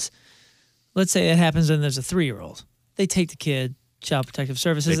happens, let's say it happens and there's a 3-year-old. They take the kid, Child Protective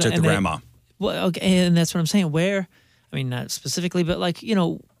Services. They took the grandma. Well, okay, and that's what I'm saying. Where, I mean, not specifically, but like, you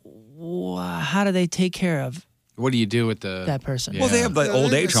know, how do they take care of What do you do with that person? Well, they have the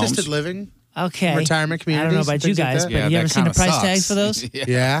old age homes. Assisted living. Okay. Retirement communities. I don't know about you guys, like but you ever seen the price tags for those?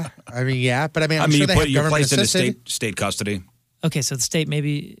 Yeah. I mean, yeah. But I mean, I'm you sure they have you're government placed into assisted. state custody. Okay, so the state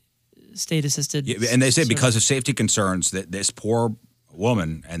maybe state assisted. Yeah, and they say because of safety concerns that this poor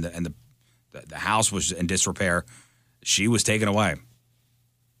woman and the house was in disrepair, she was taken away. Have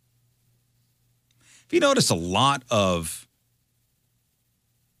you noticed a lot of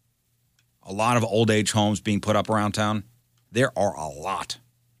old age homes being put up around town? There are a lot.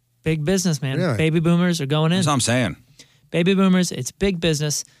 Big business, man. Really? Baby boomers are going in. That's what I'm saying. Baby boomers, it's big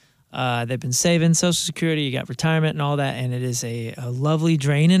business. They've been saving Social Security. You got retirement and all that, and it is a lovely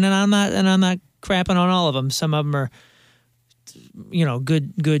drain. And I'm not crapping on all of them. Some of them are,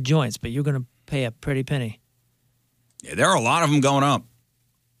 good joints, but you're going to pay a pretty penny. Yeah, there are a lot of them going up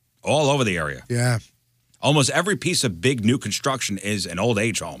all over the area. Yeah. Almost every piece of big new construction is an old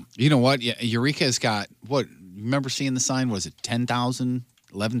age home. You know what? Yeah, Eureka's got, remember seeing the sign? Was it 10,000,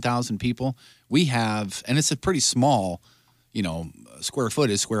 11,000 people? We have, and it's a pretty small, square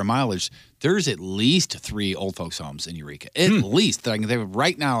footage, square mileage. There's at least 3 old folks' homes in Eureka. At least. I can think of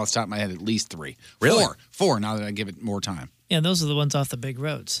right now, off the top of my head, at least 3. Really? 4 now that I give it more time. Yeah, those are the ones off the big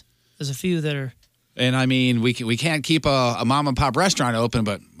roads. There's a few that are. And I mean, we can't keep a mom and pop restaurant open,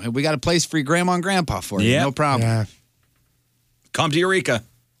 but we got a place for your grandma and grandpa for you. No problem. Yeah. Come to Eureka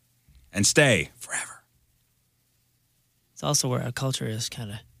and stay forever. It's also where our culture is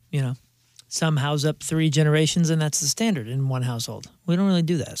kind of, some house up 3 generations, and that's the standard in one household. We don't really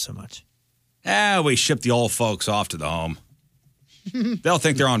do that so much. We ship the old folks off to the home. They'll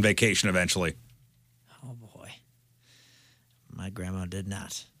think they're on vacation eventually. Oh, boy. My grandma did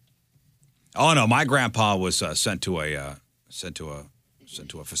not. Oh no, my grandpa was sent to a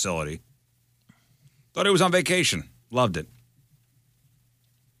facility. Thought he was on vacation. Loved it.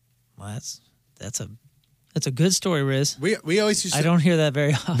 Well, that's a good story, Riz. We always used to, I don't hear that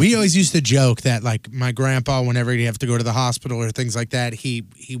very often. We always used to joke that like my grandpa, whenever he'd have to go to the hospital or things like that, he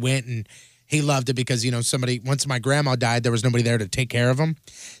went and he loved it because once my grandma died, there was nobody there to take care of him,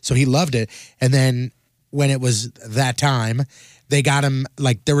 so he loved it. And then when it was that time, they got him,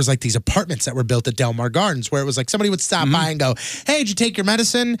 there was these apartments that were built at Del Mar Gardens where it was somebody would stop by and go, hey, did you take your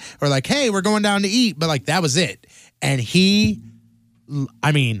medicine? Or hey, we're going down to eat. But that was it. And he,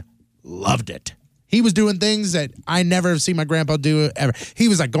 loved it. He was doing things that I never have seen my grandpa do ever. He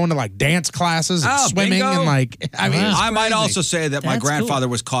was going to dance classes and swimming bingo. and I might also say that my That's grandfather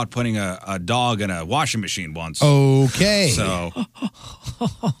was caught putting a dog in a washing machine once. Okay. So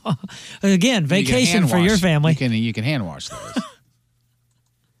again, vacation for your family. You can hand wash those.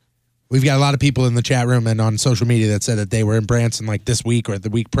 We've got a lot of people in the chat room and on social media that said that they were in Branson this week or the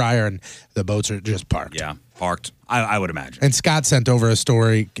week prior, and the boats are just parked. Yeah, parked. I would imagine. And Scott sent over a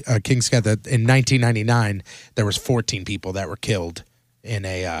story, King Scott, that in 1999 there was 14 people that were killed in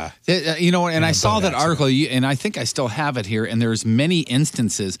a. And I saw that article, and I think I still have it here. And there's many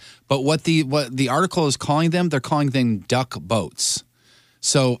instances, but what the article is calling them, they're calling them duck boats.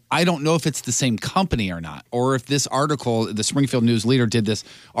 So I don't know if it's the same company or not, or if this article, the Springfield News Leader did this,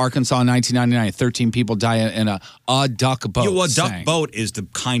 Arkansas 1999, 13 people die in a duck boat. A duck boat is the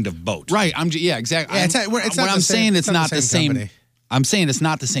kind of boat. Right. Exactly. Yeah, I'm saying it's not the same. I'm saying it's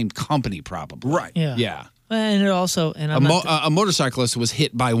not the same company, probably. Right. Yeah. And it also, and a motorcyclist was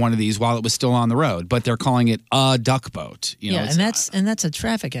hit by one of these while it was still on the road, but they're calling it a duck boat. And that's a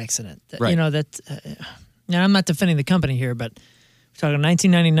traffic accident. Right. Now I'm not defending the company here, but we're talking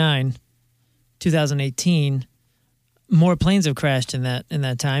 1999, 2018. More planes have crashed in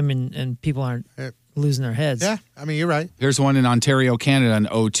that time, and people aren't losing their heads. Yeah, you're right. Here's one in Ontario, Canada in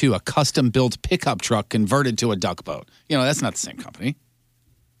 2002. A custom-built pickup truck converted to a duck boat. That's not the same company.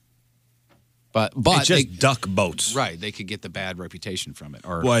 But it's just duck boats. Right. They could get the bad reputation from it.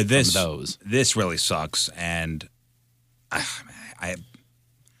 Or from those. This really sucks. And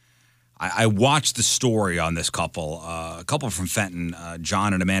I watched the story on this couple. A couple from Fenton,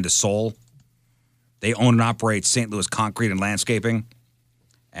 John and Amanda Soul. They own and operate St. Louis Concrete and Landscaping.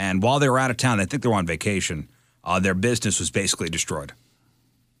 And while they were out of town, I think they were on vacation, their business was basically destroyed.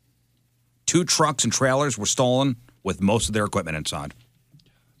 2 trucks and trailers were stolen with most of their equipment inside.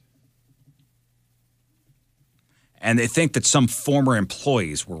 And they think that some former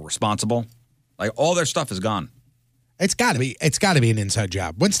employees were responsible. All their stuff is gone. It's got to be an inside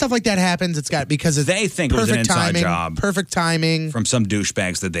job. When stuff like that happens, it's got because they think it was an inside job. Perfect timing from some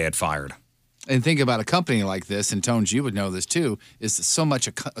douchebags that they had fired. And think about a company like this, and Tones, you would know this too, is so much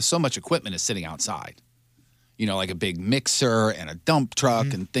equipment is sitting outside. Like a big mixer and a dump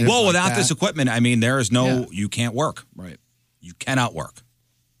truck and things like that. Well, without this equipment, there is you can't work. Right. You cannot work.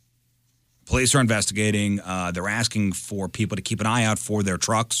 Police are investigating. They're asking for people to keep an eye out for their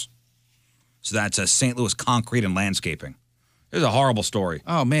trucks. So that's a St. Louis Concrete and Landscaping. It was a horrible story.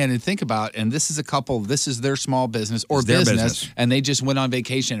 Oh, man. And think about, and this is a couple, this is their small business or business, and they just went on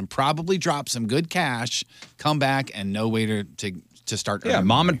vacation and probably dropped some good cash, come back, and no way to start. Yeah,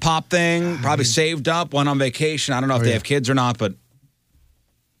 mom and pop thing, probably saved up, went on vacation. I don't know if they have kids or not, but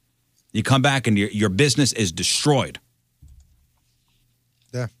you come back and your business is destroyed.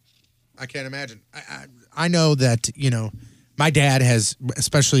 Yeah. I can't imagine. I know that, my dad has,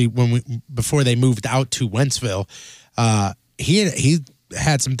 especially before they moved out to Wentzville, he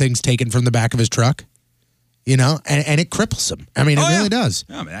had some things taken from the back of his truck, you know, and it cripples him. I mean, it really does.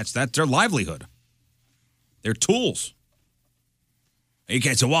 Yeah, I mean, that's their livelihood. Their tools. You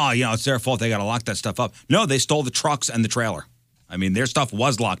can't say, well, you know, it's their fault. They got to lock that stuff up. No, they stole the trucks and the trailer. I mean, their stuff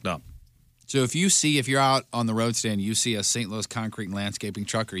was locked up. So if you're out on the road stand, you see a St. Louis concrete and landscaping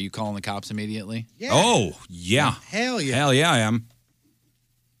truck, are you calling the cops immediately? Yeah. Oh, yeah. Hell yeah. Hell yeah, I am.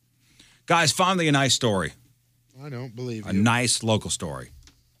 Guys, finally a nice story. I don't believe you. A nice local story.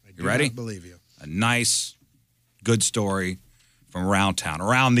 You ready? I believe you. A nice, good story from around town,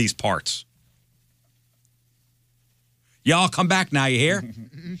 around these parts. Y'all come back now, you hear?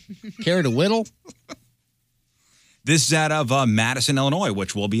 Care to whittle? This is out of Madison, Illinois,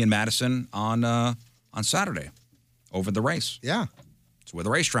 which will be in Madison on Saturday over the race. Yeah. It's where the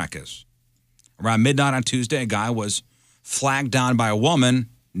racetrack is. Around midnight on Tuesday, a guy was flagged down by a woman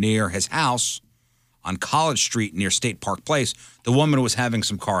near his house on College Street near State Park Place. The woman was having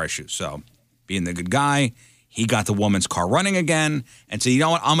some car issues. So, being the good guy, he got the woman's car running again and said, you know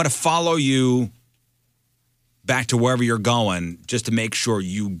what, I'm going to follow you back to wherever you're going just to make sure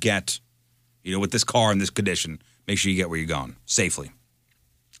you get, you know, with this car in this condition, make sure you get where you're going safely.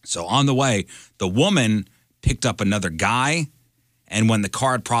 So on the way, the woman picked up another guy, and when the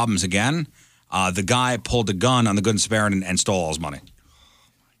car had problems again, the guy pulled a gun on the Good Samaritan and stole all his money.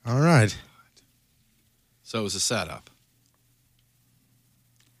 All right. So it was a setup.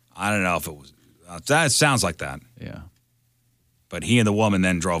 I don't know if it was. That sounds like that. Yeah. But he and the woman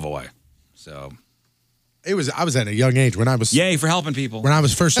then drove away. So I was at a young age when I was. Yay for helping people. When I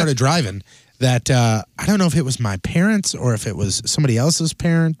was first started driving, that I don't know if it was my parents or if it was somebody else's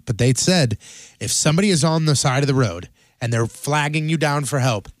parent, but they said if somebody is on the side of the road and they're flagging you down for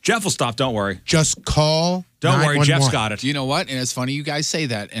help, Jeff will stop. Don't worry. Just call. Don't worry. Jeff's got it. You know what? And it's funny you guys say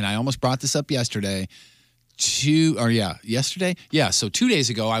that. And I almost brought this up yesterday. Yesterday? Yeah. So 2 days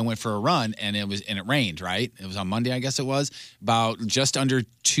ago, I went for a run and it rained, right? It was on Monday, I guess it was. About just under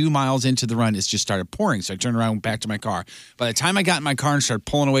 2 miles into the run, it just started pouring. So I turned around and went back to my car. By the time I got in my car and started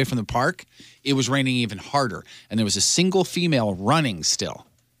pulling away from the park, it was raining even harder. And there was a single female running still.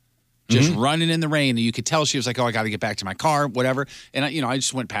 Just running in the rain. And you could tell she was like, oh, I got to get back to my car, whatever. And I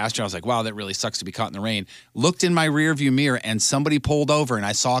just went past her. I was like, wow, that really sucks to be caught in the rain. Looked in my rearview mirror and somebody pulled over and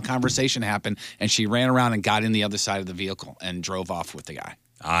I saw a conversation happen and she ran around and got in the other side of the vehicle and drove off with the guy.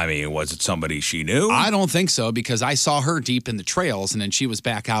 I mean, was it somebody she knew? I don't think so because I saw her deep in the trails and then she was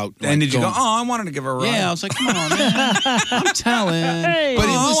back out. And did you go, oh, I wanted to give her a ride? Yeah, I was like, come on, man. I'm telling. Hey. But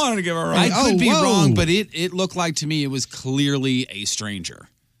I wanted to give her a ride. I could be wrong, but it looked like to me it was clearly a stranger.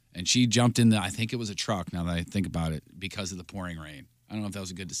 And she jumped in I think it was a truck now that I think about it, because of the pouring rain. I don't know if that was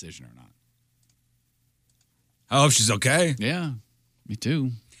a good decision or not. I hope she's okay. Yeah, me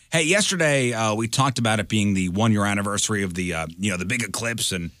too. Hey, yesterday we talked about it being the 1 year anniversary of the the big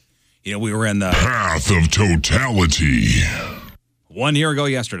eclipse, and we were in the path of totality 1 year ago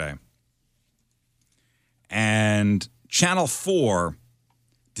yesterday, and Channel 4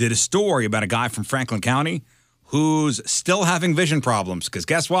 did a story about a guy from Franklin County who's still having vision problems, because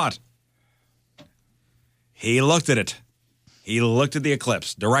guess what? He looked at it. He looked at the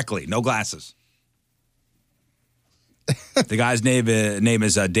eclipse directly, no glasses. The guy's name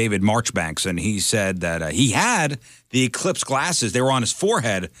is David Marchbanks, and he said that he had the eclipse glasses. They were on his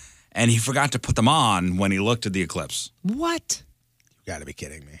forehead, and he forgot to put them on when he looked at the eclipse. What? You got to be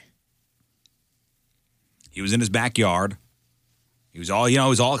kidding me. He was in his backyard. He was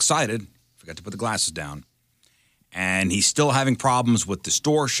all excited. Forgot to put the glasses down. And he's still having problems with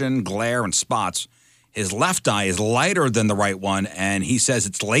distortion, glare, and spots. His left eye is lighter than the right one, and he says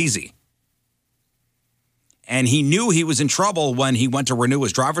it's lazy. And he knew he was in trouble when he went to renew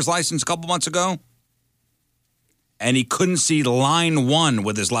his driver's license a couple months ago, and he couldn't see line 1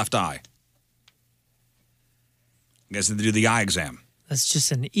 with his left eye. I guess they do the eye exam. That's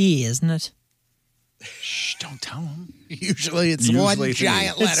just an E, isn't it? Shh, don't tell him. Usually it's one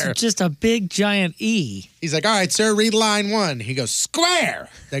giant letter. It's just a big giant E. He's like, all right, sir, read line 1. He goes, square.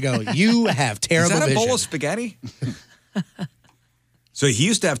 They go, you have terrible vision. Is that a bowl of spaghetti? So he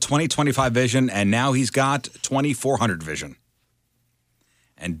used to have 20/25 vision, and now he's got 20/400 vision.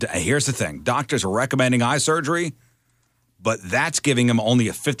 And here's the thing. Doctors are recommending eye surgery, but that's giving him only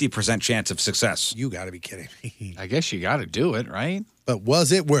a 50% chance of success. You got to be kidding me. I guess you got to do it, right? But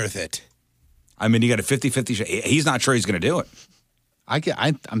was it worth it? I mean, you got a 50-50 shot. He's not sure he's going to do it.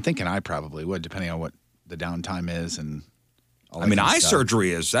 I'm thinking I probably would, depending on what the downtime is and all that. I mean, eye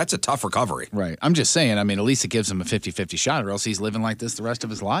surgery that's a tough recovery. Right. I'm just saying, I mean, at least it gives him a 50-50 shot, or else he's living like this the rest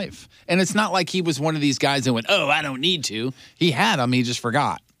of his life. And it's not like he was one of these guys that went, oh, I don't need to. He had them, he just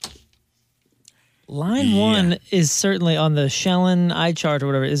forgot. Line 1 is certainly on the Shellen eye chart or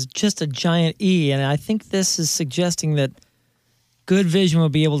whatever, is just a giant E. And I think this is suggesting that good vision will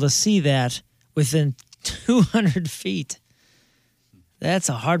be able to see that within 200 feet. That's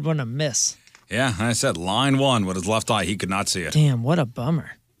a hard one to miss. Yeah, I said line 1 with his left eye. He could not see it. Damn, what a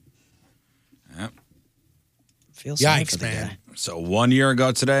bummer. Yep. Feels sorry for Yikes, the man. guy. So 1 year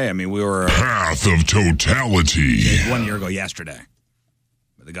ago today, I mean, we were... Path of Totality. 1 year ago yesterday.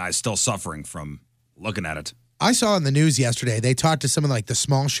 But the guy's still suffering from looking at it. I saw in the news yesterday, they talked to some of like the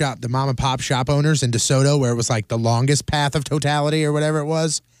small shop, the mom and pop shop owners in DeSoto, where it was like the longest path of totality or whatever it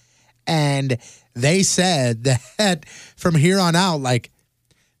was. And they said that from here on out, like,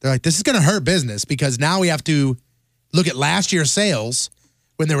 they're like, this is going to hurt business because now we have to look at last year's sales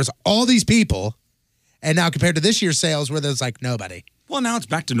when there was all these people. And now compared to this year's sales where there's like nobody. Well, now it's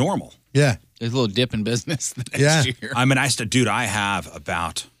back to normal. Yeah. There's a little dip in business the next year. I mean, I have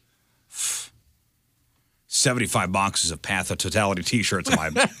about 75 boxes of Path of Totality T-shirts in my...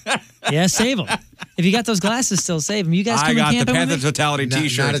 Yeah, save them. If you got those glasses still, save them. You guys I coming got the camping Path with of me? Totality Not a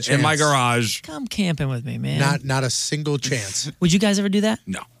T-shirts in my chance. garage. Come camping with me, man. Not a single chance. Would you guys ever do that?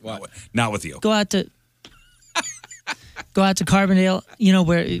 No, not with you. Go out to Carbondale, you know,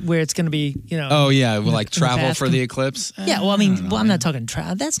 where it's going to be, you know. Oh, yeah. Well, in like the travel path. for the eclipse? Yeah, well, I mean, I'm not talking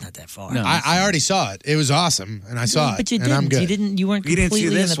travel. That's not that far. No. I already saw it. It was awesome, and I saw it. But you and didn't. I'm good. You weren't You didn't see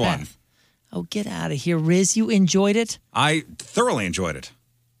completely this in the one. path. Oh, get out of here, Riz. You enjoyed it? I thoroughly enjoyed it.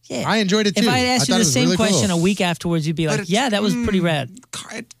 Yeah. I enjoyed it too. If I had asked you thought the it was same really question cool. a week afterwards, you'd be like, yeah, that was pretty rad.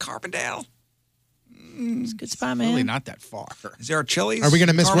 Carbondale. It's a good spot, man. Really not that far. Is there a Chili's? Are we going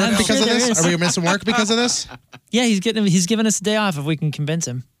to miss work Carbondale? because of There this? is. Are we missing work because of this? Yeah, he's giving us a day off if we can convince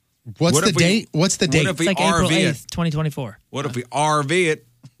him. What's What the if we- date? What's the date? What if we It's like April RV it? 8th, 2024. What if we RV it?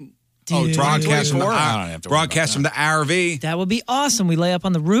 Dude, Broadcast from the, I don't have to worry broadcast from the RV. that would be awesome. We lay up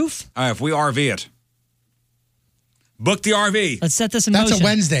on the roof. All right, if we RV it. Book the RV. Let's set this in That's motion. a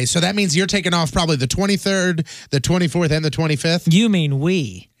Wednesday, so that means you're taking off probably the 23rd, the 24th, and the 25th. You mean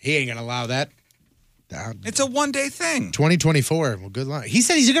we? He ain't going to allow that. It's a one-day thing. 2024. Well, good luck. He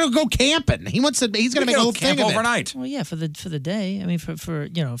said he's going to go camping. He's going to make a whole thing camp of it. overnight. Well, yeah, for the day. I mean, for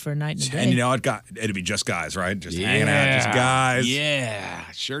you know, for a night and a day. And you know, it'd be just guys, right? Just hanging out, just guys. Yeah.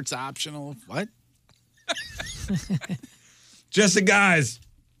 Shirts optional. What? Just the guys.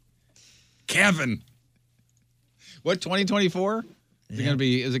 Camping. What, 2024? Is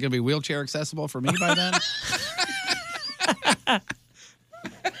it gonna be wheelchair accessible for me by then?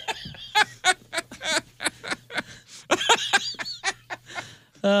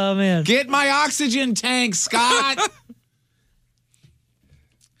 Oh man. Get my oxygen tank, Scott.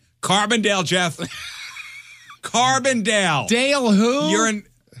 Carbondale, Jeff. Carbondale. Dale who?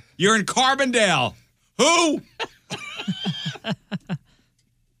 You're in Carbondale. Who?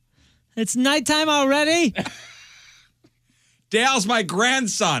 It's nighttime already. Dale's my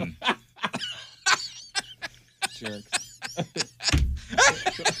grandson. Jerk.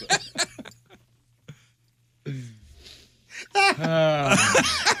 All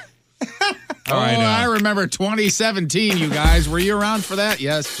right, I remember 2017, you guys. Were you around for that?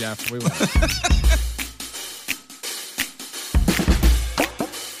 Yes, Jeff, we were.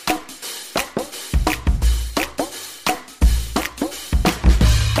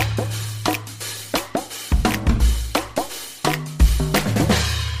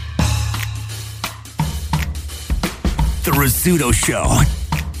 The Rizzuto Show.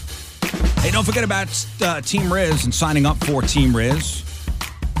 Hey, don't forget about Team Riz and signing up for Team Riz.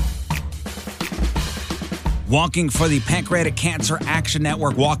 Walking for the Pancreatic Cancer Action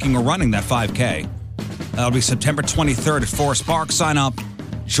Network, walking or running that 5K. That'll be September 23rd at Forest Park. Sign up.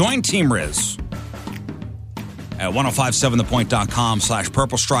 Join Team Riz at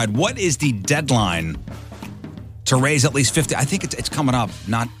 1057thepoint.com/Purple Stride. What is the deadline to raise at least 50? I think it's coming up,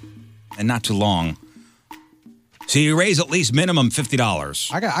 not too long. So you raise at least minimum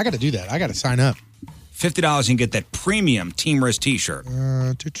 $50. I got to do that. I got to sign up. $50, you can get that premium Team Riz t-shirt.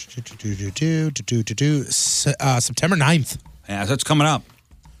 September 9th. Yeah, so it's coming up.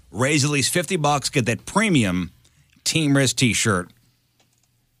 Raise at least $50, get that premium Team Riz t-shirt.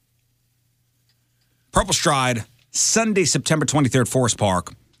 Purple Stride, Sunday, September 23rd, Forest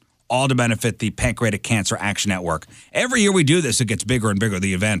Park. All to benefit the Pancreatic Cancer Action Network. Every year we do this, it gets bigger and bigger,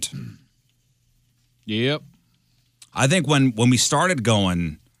 the event. Yep. I think when we started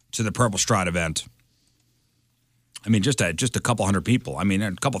going to the Purple Stride event, I mean, just a couple hundred people. I mean,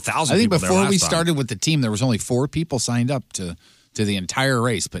 a couple thousand I think people there before last we time. started with the team, there was only 4 people signed up to the entire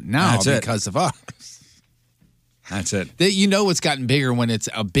race. But now, That's it. because of us, That's it. you know it's gotten bigger when it's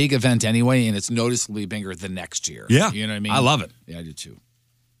a big event anyway, and it's noticeably bigger the next year. Yeah. You know what I mean? I love it. Yeah, I do too.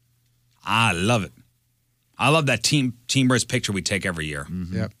 I love it. I love that Team Riz picture we take every year.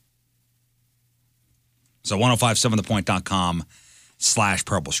 Yep. So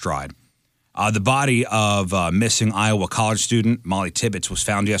 1057thepoint.com/Purple Stride. The body of missing Iowa college student Molly Tibbetts was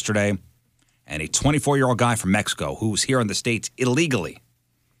found yesterday, and a 24-year-old guy from Mexico who was here in the States illegally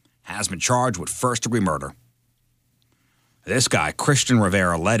has been charged with first-degree murder. This guy, Christian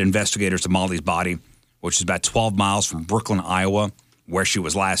Rivera, led investigators to Molly's body, which is about 12 miles from Brooklyn, Iowa, where she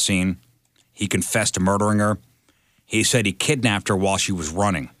was last seen. He confessed to murdering her. He said he kidnapped her while she was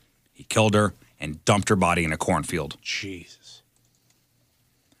running. He killed her and dumped her body in a cornfield. Jesus.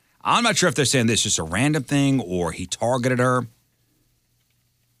 I'm not sure if they're saying this is just a random thing or he targeted her.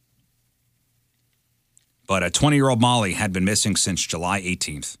 But a 20-year-old Molly had been missing since July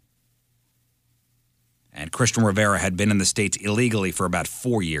 18th. And Christian Rivera had been in the States illegally for about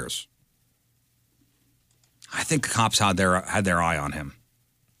 4 years. I think the cops had their eye on him.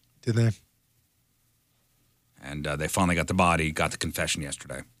 Did they? And they finally got the body, got the confession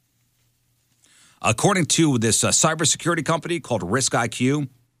yesterday. According to this cybersecurity company called Risk IQ,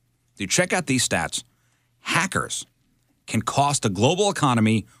 to check out these stats, hackers can cost the global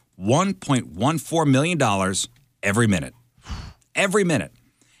economy $1.14 million every minute. Every minute.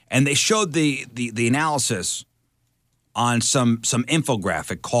 And they showed the analysis on some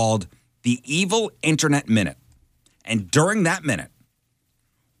infographic called the Evil Internet Minute. And during that minute,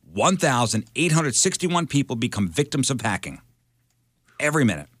 1,861 people become victims of hacking. Every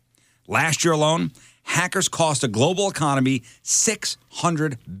minute. Last year alone, hackers cost the global economy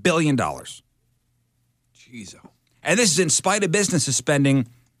 $600 billion. Jeez. And this is in spite of businesses spending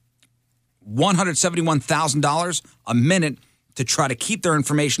 $171,000 a minute to try to keep their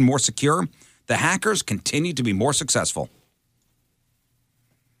information more secure. The hackers continue to be more successful.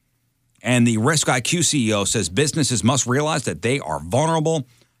 And the Risk IQ CEO says businesses must realize that they are vulnerable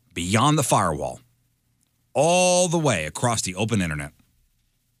beyond the firewall, all the way across the open internet.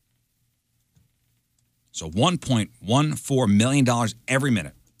 So $1.14 million every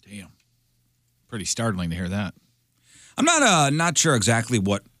minute. Damn. Pretty startling to hear that. I'm not sure exactly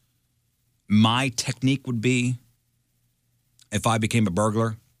what my technique would be if I became a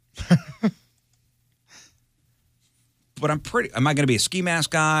burglar. But am I going to be a ski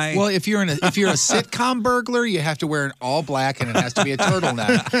mask guy? Well, if you're a sitcom burglar, you have to wear an all black and it has to be a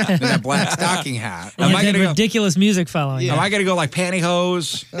turtleneck and a black stocking hat. And ridiculous music following. Am I going to go like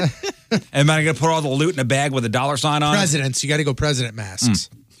pantyhose? Am I going to put all the loot in a bag with a dollar sign on Presidents, you got to go president masks.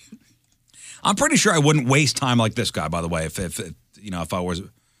 I'm pretty sure I wouldn't waste time like this guy, by the way, if I was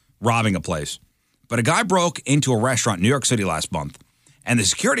robbing a place. But a guy broke into a restaurant in New York City last month, and the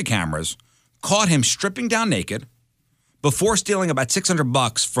security cameras caught him stripping down naked before stealing about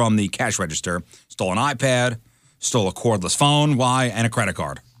 $600 from the cash register, stole an iPad, stole a cordless phone, and a credit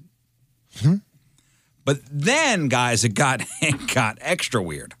card. But then, guys, it got extra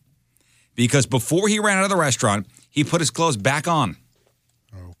weird. Because before he ran out of the restaurant, he put his clothes back on.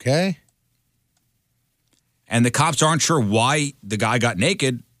 Okay. And the cops aren't sure why the guy got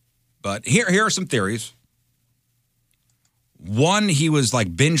naked, but here are some theories. One, he was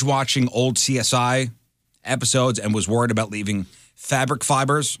like binge watching old CSI episodes and was worried about leaving fabric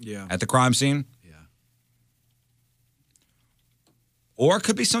fibers at the crime scene. Yeah. Or it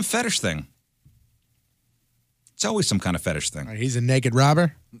could be some fetish thing. It's always some kind of fetish thing. All right, he's a naked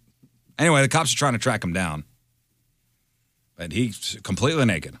robber? Anyway, the cops are trying to track him down. But he's completely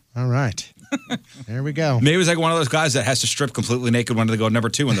naked. All right. There we go. Maybe he's like one of those guys that has to strip completely naked when they go number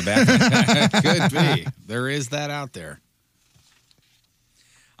 2 in the bathroom. Could be. There is that out there.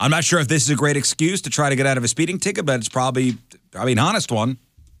 I'm not sure if this is a great excuse to try to get out of a speeding ticket, but it's probably an honest one.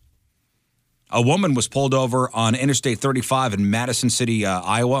 A woman was pulled over on Interstate 35 in Mason City,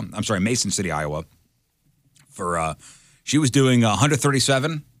 Iowa. For she was doing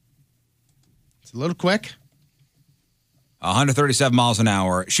 137. It's a little quick. 137 miles an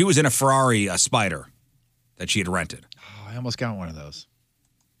hour. She was in a Ferrari Spider that she had rented. Oh, I almost got one of those.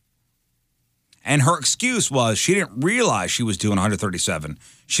 And her excuse was she didn't realize she was doing 137.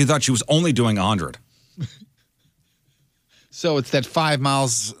 She thought she was only doing 100. So it's that 5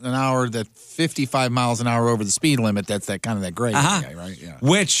 miles an hour, that 55 miles an hour over the speed limit. That's that kind of that gray area, right? Yeah.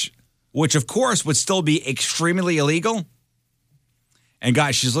 Which of course would still be extremely illegal. And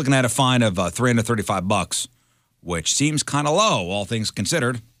guys, she's looking at a fine of $335, which seems kind of low, all things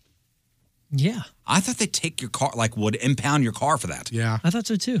considered. Yeah. I thought they'd take your car, would impound your car for that. Yeah. I thought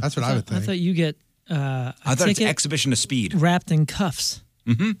so too. That's what I would think. I thought you get I thought it's exhibition of speed. Wrapped in cuffs.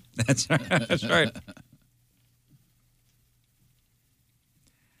 Mm-hmm. That's right. That's right.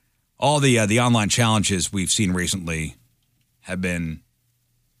 All the online challenges we've seen recently have been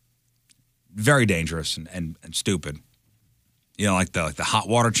very dangerous and stupid. You know, like the hot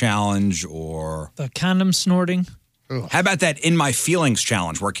water challenge or the condom snorting. How about that In My Feelings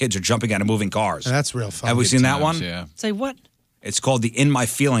challenge where kids are jumping out of moving cars? That's real fun. Have we seen that one? Yeah. Say what? It's called the In My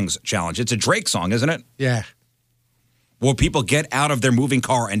Feelings challenge. It's a Drake song, isn't it? Yeah. Where people get out of their moving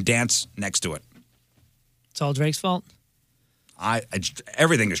car and dance next to it. It's all Drake's fault?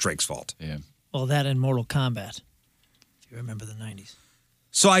 Everything is Drake's fault. Yeah. Well, that and Mortal Kombat. If you remember the 90s.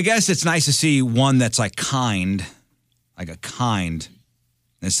 So I guess it's nice to see one that's like a kind,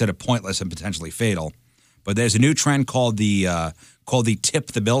 instead of pointless and potentially fatal. But there's a new trend called the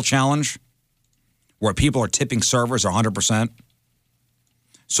Tip the Bill challenge, where people are tipping servers 100%.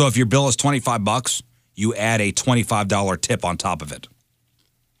 So if your bill is $25, you add a $25 tip on top of it.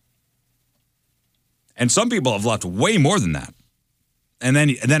 And some people have left way more than that. And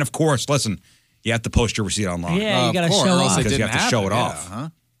then of course, listen, you have to post your receipt online. Yeah, you got to show off. Because you have to show it off. Huh?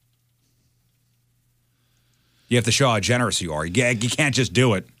 You have to show how generous you are. You can't just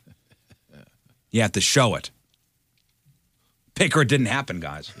do it. You have to show it. Pick or it didn't happen,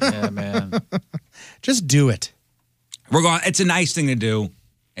 guys. Yeah, man. Just do it. We're going. It's a nice thing to do.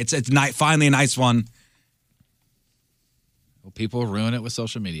 It's finally a nice one. Well, people ruin it with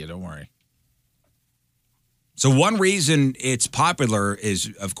social media. Don't worry. So one reason it's popular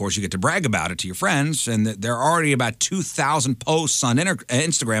is, of course, you get to brag about it to your friends, and there are already about 2,000 posts on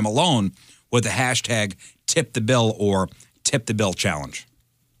Instagram alone with the hashtag Tip the Bill or Tip the Bill challenge.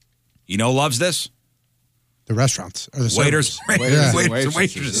 You know who loves this? The restaurants or the waiters.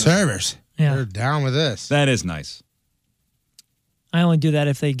 Waiters. Servers. Yeah. They're down with this. That is nice. I only do that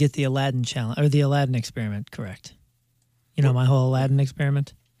if they get the Aladdin challenge or the Aladdin experiment correct. You know my whole Aladdin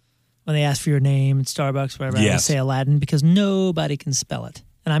experiment? When they ask for your name at Starbucks, whatever, I always say Aladdin because nobody can spell it.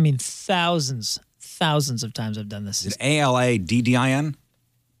 And I mean thousands of times I've done this. Is it ALADDIN?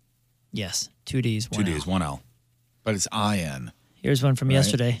 Yes. 2 Ds, 1 2 Ds, 1 L. But it's IN. Here's one from Right?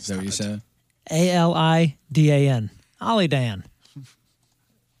 yesterday. Is that what you said? ALIDAN. Ollie Dan.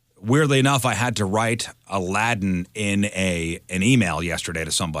 Weirdly enough, I had to write Aladdin in an email yesterday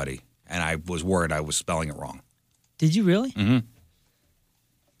to somebody, and I was worried I was spelling it wrong. Did you really? Mm-hmm.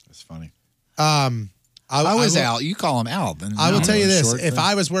 That's funny. I was Al. You call him Al. Then I will tell you this. short If thing.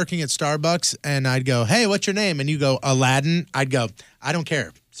 I was working at Starbucks and I'd go, hey, what's your name? And you go, Aladdin, I'd go, I don't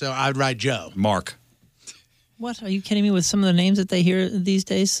care. So I'd write Joe. Mark. What? Are you kidding me with some of the names that they hear these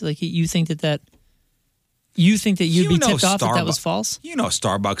days? Like you think that you'd be tipped off if that was false? You know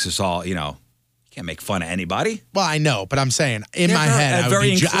Starbucks is all, you can't make fun of anybody. Well, I know, but I'm saying in my head,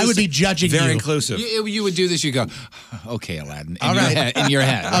 I would be judging you. Very inclusive. You would do this. You go, okay, Aladdin. All right. In your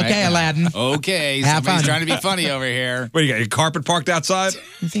head. Right? Okay, Aladdin. Okay, Have somebody's fun. trying to be funny over here. What, you got your carpet parked outside?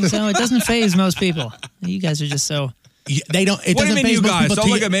 You think so? It doesn't faze most people. You guys are just so. They don't. It What do you doesn't mean, faze you most guys? people Don't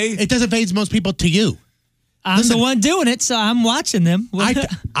to look you. at me. It doesn't faze most people to you. I'm the one doing it, so I'm watching them.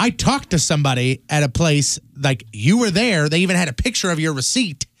 I talked to somebody at a place, like you were there. They even had a picture of your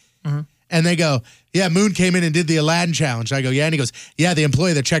receipt. And they go, yeah, Moon came in and did the Aladdin challenge. I go, yeah. And he goes, yeah, the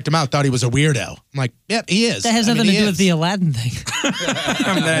employee that checked him out thought he was a weirdo. I'm like, yep, he is. That has nothing to do with the Aladdin thing.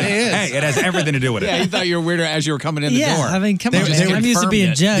 Hey, it has everything to do with it. Yeah, you thought you were weirder as you were coming in the door. I mean, come on, They man. I'm used to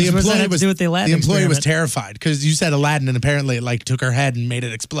being judged. The What does that employee have to was do with the Aladdin employee was experiment? terrified because you said Aladdin and apparently it like took her head and made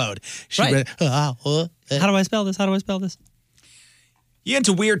it explode. She Right. read, How do I spell this? How do I spell this? You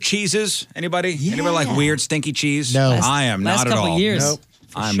into weird cheeses? Anybody? Anybody like weird stinky cheese? No. I am Last not at couple all. years. Nope.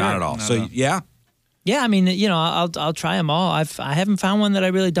 I'm not at all. So yeah, Yeah, I mean, I'll try them all. I haven't found one that I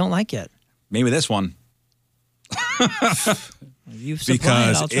really don't like yet. maybe this one. You supply it,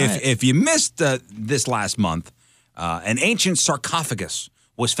 Because I'll try it. if you missed this last month, an ancient sarcophagus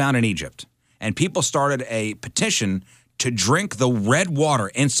was found in Egypt, and people started a petition to drink the red water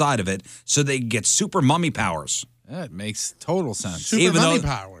inside of it so they could get super mummy powers. That makes total sense. Super mummy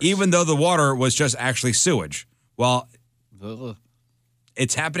powers. Even though the water was just actually sewage. Well, Ugh.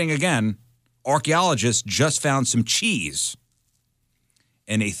 it's happening again. Archaeologists just found some cheese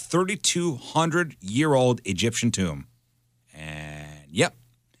in a 3,200-year-old Egyptian tomb. And, yep,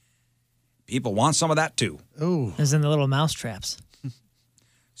 people want some of that, too. Oh, As in the little mouse traps.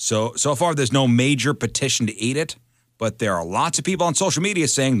 So far, there's no major petition to eat it, but there are lots of people on social media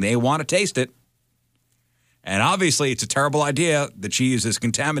saying they want to taste it. And obviously, it's a terrible idea. The cheese is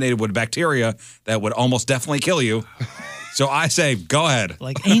contaminated with bacteria that would almost definitely kill you. So I say, go ahead.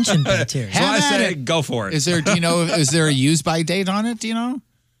 Like ancient bacteria. So I Have at say, it. go for it. Is there? Do you know? Is there a use by date on it? Do you know?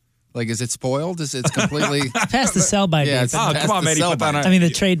 Like, is it spoiled? Is it completely Past the sell-by Yeah, date. it's Oh, past come on, the man. You put sell-by. that on I mean, the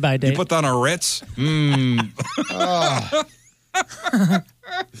trade-by date. You put that on a Ritz? you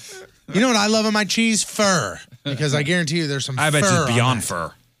know what I love in my cheese? Fur. Because I guarantee you there's some I bet fur you on beyond that.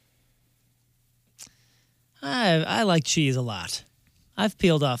 fur. I like cheese a lot. I've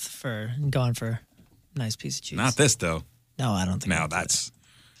peeled off the fur and gone for a nice piece of cheese. Not this, though. No, I don't think. No, that's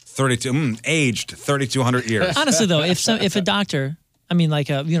 32, aged 3,200 years. Honestly, though, if a doctor, I mean, like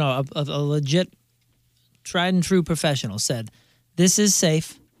a legit, tried and true professional said, "This is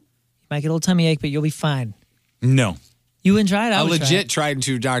safe. You might get a little tummy ache, but you'll be fine." No. You wouldn't try it? I A would legit tried and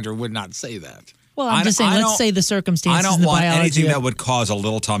true doctor would not say that. Well, I'm just saying, let's say the circumstances. I don't and the want biology anything of- that would cause a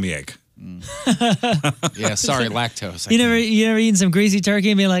little tummy ache. Yeah, sorry, lactose. You never eaten some greasy turkey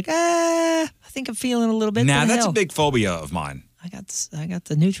and be like, I think I'm feeling a little bit. Nah, for the that's a hell. big phobia of mine. I got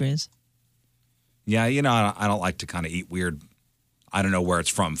the nutrients. Yeah, I don't like to kind of eat weird, I don't know where it's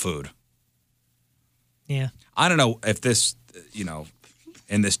from food. Yeah. I don't know if this,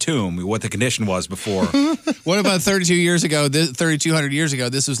 in this tomb, what the condition was before. What about 32 years ago? 3,200 years ago,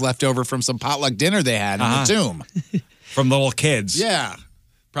 this was left over from some potluck dinner they had in the tomb. From little kids. Yeah.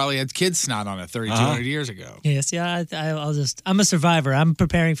 Probably had kids snot on it 3,200 years ago. Yes, yeah. I'm a survivor. I'm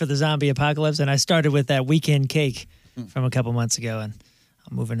preparing for the zombie apocalypse, and I started with that weekend cake from a couple months ago, and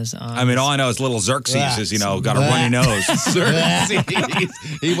I'm moving us on. I mean, all I know is little Xerxes is, got a runny nose.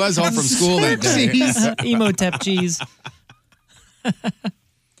 Xerxes. He was home from school that day. Emotep cheese.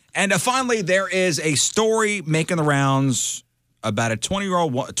 And finally, there is a story making the rounds about a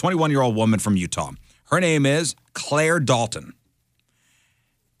 21-year-old woman from Utah. Her name is Claire Dalton.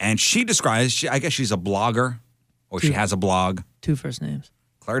 And she describes, I guess she's a blogger, or she has a blog. 2 first names.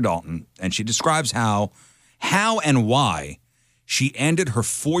 Claire Dalton. And she describes how and why she ended her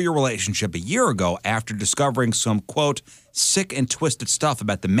 4-year relationship a year ago after discovering some, quote, sick and twisted stuff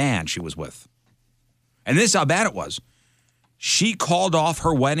about the man she was with. And this is how bad it was. She called off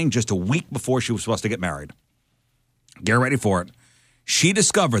her wedding just a week before she was supposed to get married. Get ready for it. She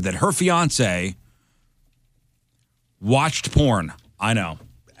discovered that her fiance watched porn. I know.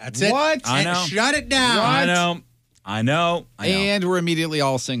 That's it. What? I know. Shut it down. I know. And we're immediately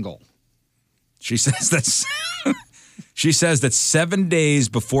all single. She says that 7 days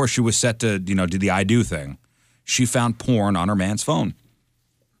before she was set to, do the I do thing, she found porn on her man's phone.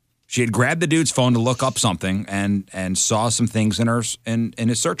 She had grabbed the dude's phone to look up something and saw some things in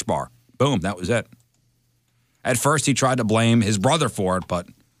his search bar. Boom, that was it. At first, he tried to blame his brother for it, but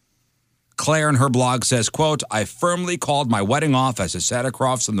Claire in her blog says, quote, "I firmly called my wedding off as a set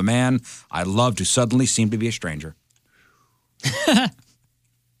across from the man I loved who suddenly seemed to be a stranger."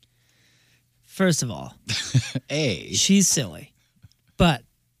 First of all, A. She's silly, but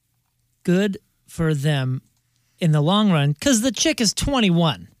good for them in the long run because the chick is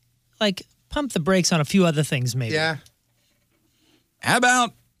 21. Like, pump the brakes on a few other things, maybe. Yeah. How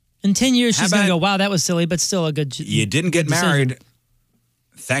about in 10 years she's going to go, wow, that was silly, but still a good you didn't get decision. married.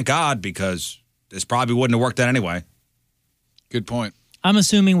 Thank God, because this probably wouldn't have worked out anyway. Good point. I'm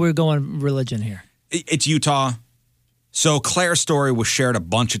assuming we're going religion here. It's Utah. So Claire's story was shared a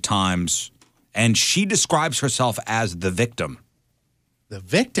bunch of times, and she describes herself as the victim. The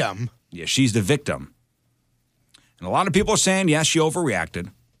victim? Yeah, she's the victim. And a lot of people are saying, yes, she overreacted.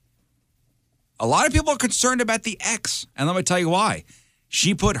 A lot of people are concerned about the ex, and let me tell you why.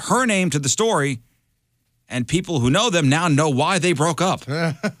 She put her name to the story, and people who know them now know why they broke up.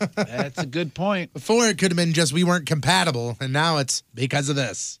 That's a good point. Before it could have been just we weren't compatible, and now it's because of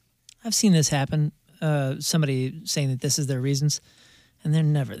this. I've seen this happen. Somebody saying that this is their reasons, and they're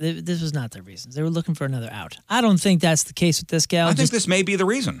never. This was not their reasons. They were looking for another out. I don't think that's the case with this gal. I think this may be the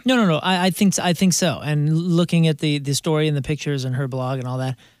reason. No. I think so. And looking at the story and the pictures and her blog and all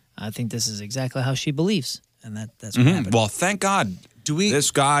that, I think this is exactly how she believes, and that's what happened. Well, thank God. This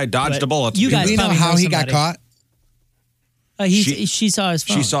guy dodged a bullet. You guys Do we know probably how he got somebody. caught? She saw his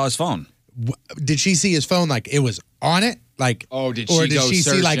phone. She saw his phone. Did she see his phone like it was on it? Like, or did she go see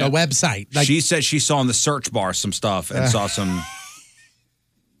search like it? a website? Like, She said she saw in the search bar some stuff and saw some.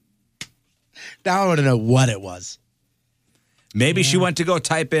 now I want to know what it was. Maybe she went to go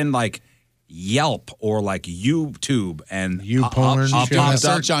type in like Yelp or like YouTube and porn.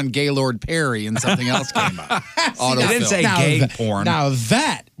 Search on Gaylord Perry and something else came up. They didn't say gay porn. Now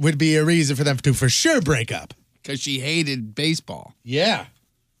that would be a reason for them to for sure break up. Because she hated baseball. Yeah.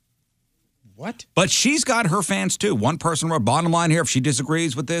 What? But she's got her fans too. One person wrote, bottom line here, if she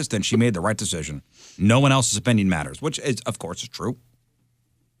disagrees with this, then she made the right decision. No one else's opinion matters, which is, of course, is true.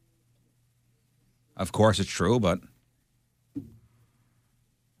 Of course it's true, but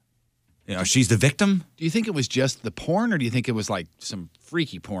she's the victim. Do you think it was just the porn, or do you think it was like some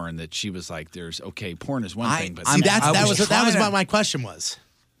freaky porn that she was like, porn is one thing, but that was what my question was.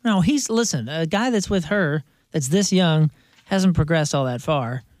 No, listen, a guy that's with her, that's this young, hasn't progressed all that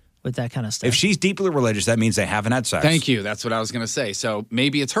far. with that kind of stuff. If she's deeply religious, that means they haven't had sex. Thank you. That's what I was going to say. So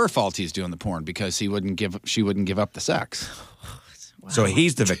maybe it's her fault he's doing the porn because she wouldn't give up the sex. So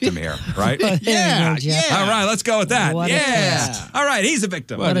he's the victim here, right? Yeah. All right, let's go with that. What a yeah. twist. All right, he's the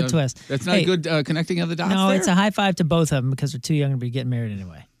victim. What a twist. That's not Hey, a good connecting of the dots No, there? it's a high five to both of them because they're too young to be getting married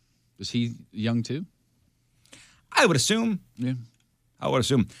anyway. Is he young too? I would assume. Yeah. I would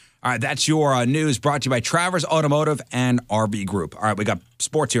assume. All right, that's your news brought to you by Travers Automotive and RB Group. All right, we got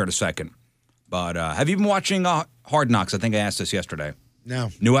sports here in a second. But have you been watching Hard Knocks? I think I asked this yesterday.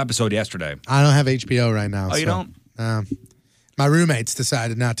 No. New episode yesterday. I don't have HBO right now. Oh, you don't? My roommates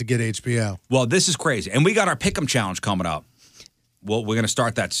decided not to get HBO. Well, this is crazy. And we got our Pick'em Challenge coming up. Well, we're going to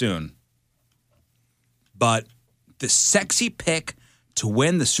start that soon. But the sexy pick to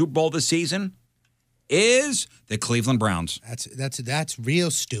win the Super Bowl this season is the Cleveland Browns. That's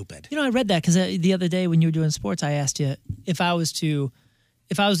real stupid. You know, I read that because the other day when you were doing sports, I asked you if I was to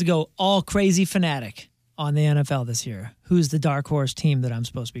go all crazy fanatic on the NFL this year, who's the dark horse team that I'm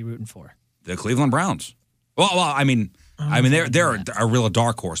supposed to be rooting for? The Cleveland Browns. Well, I mean, they're a real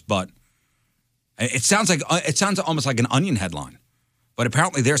dark horse, but it sounds almost like an Onion headline. But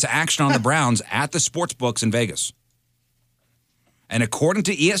apparently, there's action on the Browns at the sports books in Vegas, and according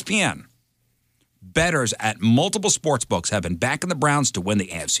to ESPN, bettors at multiple sports books have been backing the Browns to win the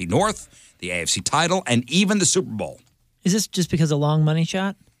AFC North, the AFC title, and even the Super Bowl. Is this just because of long money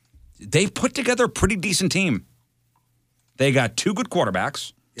shot? They put together a pretty decent team. They got two good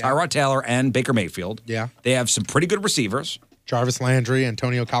quarterbacks, Tyrod Taylor and Baker Mayfield. Yeah. They have some pretty good receivers. Jarvis Landry,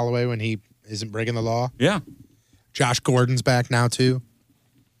 Antonio Callaway when he isn't breaking the law. Yeah. Josh Gordon's back now, too.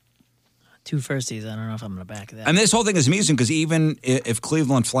 2 firsties. I don't know if I'm going to back that. And this whole thing is amusing because even if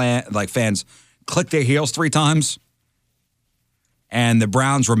Cleveland fans click their heels 3 times and the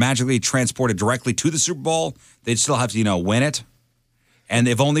Browns were magically transported directly to the Super Bowl, they'd still have to, win it. And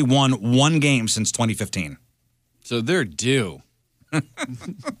they've only won 1 game since 2015. So they're due. And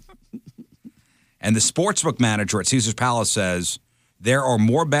the sportsbook manager at Caesars Palace says there are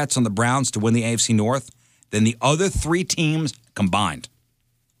more bets on the Browns to win the AFC North than the other 3 teams combined.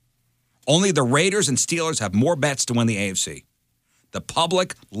 Only the Raiders and Steelers have more bets to win the AFC. The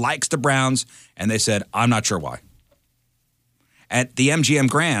public likes the Browns, and they said, I'm not sure why. At the MGM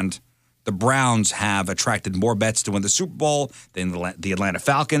Grand, the Browns have attracted more bets to win the Super Bowl than the Atlanta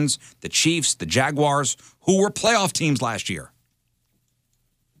Falcons, the Chiefs, the Jaguars, who were playoff teams last year.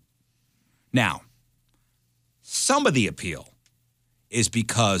 Now, some of the appeal is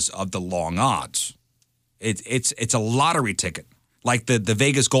because of the long odds. It's a lottery ticket, like the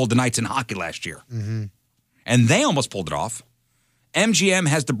Vegas Golden Knights in hockey last year. Mm-hmm. And they almost pulled it off. MGM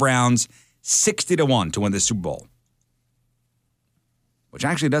has the Browns 60-1 to win the Super Bowl, which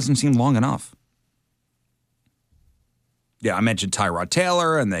actually doesn't seem long enough. Yeah, I mentioned Tyrod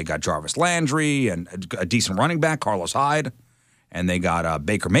Taylor, and they got Jarvis Landry and a decent running back, Carlos Hyde, and they got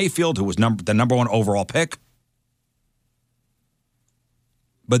Baker Mayfield, who was the number 1 overall pick.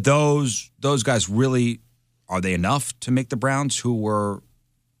 But those guys really, are they enough to make the Browns, who were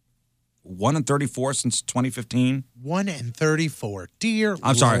 1-34 since 2015? 1-34. Dear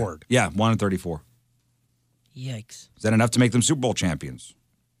I'm sorry. Lord. Yeah, 1-34. Yikes. Is that enough to make them Super Bowl champions?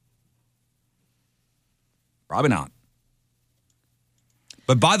 Probably not.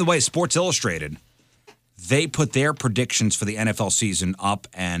 But by the way, Sports Illustrated, they put their predictions for the NFL season up,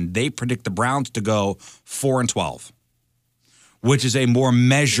 and they predict the Browns to go 4-12, which is a more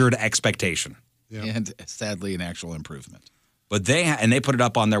measured expectation. Yeah. And sadly, an actual improvement. But they put it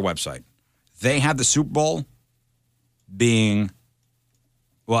up on their website. They have the Super Bowl being,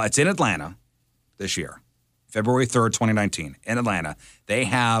 well, it's in Atlanta this year, February 3rd, 2019, in Atlanta. They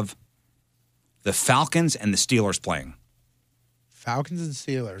have the Falcons and the Steelers playing. Falcons and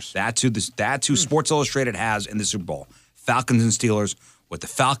Steelers. That's who Sports Illustrated has in the Super Bowl. Falcons and Steelers, with the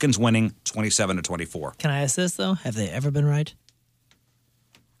Falcons winning 27-24. Can I ask this, though? Have they ever been right?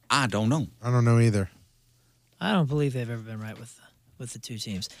 I don't know. I don't know either. I don't believe they've ever been right with the 2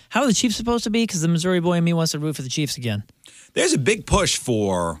 teams. How are the Chiefs supposed to be? Because the Missouri boy in me wants to root for the Chiefs again. There's a big push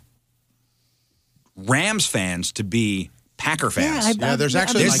for Rams fans to be Packer fans. There's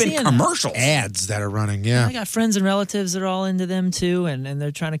actually there's been commercials. Ads that are running, yeah. I got friends and relatives that are all into them too, and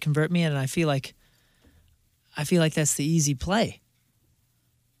they're trying to convert me, and I feel like that's the easy play.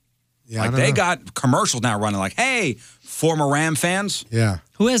 Yeah, like they got commercials now running like, hey, former Ram fans. Yeah.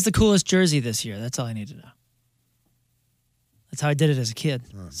 Who has the coolest jersey this year? That's all I need to know. That's how I did it as a kid.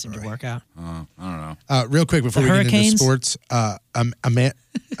 Seemed to work out. I don't know. Real quick before The we get into Hurricanes? sports,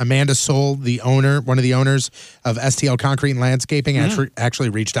 Amanda Soul, one of the owners of STL Concrete and Landscaping, actually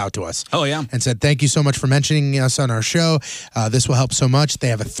reached out to us. Oh, yeah. And said, thank you so much for mentioning us on our show. This will help so much. They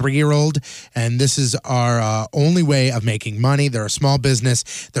have a 3-year-old, and this is our only way of making money. They're a small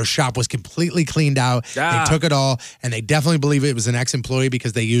business. Their shop was completely cleaned out. They took it all, and they definitely believe it was an ex-employee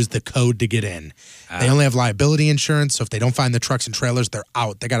because they used the code to get in. They only have liability insurance, so if they don't find the trucks and trailers, they're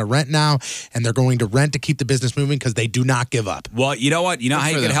out. They got to rent now, and they're going to rent to keep the business moving because they do not give up. Well, you know what? You know how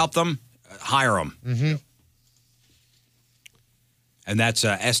you can help them? Hire them. Mm-hmm. And that's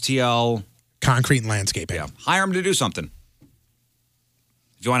STL Concrete and Landscaping. Yeah. Hire them to do something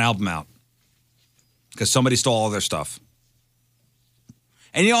if you want to help them out, because somebody stole all their stuff.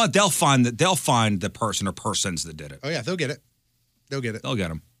 And you know what? They'll find the person or persons that did it. Oh yeah, they'll get it. They'll get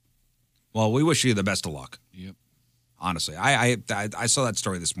them. Well, we wish you the best of luck. Yep. Honestly, I saw that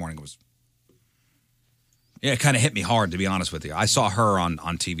story this morning. It kind of hit me hard, to be honest with you. I saw her on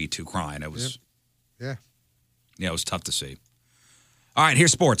TV too crying. It was, yeah, it was tough to see. All right,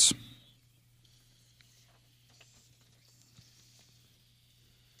 here's sports.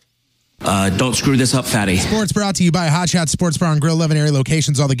 Don't screw this up, fatty. Sports brought to you by Hot Shot Sports Bar and Grill, 11 area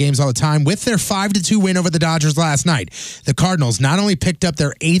locations, all the games, all the time. With their 5-2 win over the Dodgers last night, the Cardinals not only picked up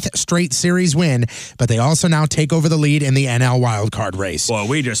their 8th straight series win, but they also now take over the lead in the NL wildcard race. Well,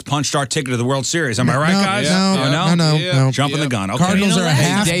 we just punched our ticket to the World Series. Am I right, guys? No. Jumping the gun. Okay. Cardinals are a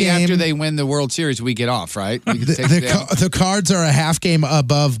half day game after they win the World Series, we get off, right? We can take The Cards are a half game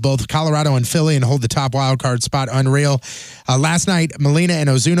above both Colorado and Philly and hold the top wildcard spot. Unreal. Last night, Molina and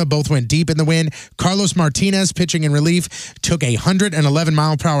Ozuna both went deep in the win. Carlos Martinez, pitching in relief, took a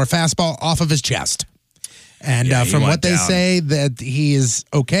 111-mile-per-hour fastball off of his chest. And from what they say, that he is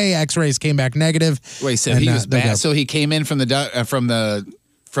okay. X-rays came back negative. Wait, so he was bad. So he came in from the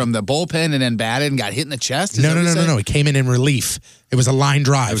bullpen and then batted and got hit in the chest? No. He came in relief. It was a line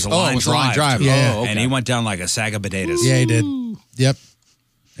drive. It was a line drive. Yeah. Oh, okay. And he went down like a sack of potatoes. Yeah, he did. Yep.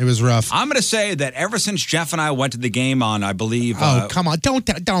 It was rough. I'm going to say that ever since Jeff and I went to the game on, I believe. Oh, come on. Don't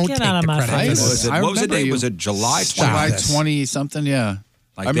take the credit for this. What was the date? Was it July 20th? July 20-something, yeah.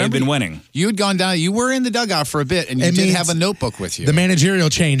 Like they've been winning. You had gone down. You were in the dugout for a bit, and you did have a notebook with you. The managerial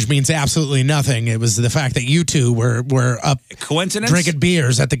change means absolutely nothing. It was the fact that you two were up coincidence drinking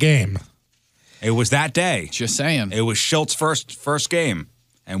beers at the game. It was that day. Just saying. It was Schultz's first game,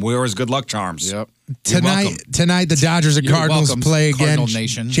 and we were his good luck charms. Yep. Tonight, the Dodgers and Cardinals play again. Cardinal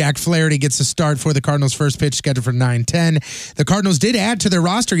Nation. Jack Flaherty gets the start for the Cardinals' first pitch scheduled for 9:10. The Cardinals did add to their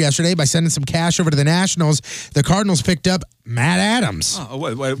roster yesterday by sending some cash over to the Nationals. The Cardinals picked up Matt Adams.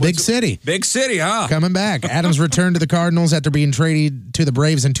 Big City, huh? Coming back. Adams returned to the Cardinals after being traded to the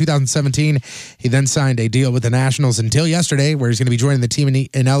Braves in 2017. He then signed a deal with the Nationals until yesterday, where he's going to be joining the team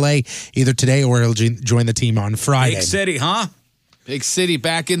in L.A. either today or he'll join the team on Friday. Big City, huh? Big city,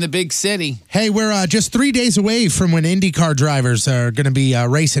 back in the big city. Hey, we're just 3 days away from when IndyCar drivers are going to be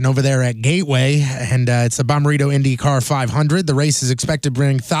racing over there at Gateway, and it's the Bommarito IndyCar 500. The race is expected to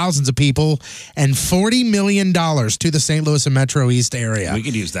bring thousands of people and $40 million to the St. Louis and Metro East area. We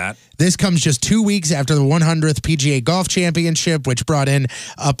could use that. This comes just 2 weeks after the 100th PGA Golf Championship, which brought in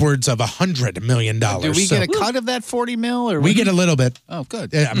upwards of $100 million. Do we get a cut of that $40 million? Or we get a little bit. Oh,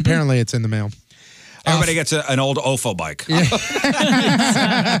 good. Yeah, apparently it's in the mail. Everybody gets an old OFO bike. Yeah.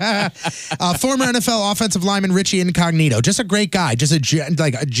 Former NFL offensive lineman Richie Incognito. Just a great guy. Just a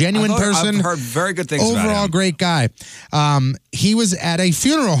genuine person. I've heard very good things about him. Overall, great guy. He was at a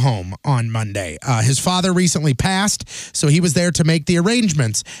funeral home on Monday. His father recently passed, so he was there to make the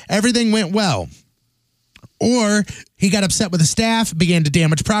arrangements. Everything went well. Or he got upset with the staff, began to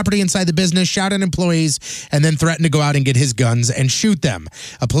damage property inside the business, shot at employees, and then threatened to go out and get his guns and shoot them.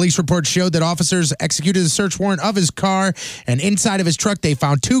 A police report showed that officers executed a search warrant of his car, and inside of his truck they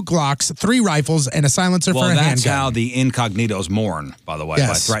found 2 Glocks, 3 rifles, and a silencer for a handgun. Well, that's how the incognitos mourn, by the way, by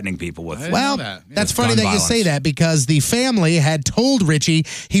Yes. threatening people with Well, that's funny that you say that, because the family had told Richie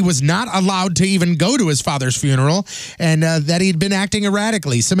he was not allowed to even go to his father's funeral, and that he'd been acting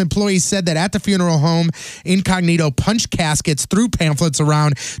erratically. Some employees said that at the funeral home, Incognito punched caskets, threw pamphlets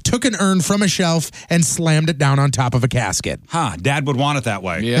around, took an urn from a shelf, and slammed it down on top of a casket. Dad would want it that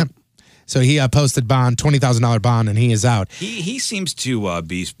way. Yep. So he posted bond, $20,000 bond, and he is out. He seems to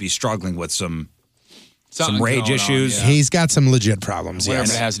be struggling with some Something rage going on, issues. yeah. He's got some legit problems. Whatever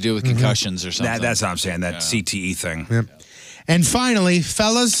yes. it has to do with concussions or something. That's what I'm saying, that CTE thing. Yep. And finally,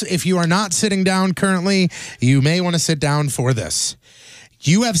 fellas, if you are not sitting down currently, you may want to sit down for this.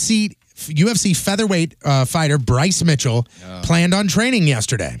 UFC featherweight fighter Bryce Mitchell planned on training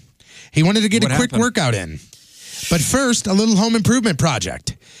yesterday. He wanted to get a quick workout in. But first, a little home improvement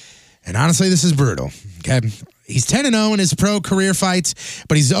project. And honestly, this is brutal. Okay. He's 10-0 in his pro career fights,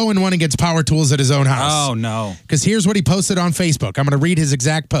 but he's 0-1 against power tools at his own house. Oh, no. Because here's what he posted on Facebook. I'm going to read his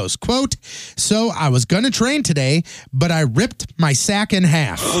exact post. Quote, "So I was going to train today, but I ripped my sack in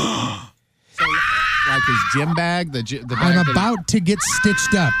half." Like his gym bag? The bag I'm about to get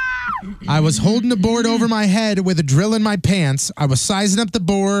stitched up. I was holding the board over my head with a drill in my pants. I was sizing up the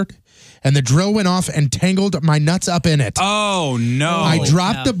board, and the drill went off and tangled my nuts up in it. Oh, no. I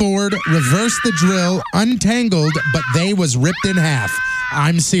dropped the board, reversed the drill, untangled, but they was ripped in half.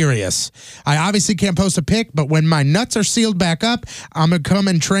 I'm serious. I obviously can't post a pic, but when my nuts are sealed back up, I'm going to come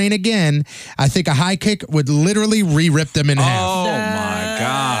and train again. I think a high kick would literally re-rip them in half. Oh, my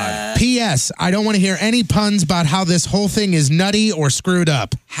God. P.S. I don't want to hear any puns about how this whole thing is nutty or screwed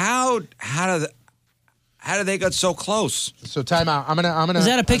up. How do they get so close? So time out. I'm gonna. Is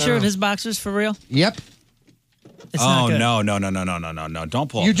that a picture of his boxers for real? Yep. It's not good. No. Don't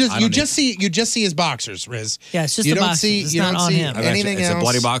pull. You just see his boxers, Riz. Yeah, it's just you the don't boxers. see It's you not don't on see him. anything It's else. a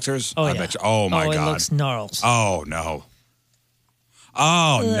bloody boxers. Oh, I yeah. bet you. Oh my God. It looks gnarls. Oh no.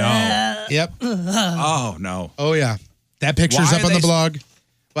 Oh no. Yep. Oh no. Oh yeah. That picture's Why up are on the they- blog.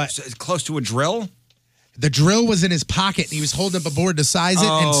 But So it's close to a drill. the drill was in his pocket and he was holding up a board to size it,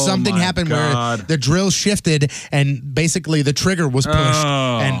 and Oh, something my happened God. where the drill shifted and basically the trigger was pushed.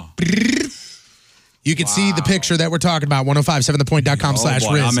 Oh. And you can see the picture that we're talking about, 1057thepoint.com/Riz.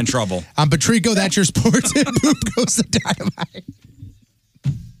 boy, I'm in trouble. I'm Patrico, that's your sports, and boom goes the dynamite.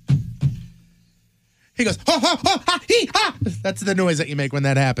 He goes, ha, ha, ha, ha, hee, ha. That's the noise that you make when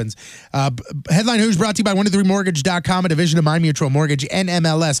that happens. Headline Who's brought to you by 123mortgage.com, a division of My Mutual Mortgage,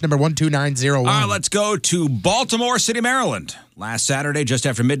 NMLS number 12901. All right, let's go to Baltimore City, Maryland. Last Saturday, just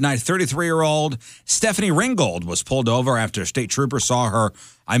after midnight, 33-year-old Stephanie Ringgold was pulled over after a state trooper saw her,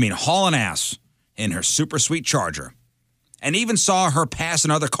 hauling ass in her super sweet Charger, and even saw her pass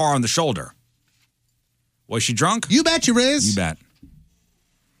another car on the shoulder. Was she drunk? You bet you, Riz. You bet.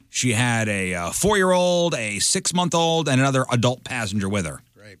 She had a 4-year-old, a 6-month-old, and another adult passenger with her.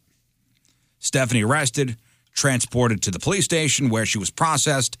 Great. Stephanie arrested, transported to the police station where she was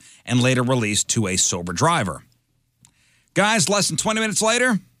processed and later released to a sober driver. Guys, less than 20 minutes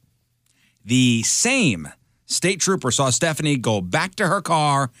later, the same state trooper saw Stephanie go back to her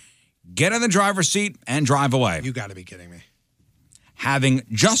car, get in the driver's seat, and drive away. You got to be kidding me. Having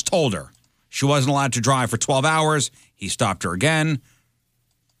just told her she wasn't allowed to drive for 12 hours, he stopped her again,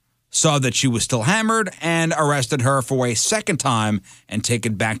 saw that she was still hammered, and arrested her for a second time and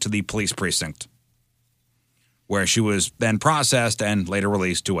taken back to the police precinct, where she was then processed and later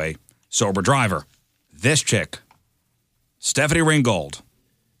released to a sober driver. This chick, Stephanie Ringgold,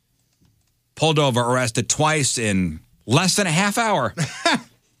 pulled over, arrested twice in less than a half hour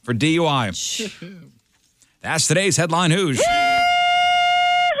for DUI. That's today's Headline Who's.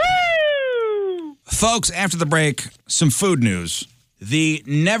 Folks, after the break, some food news. The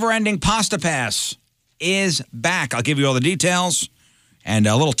never-ending pasta pass is back. I'll give you all the details and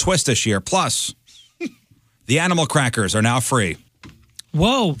a little twist this year. Plus, the animal crackers are now free.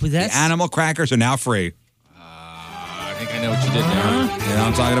 Whoa, that's... The animal crackers are now free. I think I know what you did there. You know what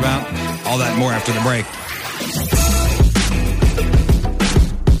I'm talking about? All that and more after the break.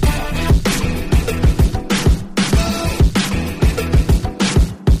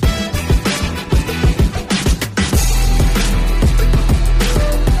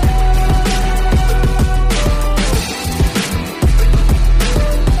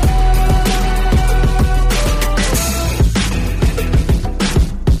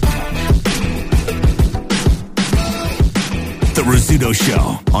 The Rizzuto Show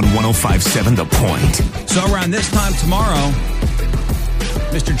on 105.7 The Point. So around this time tomorrow,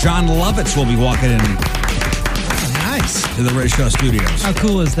 Mr. John Lovitz will be walking in. Nice. To the Riz Show studios. How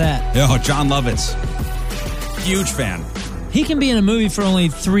cool is that? Oh, John Lovitz. Huge fan. He can be in a movie for only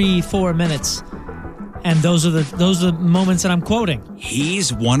 3-4 minutes, and those are the moments that I'm quoting.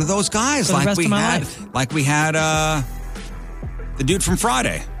 He's one of those guys, For the rest of my life. like we had the dude from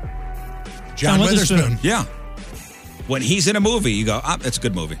Friday, John Witherspoon. Yeah. When he's in a movie, you go, it's a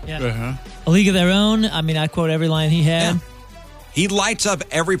good movie. Yeah. A League of Their Own. I quote every line he had. Yeah. He lights up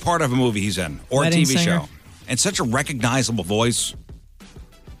every part of a movie he's in or Wedding a TV singer. show. And such a recognizable voice.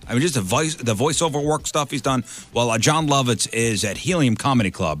 Just the voiceover work stuff he's done. Well, John Lovitz is at Helium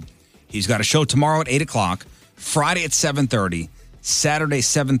Comedy Club. He's got a show tomorrow at 8 o'clock, Friday at 7:30, Saturday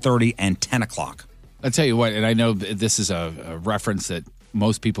 7:30, and 10 o'clock. I'll tell you what, and I know this is a reference that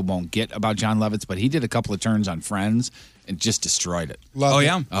most people won't get about John Lovitz, but he did a couple of turns on Friends and just destroyed it. Loved it.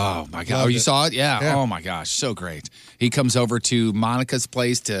 Yeah? Oh, my God. Loved You it. saw it? Yeah. Yeah. Oh, my gosh. So great. He comes over to Monica's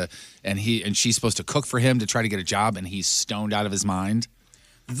place and she's supposed to cook for him to try to get a job, and he's stoned out of his mind.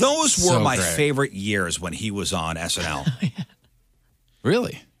 Those were So my great. favorite years when he was on SNL.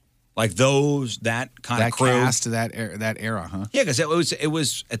 Really? Like that kind That of crew. cast, that era, huh? Yeah, because it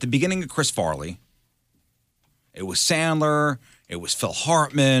was at the beginning of Chris Farley. It was Sandler. It was Phil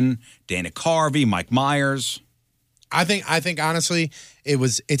Hartman, Dana Carvey, Mike Myers. I think honestly,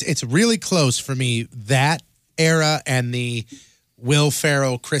 it's really close for me, that era and the Will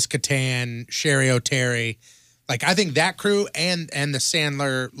Ferrell, Chris Kattan, Sherry O'Terry. Like, I think that crew and the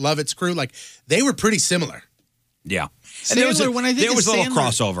Sandler Lovitz crew, like, they were pretty similar. Yeah. Sandler, there was a of little Sandler-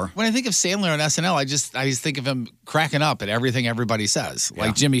 crossover. When I think of Sandler on SNL, I just think of him cracking up at everything everybody says,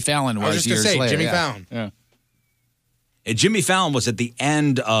 like Jimmy Fallon was, I was just years gonna say, later. Jimmy yeah. Fallon. Yeah. And Jimmy Fallon was at the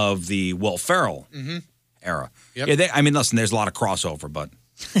end of the Will Ferrell era. Yep. Yeah, listen, there's a lot of crossover, but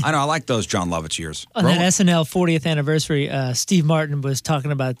I know I like those John Lovitz years. On that SNL 40th anniversary, Steve Martin was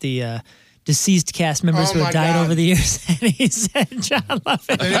talking about the deceased cast members Oh, who had my died God. over the years, and he said John Lovitz.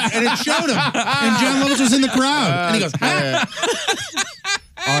 And it showed him. And John Lovitz was in the crowd. And he goes,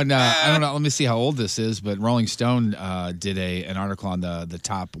 On I don't know. Let me see how old this is, but Rolling Stone did an article on the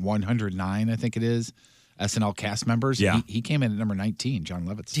top 109, I think it is, SNL cast members. Yeah. He came in at number 19. John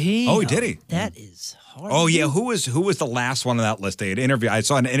Lovitz. Damn. Oh, did he? That is hard. Oh, yeah. Who was the last one on that list? They had interviewed. I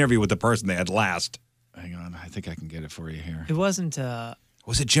saw an interview with the person they had last. Hang on, I think I can get it for you here. It wasn't.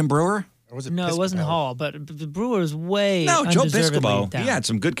 Was it Jim Brewer? Or was it No, it wasn't Hall, but the Brewer was way. No, Joe undeservedly Piscopo. down. He had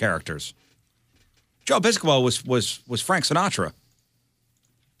some good characters. Joe Piscopo was Frank Sinatra.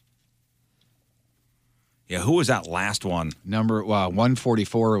 Yeah, who was that last one? Number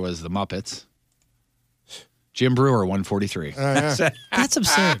 144 was the Muppets. Jim Brewer 143. That's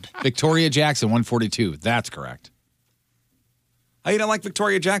absurd. Victoria Jackson 142. That's correct. Oh, you don't like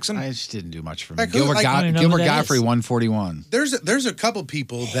Victoria Jackson? I just didn't do much for me. Like who- Gilbert, like- I don't know Gilbert who that Godfrey is. 141. there's a couple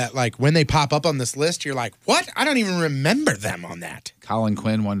people that, like, when they pop up on this list, you're like, what? I don't even remember them on that. Colin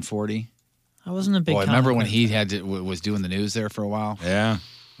Quinn 140. I wasn't a big. Boy, remember when Colin he had to, was doing the news there for a while? Yeah.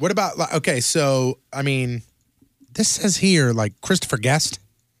 What about, like, okay, so, I mean, this says here, like, Christopher Guest,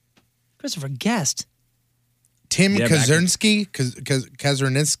 Christopher Guest. Tim Yeah, back in-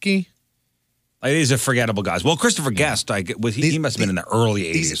 Kaczernitzky. Like, these are forgettable guys. Well, Christopher Guest, he must have been in the early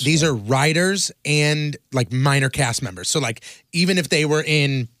 80s. These are writers and, like, minor cast members. So, like, even if they were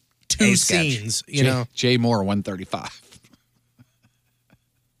in two A sketch. scenes, you know. Jay Moore 135.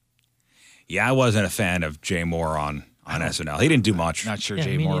 Yeah, I wasn't a fan of Jay Moore on SNL. He didn't do much. Not sure Yeah,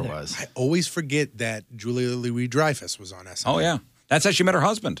 Jay me Moore neither. was. I always forget that Julia Louis-Dreyfus was on SNL. Oh, yeah. That's how she met her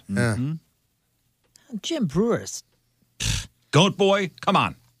husband. Yeah. Jim Brewer's. Goat Boy, come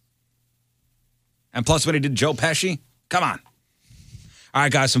on. And plus when he did Joe Pesci, come on. All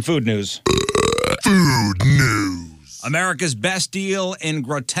right, guys, some food news. Food news. America's best deal in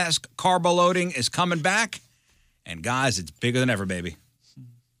grotesque carbo loading is coming back. And guys, it's bigger than ever, baby.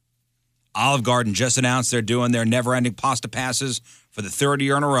 Olive Garden just announced they're doing their never-ending pasta passes for the third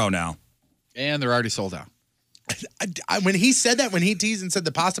year in a row now. And they're already sold out. When he said that, when he teased and said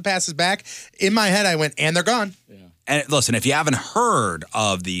the pasta pass is back, in my head I went, and they're gone. And listen, if you haven't heard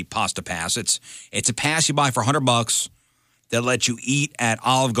of the Pasta Pass, it's a pass you buy for $100 that lets you eat at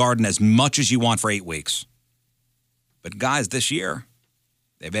Olive Garden as much as you want for 8 weeks. But guys, this year,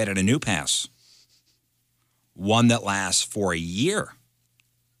 they've added a new pass. One that lasts for a year.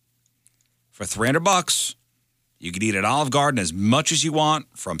 For $300, you can eat at Olive Garden as much as you want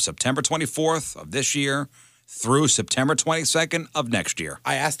from September 24th of this year through September 22nd of next year.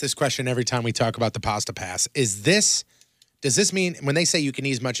 I ask this question every time we talk about the pasta pass. Does this mean when they say you can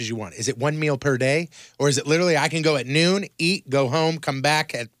eat as much as you want, is it one meal per day? Or is it literally I can go at noon, eat, go home, come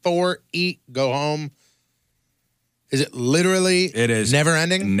back at 4, eat, go home? Is it literally It is never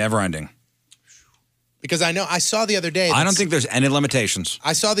ending? Never ending. Because I saw the other day. I don't think there's any limitations.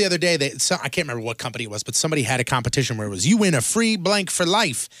 I saw the other day that I can't remember what company it was, but somebody had a competition where it was you win a free blank for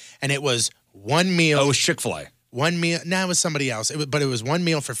life. And it was one meal. Oh, it was Chick-fil-A. One meal. No, it was somebody else. But it was one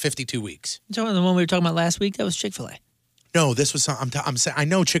meal for 52 weeks. You talking about the one we were talking about last week? That was Chick-fil-A. No, this was I'm saying I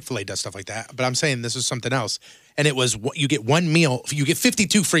know Chick-fil-A does stuff like that, but I'm saying this was something else. And it was you get one meal, you get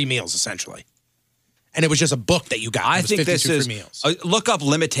 52 free meals essentially. And it was just a book that you got. I It was think 52 this is free meals. look up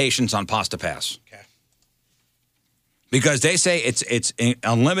limitations on Pasta Pass. Okay. Because they say it's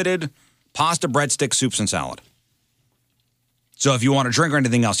unlimited pasta, breadstick, soups, and salad. So if you want to drink or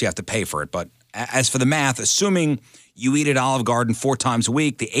anything else, you have to pay for it. But as for the math, assuming you eat at Olive Garden 4 times a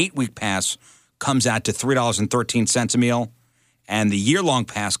week, the 8-week pass comes out to $3.13 a meal, and the year-long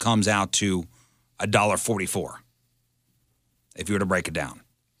pass comes out to $1.44 if you were to break it down.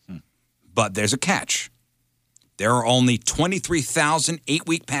 But there's a catch. There are only 23,000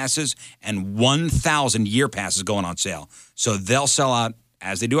 8-week passes and 1,000 year passes going on sale. So they'll sell out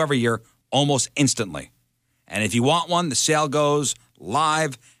as they do every year, almost instantly. And if you want one, the sale goes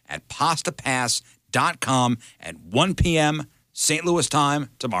live at pastapass.com at 1 p.m. St. Louis time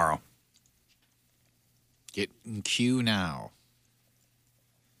tomorrow. Get in queue now.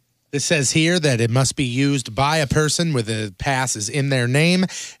 This says here that it must be used by a person with a pass is in their name.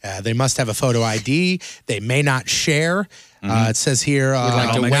 They must have a photo ID. They may not share. It says here, Would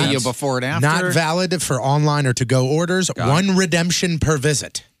like to weigh you before and after. Not valid for online or to-go orders. One redemption per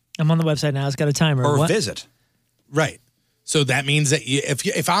visit. I'm on the website now. It's got a timer. Per What? visit. Right. So that means that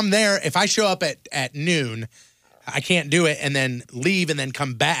if I'm there, if I show up at noon, I can't do it and then leave and then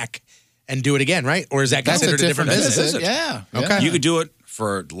come back and do it again, right? Or is that considered a different visit? Yeah. Okay. You could do it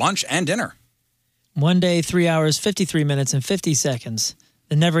for lunch and dinner. 1 day, 3 hours, 53 minutes, and 50 seconds.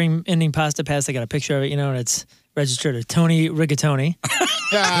 The never-ending pasta pass. I got a picture of it, and it's registered to Tony Rigatoni.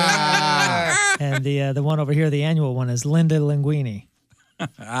 And the one over here, the annual one, is Linda Linguini.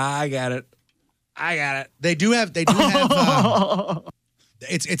 I got it. They do have.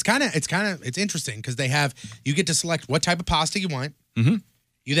 It's interesting because they have. You get to select what type of pasta you want. Mm-hmm.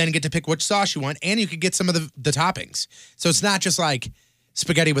 You then get to pick which sauce you want, and you could get some of the toppings. So it's not just like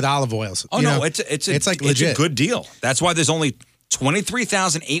spaghetti with olive oils. Oh, no, it's like legit. It's a good deal. That's why there's only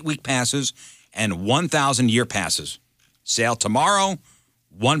 23,000 8-week passes and 1,000 year passes. Sale tomorrow,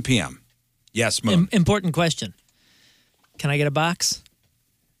 1 p.m. Yes, Moon. Important question. Can I get a box?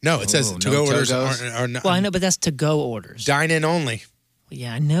 No, it says to-go orders are not. Well, I know, but that's to-go orders. Dine-in only. Well,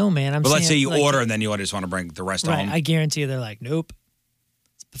 yeah, I know, man. But let's say you order and then you just want to bring the rest right, home. I guarantee you they're like, nope.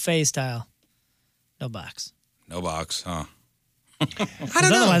 It's buffet style. No box. No box, huh? I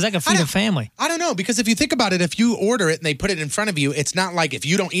don't know. Otherwise, I could feed a family. I don't know, because if you think about it, if you order it and they put it in front of you, it's not like if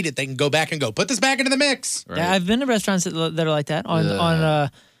you don't eat it, they can go back and go, put this back into the mix. Right. Yeah, I've been to restaurants that are like that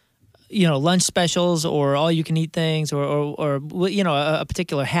on lunch specials or all you can eat things or a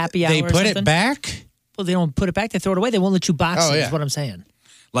particular happy hour. They or put something. it back? Well, they don't put it back. They throw it away. They won't let you box it. yeah. Is what I'm saying.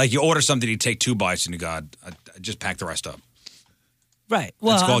 Like you order something, you take 2 bites, and you go, I just pack the rest up. Right.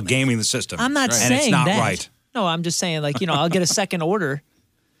 Well, That's called gaming the system. I'm not saying and it's not that. right. No, I'm just saying, I'll get a second order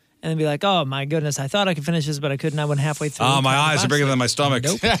and then be like, oh, my goodness, I thought I could finish this, but I couldn't. I went halfway through. Oh, my eyes are bigger than my stomach.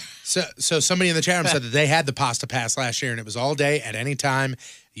 Nope. So somebody in the chat room said that they had the pasta pass last year, and it was all day at any time.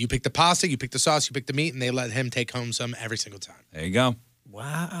 You pick the pasta, you pick the sauce, you pick the meat, and they let him take home some every single time. There you go.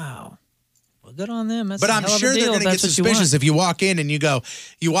 Wow. Well, good on them. That's But a I'm hell of a sure they're deal going to if get that's what you want. suspicious if you walk in and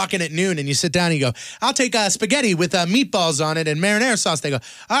you walk in at noon and you sit down and you go, I'll take spaghetti with meatballs on it and marinara sauce. They go,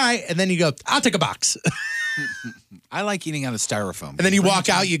 all right. And then you go, I'll take a box. I like eating out of styrofoam. And then you walk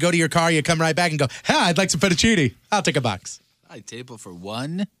out, you go to your car, you come right back and go, I'd like some fettuccine. I'll take a box. Table for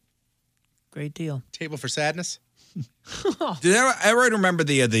one. Great deal. Table for sadness. Did you ever remember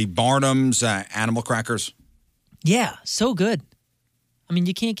the Barnum's animal crackers? Yeah, so good. I mean,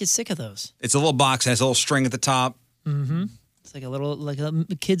 you can't get sick of those. It's a little box, has a little string at the top. Mm-hmm. It's like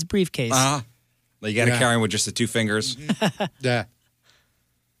a kid's briefcase. You got to carry them with just the 2 fingers. Yeah.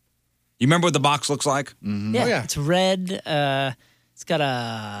 You remember what the box looks like? Mm-hmm. Yeah, it's red. It's got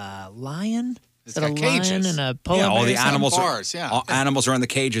a lion. It's got a cages. lion and a polar all the bear. animals bars, all animals are in the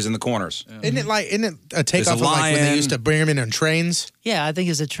cages in the corners. Isn't it a takeoff There's a of like when they lion. used to bring them in on trains? Yeah, I think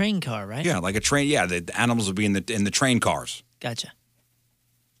it's a train car, right? Yeah, like a train. Yeah, the animals would be in the train cars. Gotcha.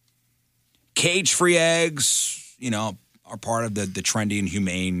 Cage-free eggs, are part of the trendy and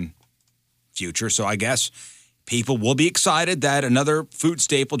humane future. So I guess people will be excited that another food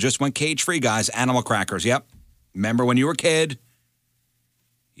staple just went cage-free, guys. Animal crackers. Yep. Remember when you were a kid?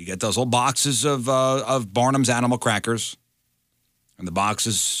 You get those little boxes of Barnum's animal crackers. And the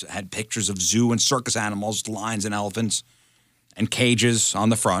boxes had pictures of zoo and circus animals, lions and elephants, and cages on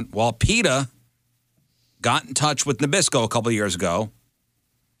the front. Well, PETA got in touch with Nabisco a couple of years ago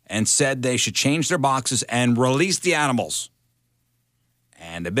and said they should change their boxes and release the animals.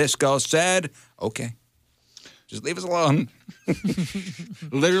 And Nabisco said, okay, just leave us alone.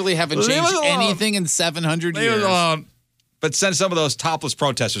 Literally haven't changed anything in 700 Leave years. us alone. But send some of those topless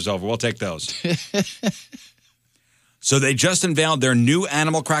protesters over. We'll take those. So they just unveiled their new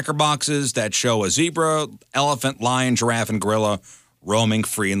animal cracker boxes that show a zebra, elephant, lion, giraffe, and gorilla roaming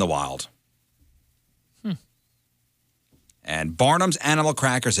free in the wild. And Barnum's animal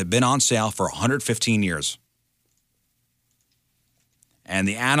crackers have been on sale for 115 years. And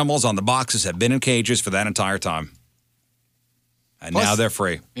the animals on the boxes have been in cages for that entire time. And now they're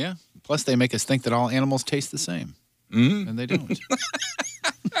free. Yeah. Plus, they make us think that all animals taste the same. Mm-hmm. And they don't.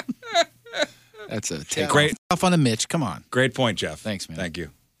 That's a take Great. off on a Mitch. Come on. Great point, Jeff. Thanks, man. Thank you.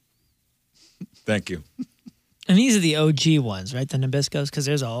 Thank you. And these are the OG ones, right? The Nabiscos, because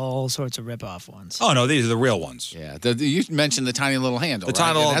there's all sorts of rip-off ones. Oh, no, these are the real ones. Yeah, you mentioned the tiny little handle, The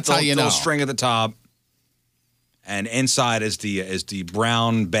right? tiny Yeah, that's how you know. little string at the top. And inside is the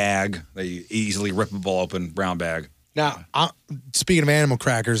brown bag, the easily rippable open brown bag. Now, speaking of animal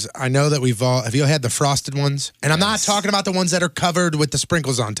crackers, I know that have you had the frosted ones? And I'm not talking about the ones that are covered with the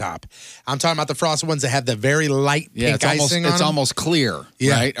sprinkles on top. I'm talking about the frosted ones that have the very light pink icing on them. It's almost clear,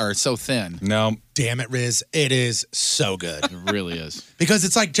 right? Or it's so thin. No. Damn it, Riz. It is so good. It really is. Because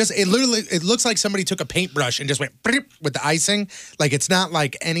it's like it looks like somebody took a paintbrush and just went with the icing. Like it's not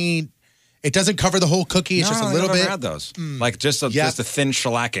like it doesn't cover the whole cookie. It's just a little I've bit. never had those. Like just a thin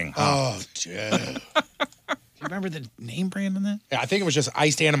shellacking. Oh, dude. Do you remember the name brand on that? Yeah, I think it was just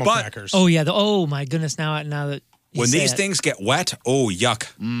iced animal crackers. Oh, yeah. Oh, my goodness. Now that you When say these it. things get wet,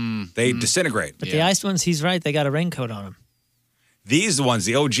 yuck. They disintegrate. But the iced ones, he's right. They got a raincoat on them. These ones,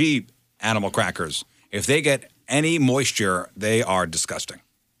 the OG animal crackers, if they get any moisture, they are disgusting.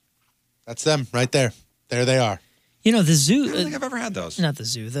 That's them right there. There they are. You know, the zoo. I don't think I've ever had those. Not the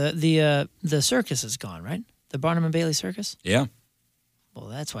zoo. The circus is gone, right? The Barnum and Bailey Circus? Yeah. Well,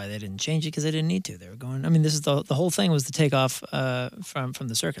 that's why they didn't change it, because they didn't need to. They were going. I mean, this is the whole thing was to take off from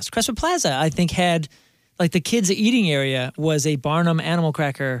the circus. Crestwood Plaza, I think, had like the kids' eating area was a Barnum animal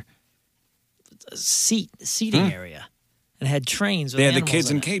cracker seating area, and had trains. With They had the animals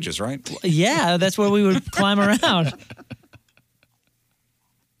kids in it. cages, right? Yeah, that's where we would climb around.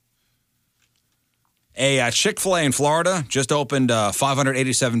 A Chick-fil-A in Florida just opened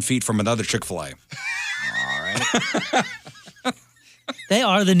 587 feet from another Chick-fil-A. All right. They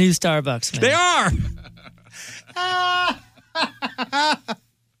are the new Starbucks, man. They are.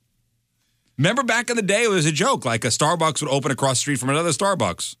 Remember back in the day, it was a joke. Like a Starbucks would open across the street from another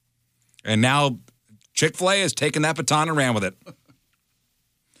Starbucks. And now Chick-fil-A has taken that baton and ran with it.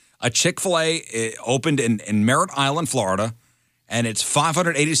 A Chick-fil-A opened in Merritt Island, Florida, and it's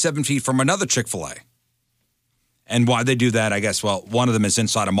 587 feet from another Chick-fil-A. And why they do that, I guess, well, one of them is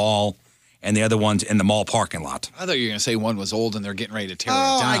inside a mall, and the other one's in the mall parking lot. I thought you were going to say one was old and they're getting ready to tear it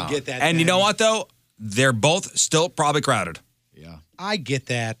Oh, down. I get that. And you know what, though? They're both still probably crowded. Yeah. I get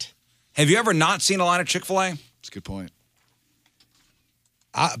that. Have you ever not seen a line at Chick-fil-A? That's a good point.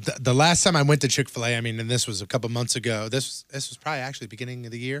 The last time I went to Chick-fil-A, I mean, and this was a couple months ago. This was probably actually the beginning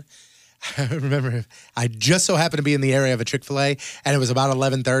of the year. I remember I just so happened to be in the area of a Chick-fil-A, and it was about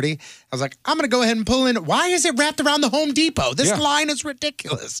 11:30. I was like, I'm going to go ahead and pull in. Why is it wrapped around the Home Depot? This line is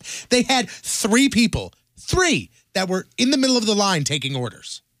ridiculous. They had three that were in the middle of the line taking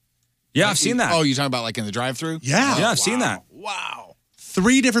orders. Yeah, I've seen that. Oh, you're talking about like in the drive-thru? Yeah. Yeah, I've seen that. Wow.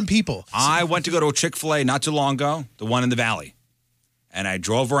 3 different people. I went to go to a Chick-fil-A not too long ago, the one in the Valley. And I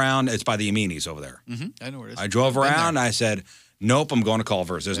drove around. It's by the Aminis over there. Mm-hmm. I know where it is. I drove around. I said, nope, I'm going to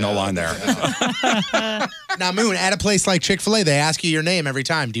Culver's. There's no line there. Now, Moon, at a place like Chick-fil-A, they ask you your name every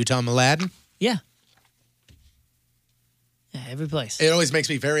time. Do you tell them Aladdin? Yeah. Yeah, every place. It always makes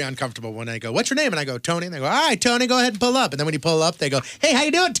me very uncomfortable when they go, what's your name? And I go, Tony. And they go, all right, Tony, go ahead and pull up. And then when you pull up, they go, hey, how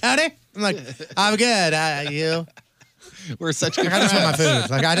you doing, Tony? I'm like, I'm good. You? We're such like, good I just want my friends.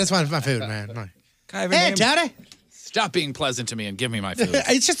 food. Like, I just want my food, man. I'm like, Can I have your hey, name? Tony. Stop being pleasant to me and give me my food.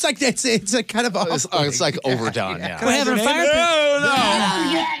 It's just like, it's a kind of awful. It's like overdone, yeah. We're having a fire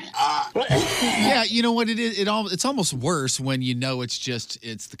pit. Yeah, you know what it is? It's almost worse when you know it's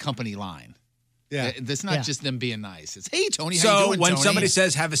the company line. Yeah. It's not just them being nice. It's, hey, Tony, how you So doing, when Tony? somebody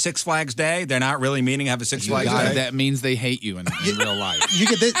says have a Six Flags day, they're not really meaning have a Six Flags day. That means they hate you in real life. You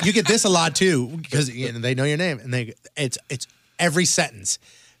get this a lot too because they know your name and it's every sentence.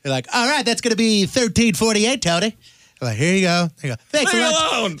 They're like, all right, that's going to be 1348, Tony. I'm like, here you go. They go, thanks a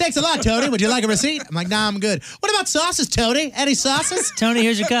lot. Thanks a lot, Tony. Would you like a receipt? I'm like, nah, I'm good. What about sauces, Tony? Any sauces? Tony,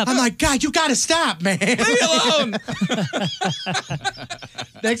 here's your cup. I'm like, God, you got to stop, man. Leave me alone.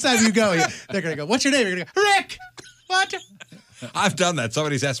 Next time you go, they're going to go, what's your name? You're going to go, Rick. What? I've done that.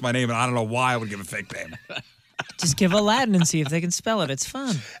 Somebody's asked my name, and I don't know why I would give a fake name. Just give Aladdin and see if they can spell it. It's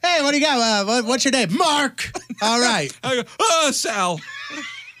fun. Hey, what do you got? What's your name? Mark. All right. I go, oh, Sal.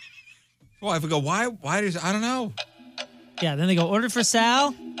 Well, I go, why does, I don't know. Yeah, then they go, order for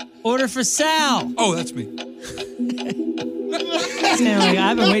Sal. Order for Sal. Oh, that's me. Standing like,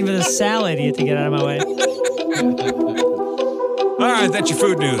 I've been waiting for this Sal idiot to get out of my way. All right, that's your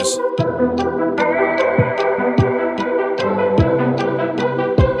food news.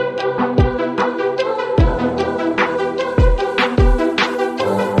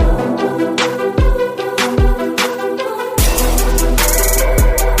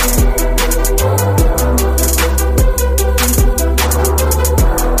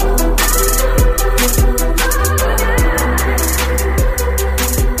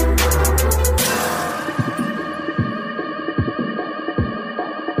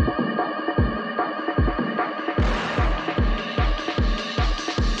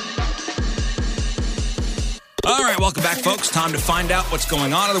 time to find out what's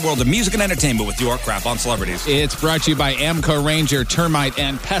going on in the world of music and entertainment with your Crap on Celebrities. It's brought to you by Amco Ranger Termite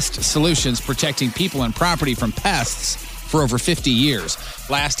and Pest Solutions, protecting people and property from pests for over 50 years.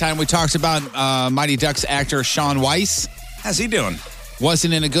 Last time we talked about Mighty Ducks actor Sean Weiss. How's he doing?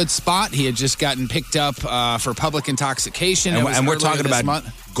 Wasn't in a good spot. He had just gotten picked up for public intoxication. And we're talking about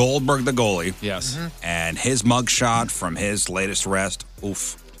Goldberg the goalie. Yes. And his mugshot from his latest arrest.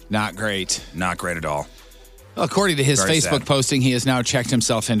 Oof. Not great. Not great at all. Well, according to his Very Facebook sad. posting, he has now checked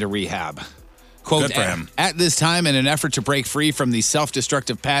himself into rehab. Quote, Good for him. At this time, in an effort to break free from the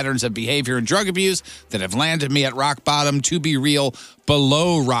self-destructive patterns of behavior and drug abuse that have landed me at rock bottom, to be real,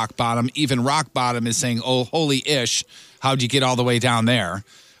 below rock bottom, even rock bottom is saying, oh, holy ish, how'd you get all the way down there?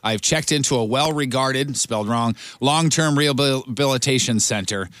 I've checked into a well-regarded, spelled wrong, long-term rehabilitation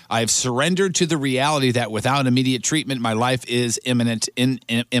center. I've surrendered to the reality that without immediate treatment, my life is in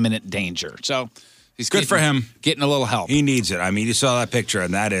imminent danger. So he's Good for him. Getting a little help. He needs it. I mean, you saw that picture,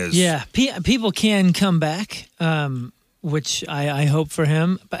 and that is... Yeah, people can come back, which I hope for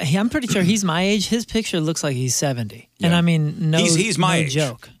him. But I'm pretty sure he's my age. His picture looks like he's 70. Yeah. And I mean, no, he's my no age.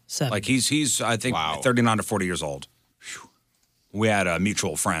 joke. 70. Like, he's I think, 39 to 40 years old. Whew. We had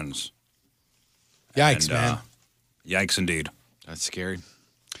mutual friends. Yikes, man. Yikes, indeed. That's scary.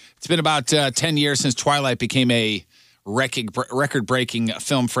 It's been about 10 years since Twilight became a record-breaking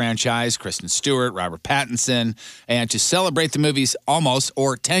film franchise. Kristen Stewart, Robert Pattinson. And to celebrate the movie's almost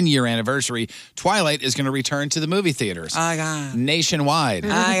or 10-year anniversary, Twilight is going to return to the movie theaters. Nationwide.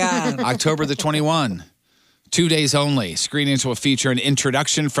 October the 21. 2 days only. Screenings will feature an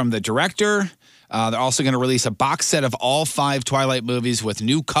introduction from the director. They're also going to release a box set of all 5 Twilight movies with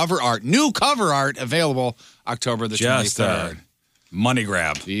new cover art available October the 23rd. Money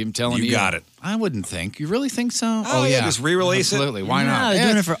grab. I'm telling you. You got it. I wouldn't think. You really think so? Oh, yeah. Just re-release Absolutely. it. Why not? No, they're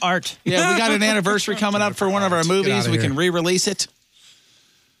doing it for art. Yeah, we got an anniversary coming up for one of our movies. We can re-release it.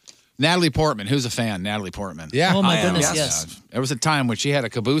 Natalie Portman. Who's a fan? Natalie Portman. Yeah. Oh, my I am. goodness, yes. There was a time when she had a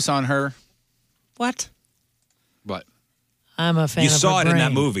caboose on her. What? What? I'm a fan You of saw her it in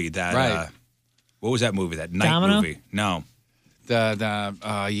that brain. movie. That Right. what was that movie? That night Domino? movie? No.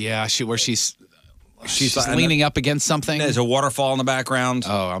 Where she's and leaning up against something. There's a waterfall in the background.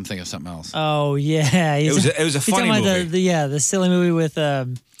 Oh, I'm thinking of something else. Oh, yeah. It was a He's funny talking about movie. the silly movie with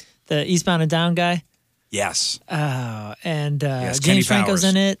the Eastbound and Down guy. Yes. Oh, and Yes, Kenny James Franco's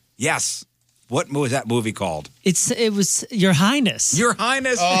Powers. in it. Yes. What was that movie called? It was Your Highness. Your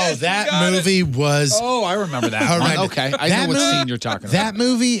Highness. Oh, Yes, you that got it. movie was. Oh, I remember that one. horrendous. Okay, I That know what movie- scene you're talking about. That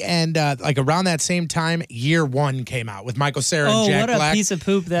movie and like around that same time, Year One came out with Michael Cera and Oh, Jack what a Black. piece of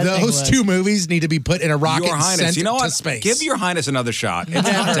poop that thing Those was. two movies need to be put in a rocket Your and Highness. sent You know to what? space. Give Your Highness another shot. It's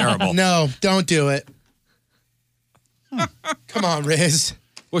not terrible. No, don't do it. Come on, Riz.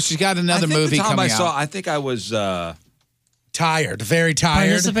 Well, she's got I another think movie the time coming I saw, out. I think I was Tired, very tired.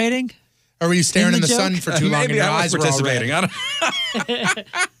 Participating? Or were you staring in In the the sun joke? for too long and maybe your I eyes was were all participating. red?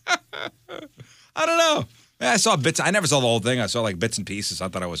 I don't know. I saw bits. I never saw the whole thing. I saw like bits and pieces. I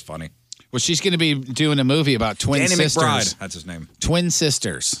thought it was funny. Well, she's going to be doing a movie about twin Danny sisters. McBride. That's his name. Twin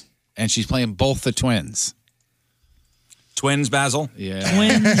sisters. And she's playing both the twins. Twins, Basil. Yeah.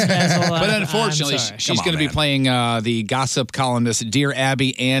 Twins, Basil. But unfortunately, I'm sorry. she's Come on, going to be man. playing the gossip columnist Dear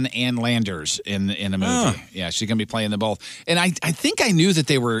Abby and Ann Landers in a movie. Oh. Yeah, she's going to be playing them both. And I think I knew that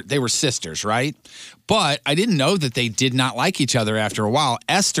they were sisters, right? But I didn't know that they did not like each other after a while.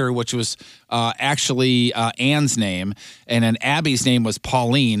 Esther, which was actually Ann's name, and then Abby's name was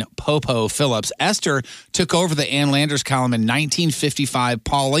Pauline Popo Phillips. Esther took over the Ann Landers column in 1955.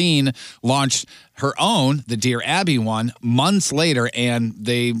 Pauline launched her own, the Dear Abby one, months later, and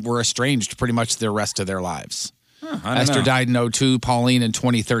they were estranged pretty much the rest of their lives. Esther died in 2002, Pauline in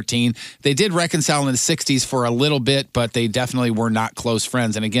 2013. They did reconcile in the 60s for a little bit, but they definitely were not close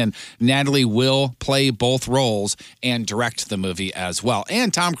friends. And again, Natalie will play both roles and direct the movie as well.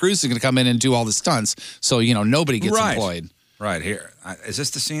 And Tom Cruise is going to come in and do all the stunts, so, nobody gets employed. Right here. Is this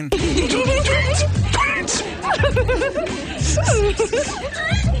the scene?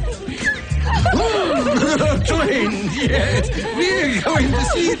 Twins, yes. We're going to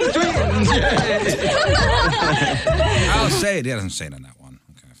see the twins, yes. I'll say it. He doesn't say it on that one.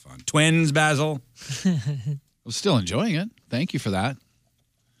 Okay, fine. Twins, Basil. I'm still enjoying it. Thank you for that.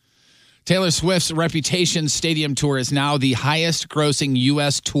 Taylor Swift's Reputation Stadium Tour is now the highest grossing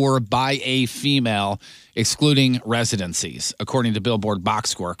U.S. tour by a female, excluding residencies, according to Billboard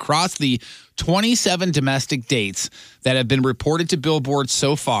Box Score. Across the 27 domestic dates that have been reported to Billboard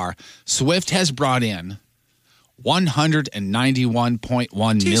so far, Swift has brought in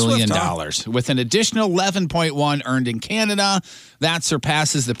 $191.1 million, with an additional $11.1 earned in Canada. That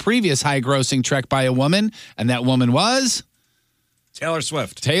surpasses the previous high-grossing trek by a woman, and that woman was Taylor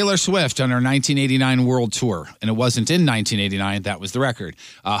Swift. Taylor Swift on her 1989 World Tour, and it wasn't in 1989. That was the record.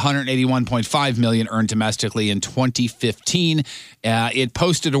 181.5 million earned domestically in 2015. It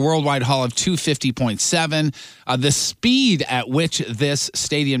posted a worldwide haul of 250.7. The speed at which this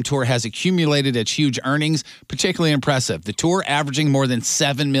stadium tour has accumulated its huge earnings, particularly impressive. The tour averaging more than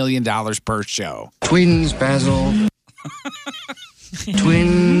 $7 million per show. Twins, Basil.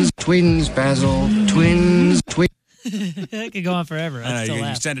 Twins, Basil. Twins. That could go on forever. I know,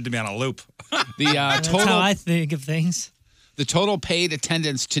 you send it to me on a loop. The That's total how I think of things. The total paid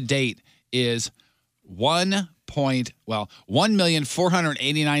attendance to date is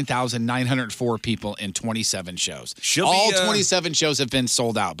 1,489,904 people in 27 shows. All 27 shows have been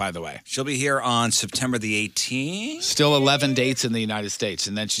sold out, by the way. She'll be here on September the 18th. Still 11 dates in the United States,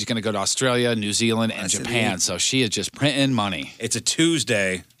 and then she's going to go to Australia, New Zealand, and Japan. So she is just printing money. It's a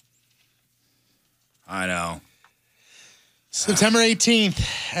Tuesday. I know. September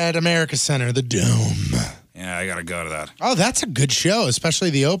 18th at America Center, the Dome. Yeah, I got to go to that. Oh, that's a good show, especially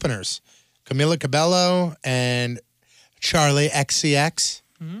the openers. Camila Cabello and Charlie XCX.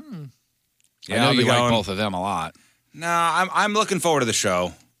 I know you like both of them a lot. No, I'm looking forward to the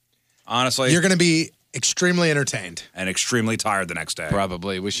show. Honestly. You're going to be extremely entertained. And extremely tired the next day.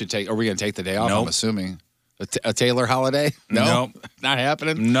 Probably. Are we going to take the day off, Nope. I'm assuming? A Taylor holiday? No. Nope. Not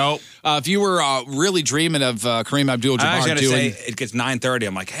happening? Nope. If you were really dreaming of Kareem Abdul-Jabbar I was going to doing... say, it gets 9:30.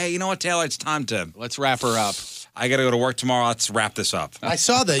 I'm like, hey, you know what, Taylor? It's time to... Let's wrap her up. I got to go to work tomorrow. Let's wrap this up. I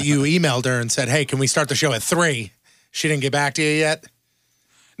saw that you emailed her and said, hey, can we start the show at 3? She didn't get back to you yet?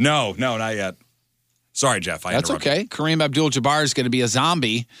 No, not yet. Sorry, Jeff. That's okay. Kareem Abdul-Jabbar is going to be a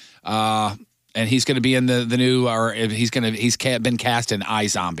zombie. And he's going to be in the new, or he's been cast in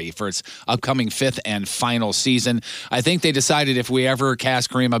iZombie for its upcoming 5th and final season. I think they decided if we ever cast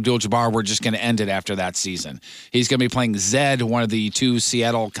Kareem Abdul-Jabbar, we're just going to end it after that season. He's going to be playing Zed, one of the 2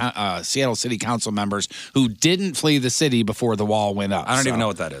 Seattle City Council members who didn't flee the city before the wall went up. I don't even know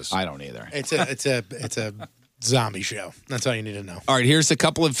what that is. I don't either. It's a zombie show. That's all you need to know. All right, here's a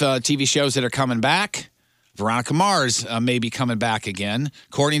couple of TV shows that are coming back. Veronica Mars may be coming back again.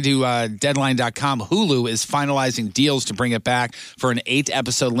 According to Deadline.com, Hulu is finalizing deals to bring it back for an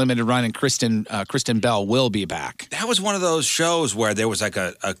 8-episode limited run, and Kristen Bell will be back. That was one of those shows where there was like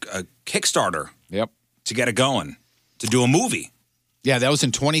a Kickstarter to get it going, to do a movie. Yeah, that was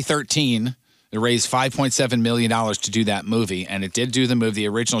in 2013. It raised $5.7 million to do that movie, and it did do the movie. The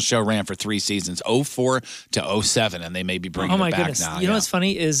original show ran for 3 seasons, 2004 to 2007, and they may be bringing it back goodness. now. You know what's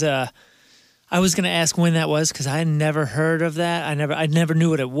funny is I was going to ask when that was because I had never heard of that. I never knew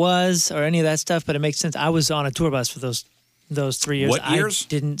what it was or any of that stuff, but it makes sense. I was on a tour bus for those 3 years. What years? I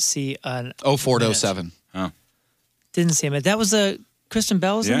didn't see an 2004 to 2007. Oh. Didn't see him. That was Kristen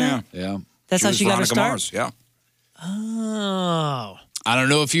Bell was in that? Yeah. That's how she got her start? Mars, yeah. Oh. I don't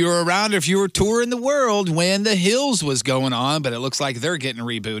know if you were around or if you were touring the world when The Hills was going on, but it looks like they're getting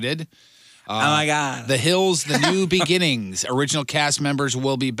rebooted. Oh, my God. The Hills, The New Beginnings. Original cast members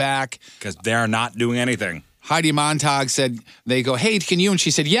will be back. Because they're not doing anything. Heidi Montag said, they go, hey, can you? And she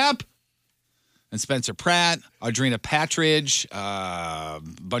said, yep. And Spencer Pratt, Audrina Patridge, a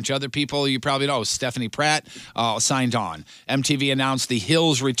bunch of other people you probably know, Stephanie Pratt, signed on. MTV announced The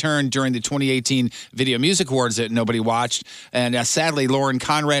Hills returned during the 2018 Video Music Awards that nobody watched. And sadly, Lauren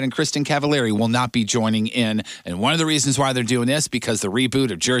Conrad and Kristen Cavallari will not be joining in. And one of the reasons why they're doing this, because the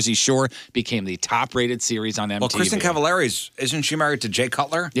reboot of Jersey Shore became the top-rated series on MTV. Well, Kristen Cavallari, isn't she married to Jay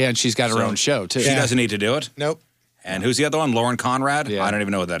Cutler? Yeah, and she's got her own show, too. She doesn't need to do it? Nope. And who's the other one? Lauren Conrad? Yeah. I don't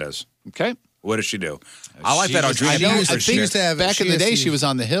even know what that is. Okay. What does she do? I like She that. was- Audrina I know, Patridge. I think She used to have- back in she the day, used to- she was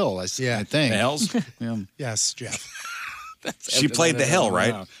on The Hill, I think. The Hills? Yeah. Yes, Jeff. She played The Hill,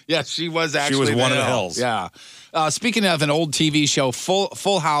 right? Yeah, she was actually She was one of the Hills. Yeah. Speaking of an old TV show,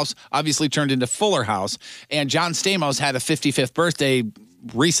 Full House obviously turned into Fuller House, and John Stamos had a 55th birthday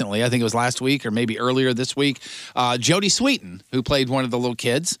recently. I think it was last week or maybe earlier this week. Jodie Sweetin, who played one of the little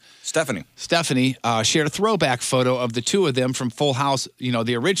kids, Stephanie, shared a throwback photo of the two of them from Full House, you know,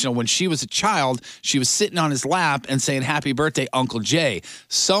 the original. When she was a child, she was sitting on his lap and saying, "Happy birthday, Uncle Jay."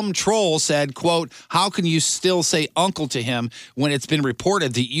 Some troll said, quote, "How can you still say uncle to him when it's been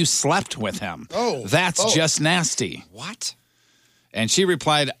reported that you slept with him? That's just nasty." What? And she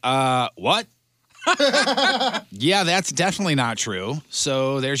replied, what? Yeah, that's definitely not true.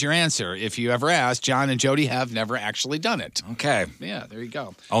 So there's your answer. If you ever asked, John and Jody have never actually done it. Okay. Yeah, there you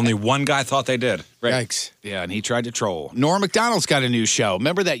go. Only one guy thought they did. Right. Yikes. Yeah, and he tried to troll. Norm Macdonald's got a new show.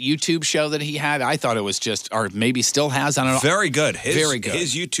 Remember that YouTube show that he had? I thought it was just, or maybe still has. I don't know. Very good. Very good.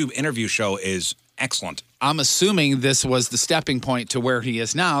 His YouTube interview show is excellent. I'm assuming this was the stepping point to where he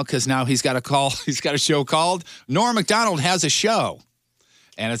is now, because now he's got a show called Norm Macdonald Has a Show.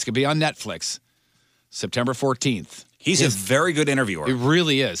 And it's going to be on Netflix, September 14th. He's a very good interviewer. He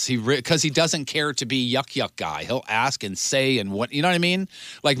really is. Because he doesn't care to be yuck guy. He'll ask and say and what, you know what I mean?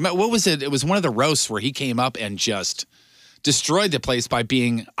 Like, what was it? It was one of the roasts where he came up and just destroyed the place by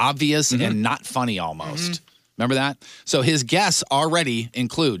being obvious and not funny almost. Remember that? So his guests already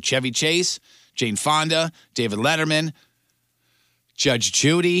include Chevy Chase, Jane Fonda, David Letterman, Judge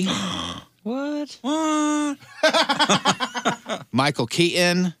Judy. What? Michael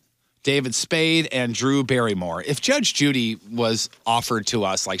Keaton, David Spade, and Drew Barrymore. If Judge Judy was offered to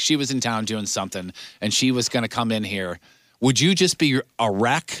us, like she was in town doing something and she was going to come in here, would you just be a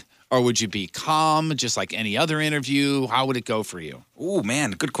wreck or would you be calm, just like any other interview? How would it go for you? Oh,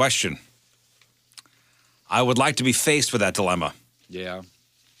 man, good question. I would like to be faced with that dilemma. Yeah.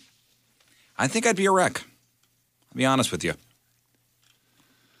 I think I'd be a wreck. I'll be honest with you.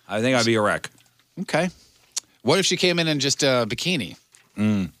 I think I'd be a wreck. Okay. What if she came in just a bikini?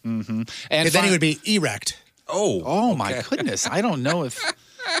 And then he would be erect. Oh my goodness. I don't know if...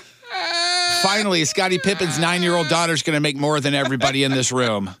 Finally, Scottie Pippen's 9-year-old daughter's going to make more than everybody in this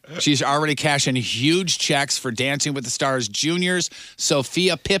room. She's already cashing huge checks for Dancing with the Stars juniors.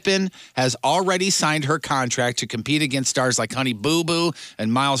 Sophia Pippen has already signed her contract to compete against stars like Honey Boo Boo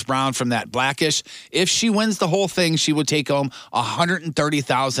and Miles Brown from That Blackish. If she wins the whole thing, she would take home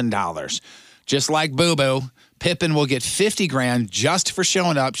 $130,000. Just like Boo Boo, Pippen will get $50,000 just for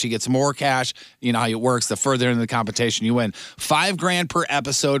showing up. She gets more cash. You know how it works. The further into the competition you win, $5,000 per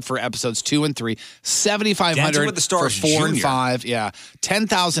episode for episodes 2 and 3, $7,500 for 4 and 5. Yeah,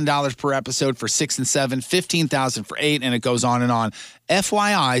 $10,000 per episode for 6 and 7, $15,000 for 8, and it goes on and on.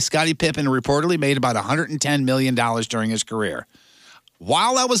 FYI, Scottie Pippen reportedly made about $110 million during his career.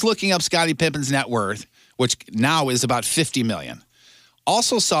 While I was looking up Scottie Pippen's net worth, which now is about $50 million,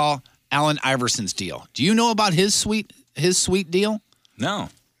 also saw Allen Iverson's deal. Do you know about his sweet deal? No.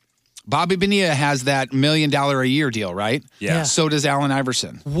 Bobby Bonilla has that $1 million a year deal, right? Yeah. So does Allen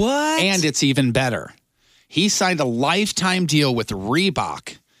Iverson. What? And it's even better. He signed a lifetime deal with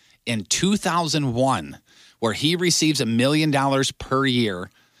Reebok in 2001 where he receives $1 million per year.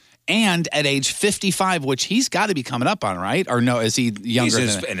 And at age 55, which he's got to be coming up on, right? Or no, is he younger?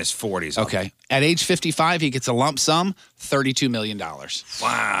 He's in his 40s. Okay. At age 55, he gets a lump sum, $32 million.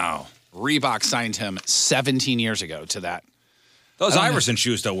 Wow. Reebok signed him 17 years ago to that. Those Iverson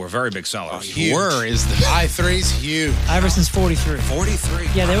shoes, though, were very big sellers. Huge. Is the I3's huge. Iverson's 43. 43.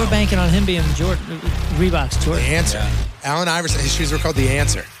 Yeah, they were banking on him being Reebok's Jordan. The answer. Yeah. Allen Iverson, his shoes were called The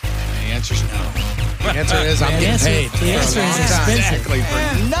Answer. The answer's no. The answer is I'm getting paid. The answer is expensive. Exactly,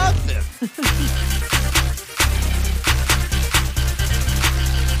 for nothing.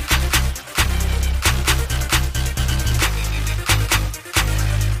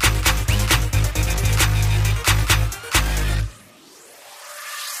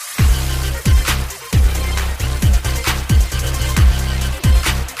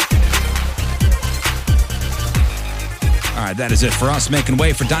 All right, that is it for us, making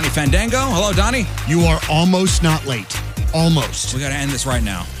way for Donnie Fandango. Hello, Donnie. You are almost not late. Almost. We got to end this right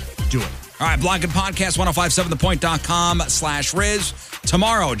now. Do it. All right, Blog and Podcast, 1057thepoint.com/Riz.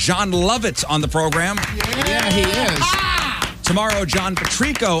 Tomorrow, John Lovitz on the program. Yeah, he is. Tomorrow, John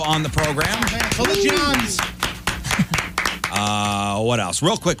Patrico on the program. Full of Johns. What else?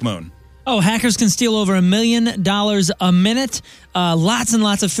 Real quick, Moon. Oh, hackers can steal over $1 million a minute. Lots and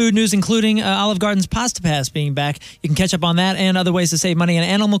lots of food news, including Olive Garden's Pasta Pass being back. You can catch up on that and other ways to save money. And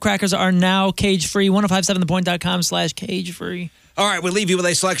animal crackers are now cage-free. 1057thepoint.com/cage-free. All right, we leave you with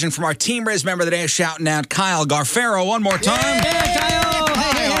a selection from our Team Riz member of the day, shouting out Kyle Garfero one more time. Yeah, Kyle!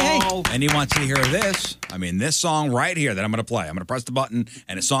 Hey. And he wants to hear this. I mean, this song right here that I'm going to play. I'm going to press the button,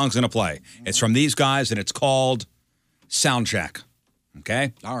 and the song's going to play. It's from these guys, and it's called Soundcheck.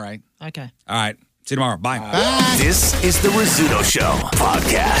 Okay? All right. Okay. All right. See you tomorrow. Bye. This is the Rizzuto Show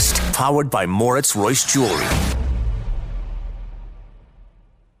podcast, powered by Moritz Royce Jewelry.